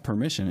don't have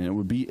permission, and it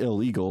would be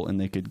illegal, and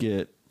they could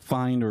get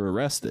fined or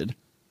arrested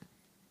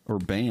or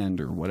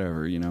banned or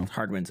whatever, you know.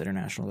 Hardwinds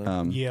International.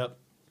 Though. Yep.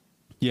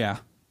 Yeah,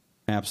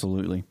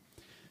 absolutely.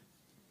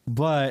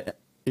 But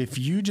if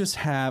you just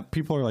have,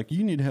 people are like,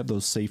 you need to have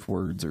those safe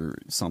words or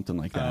something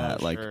like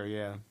that. Like, sure,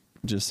 yeah.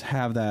 just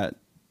have that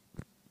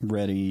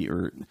ready.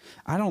 Or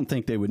I don't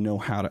think they would know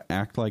how to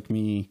act like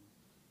me.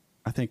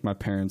 I think my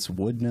parents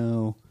would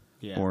know.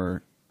 Yeah.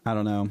 Or I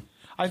don't know.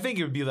 I think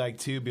it would be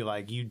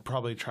like you'd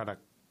probably try to,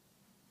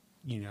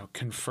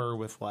 confer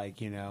with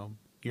like,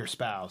 your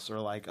spouse or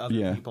like other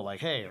Yeah. people like,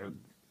 hey,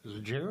 is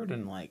Jared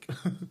and like,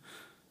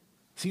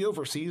 is he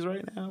overseas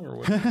right now or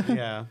what?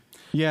 Yeah.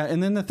 Yeah,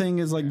 and then the thing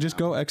is like just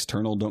go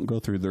external, don't go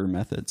through their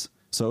methods.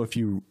 So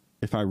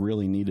if I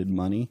really needed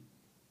money,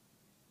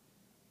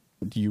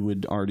 you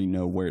would already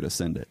know where to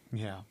send it.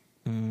 Yeah.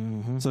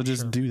 So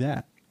just do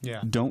that.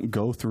 Yeah. Don't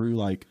go through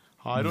like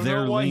I don't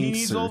their know why he links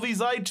needs or- all these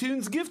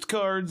iTunes gift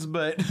cards,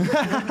 but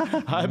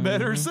I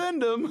better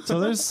send them. So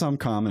there's some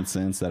common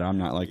sense that I'm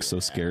not like so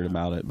scared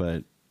about it,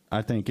 but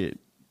I think it,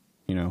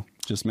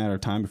 just a matter of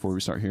time before we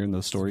start hearing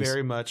those stories.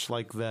 Very much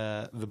like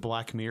the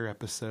Black Mirror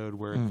episode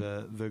where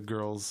the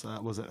girl's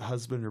was it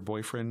husband or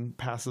boyfriend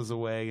passes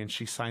away and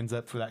she signs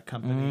up for that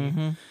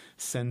company,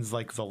 sends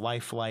like the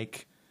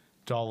lifelike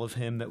doll of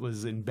him that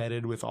was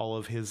embedded with all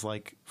of his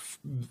like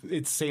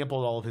it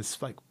sampled all of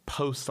his like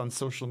posts on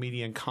social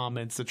media and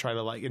comments to try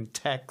to like in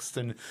text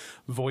and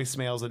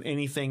voicemails and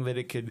anything that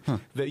it could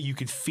that you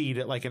could feed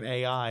it like an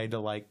AI to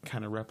like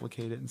kind of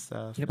replicate it and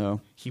stuff. Yep. Oh.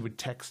 He would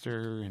text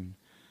her and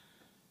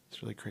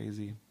it's really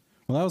crazy.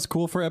 Well, that was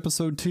cool for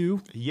episode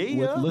 2 Yeah.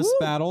 with list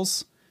Woo.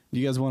 battles. Do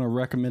you guys want a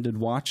recommended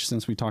watch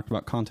since we talked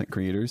about content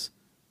creators?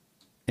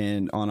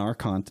 And on our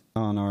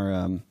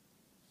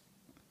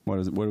what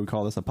is it? What do we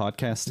call this? A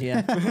podcast?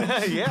 Yeah.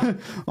 Yeah.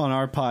 On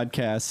our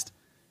podcast,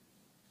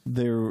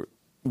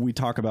 we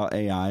talk about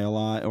AI a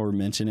lot or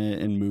mention it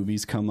and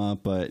movies come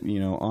up, but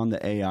on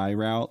the AI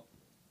route,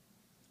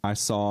 I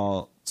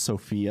saw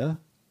Sophia.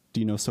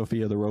 Do you know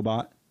Sophia the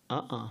robot?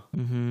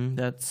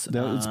 That's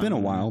It's been a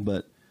while,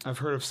 but I've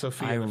heard of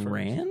Sophia. the First.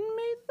 Iran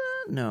made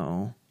that?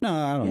 No. no,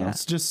 I don't know. Yeah.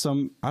 It's just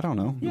I don't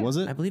know. Was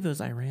it? I believe it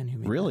was Iran who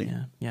made Really?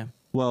 that. Yeah.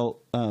 Well,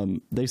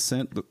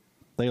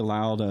 they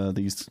allowed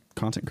these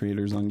content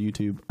creators on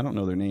YouTube, I don't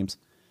know their names,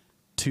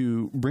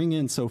 to bring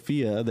in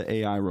Sophia, the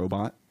AI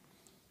robot,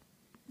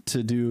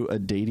 to do a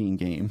dating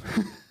game.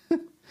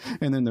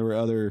 And then there were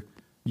other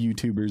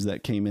YouTubers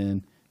that came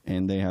in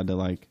and they had to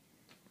like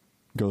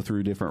go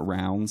through different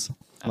rounds,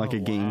 like Oh, a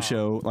game wow.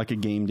 show, like a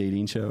game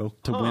dating show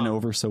to win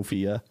over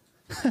Sophia.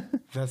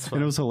 That's And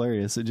fun. it was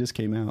hilarious. It just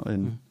came out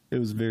and it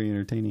was very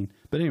entertaining.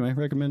 But anyway,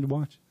 recommended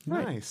watch.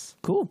 nice.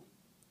 Cool.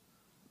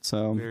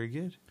 So, Very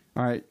good.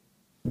 all right,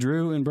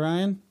 Drew and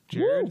Brian,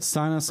 Jared?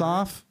 sign us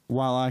off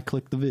while I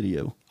click the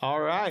video. All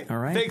right. All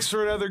right. Thanks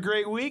for another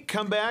great week.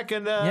 Come back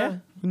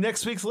and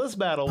next week's list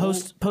battle.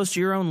 Post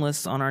your own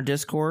lists on our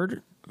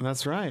Discord,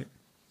 That's right.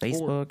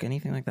 Facebook,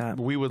 anything like that.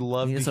 We would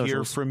love Any to of the hear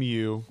socials. from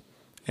you.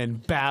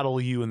 and battle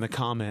you in the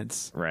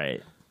comments,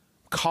 Right.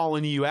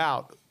 calling you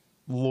out,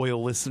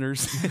 loyal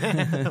listeners.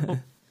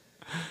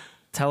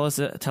 Tell us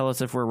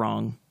if we're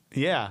wrong.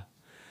 Yeah.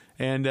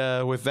 And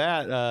with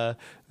that,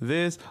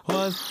 this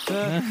was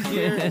the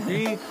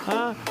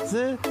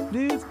Curiosity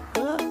News.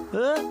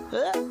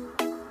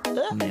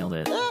 Nailed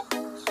it.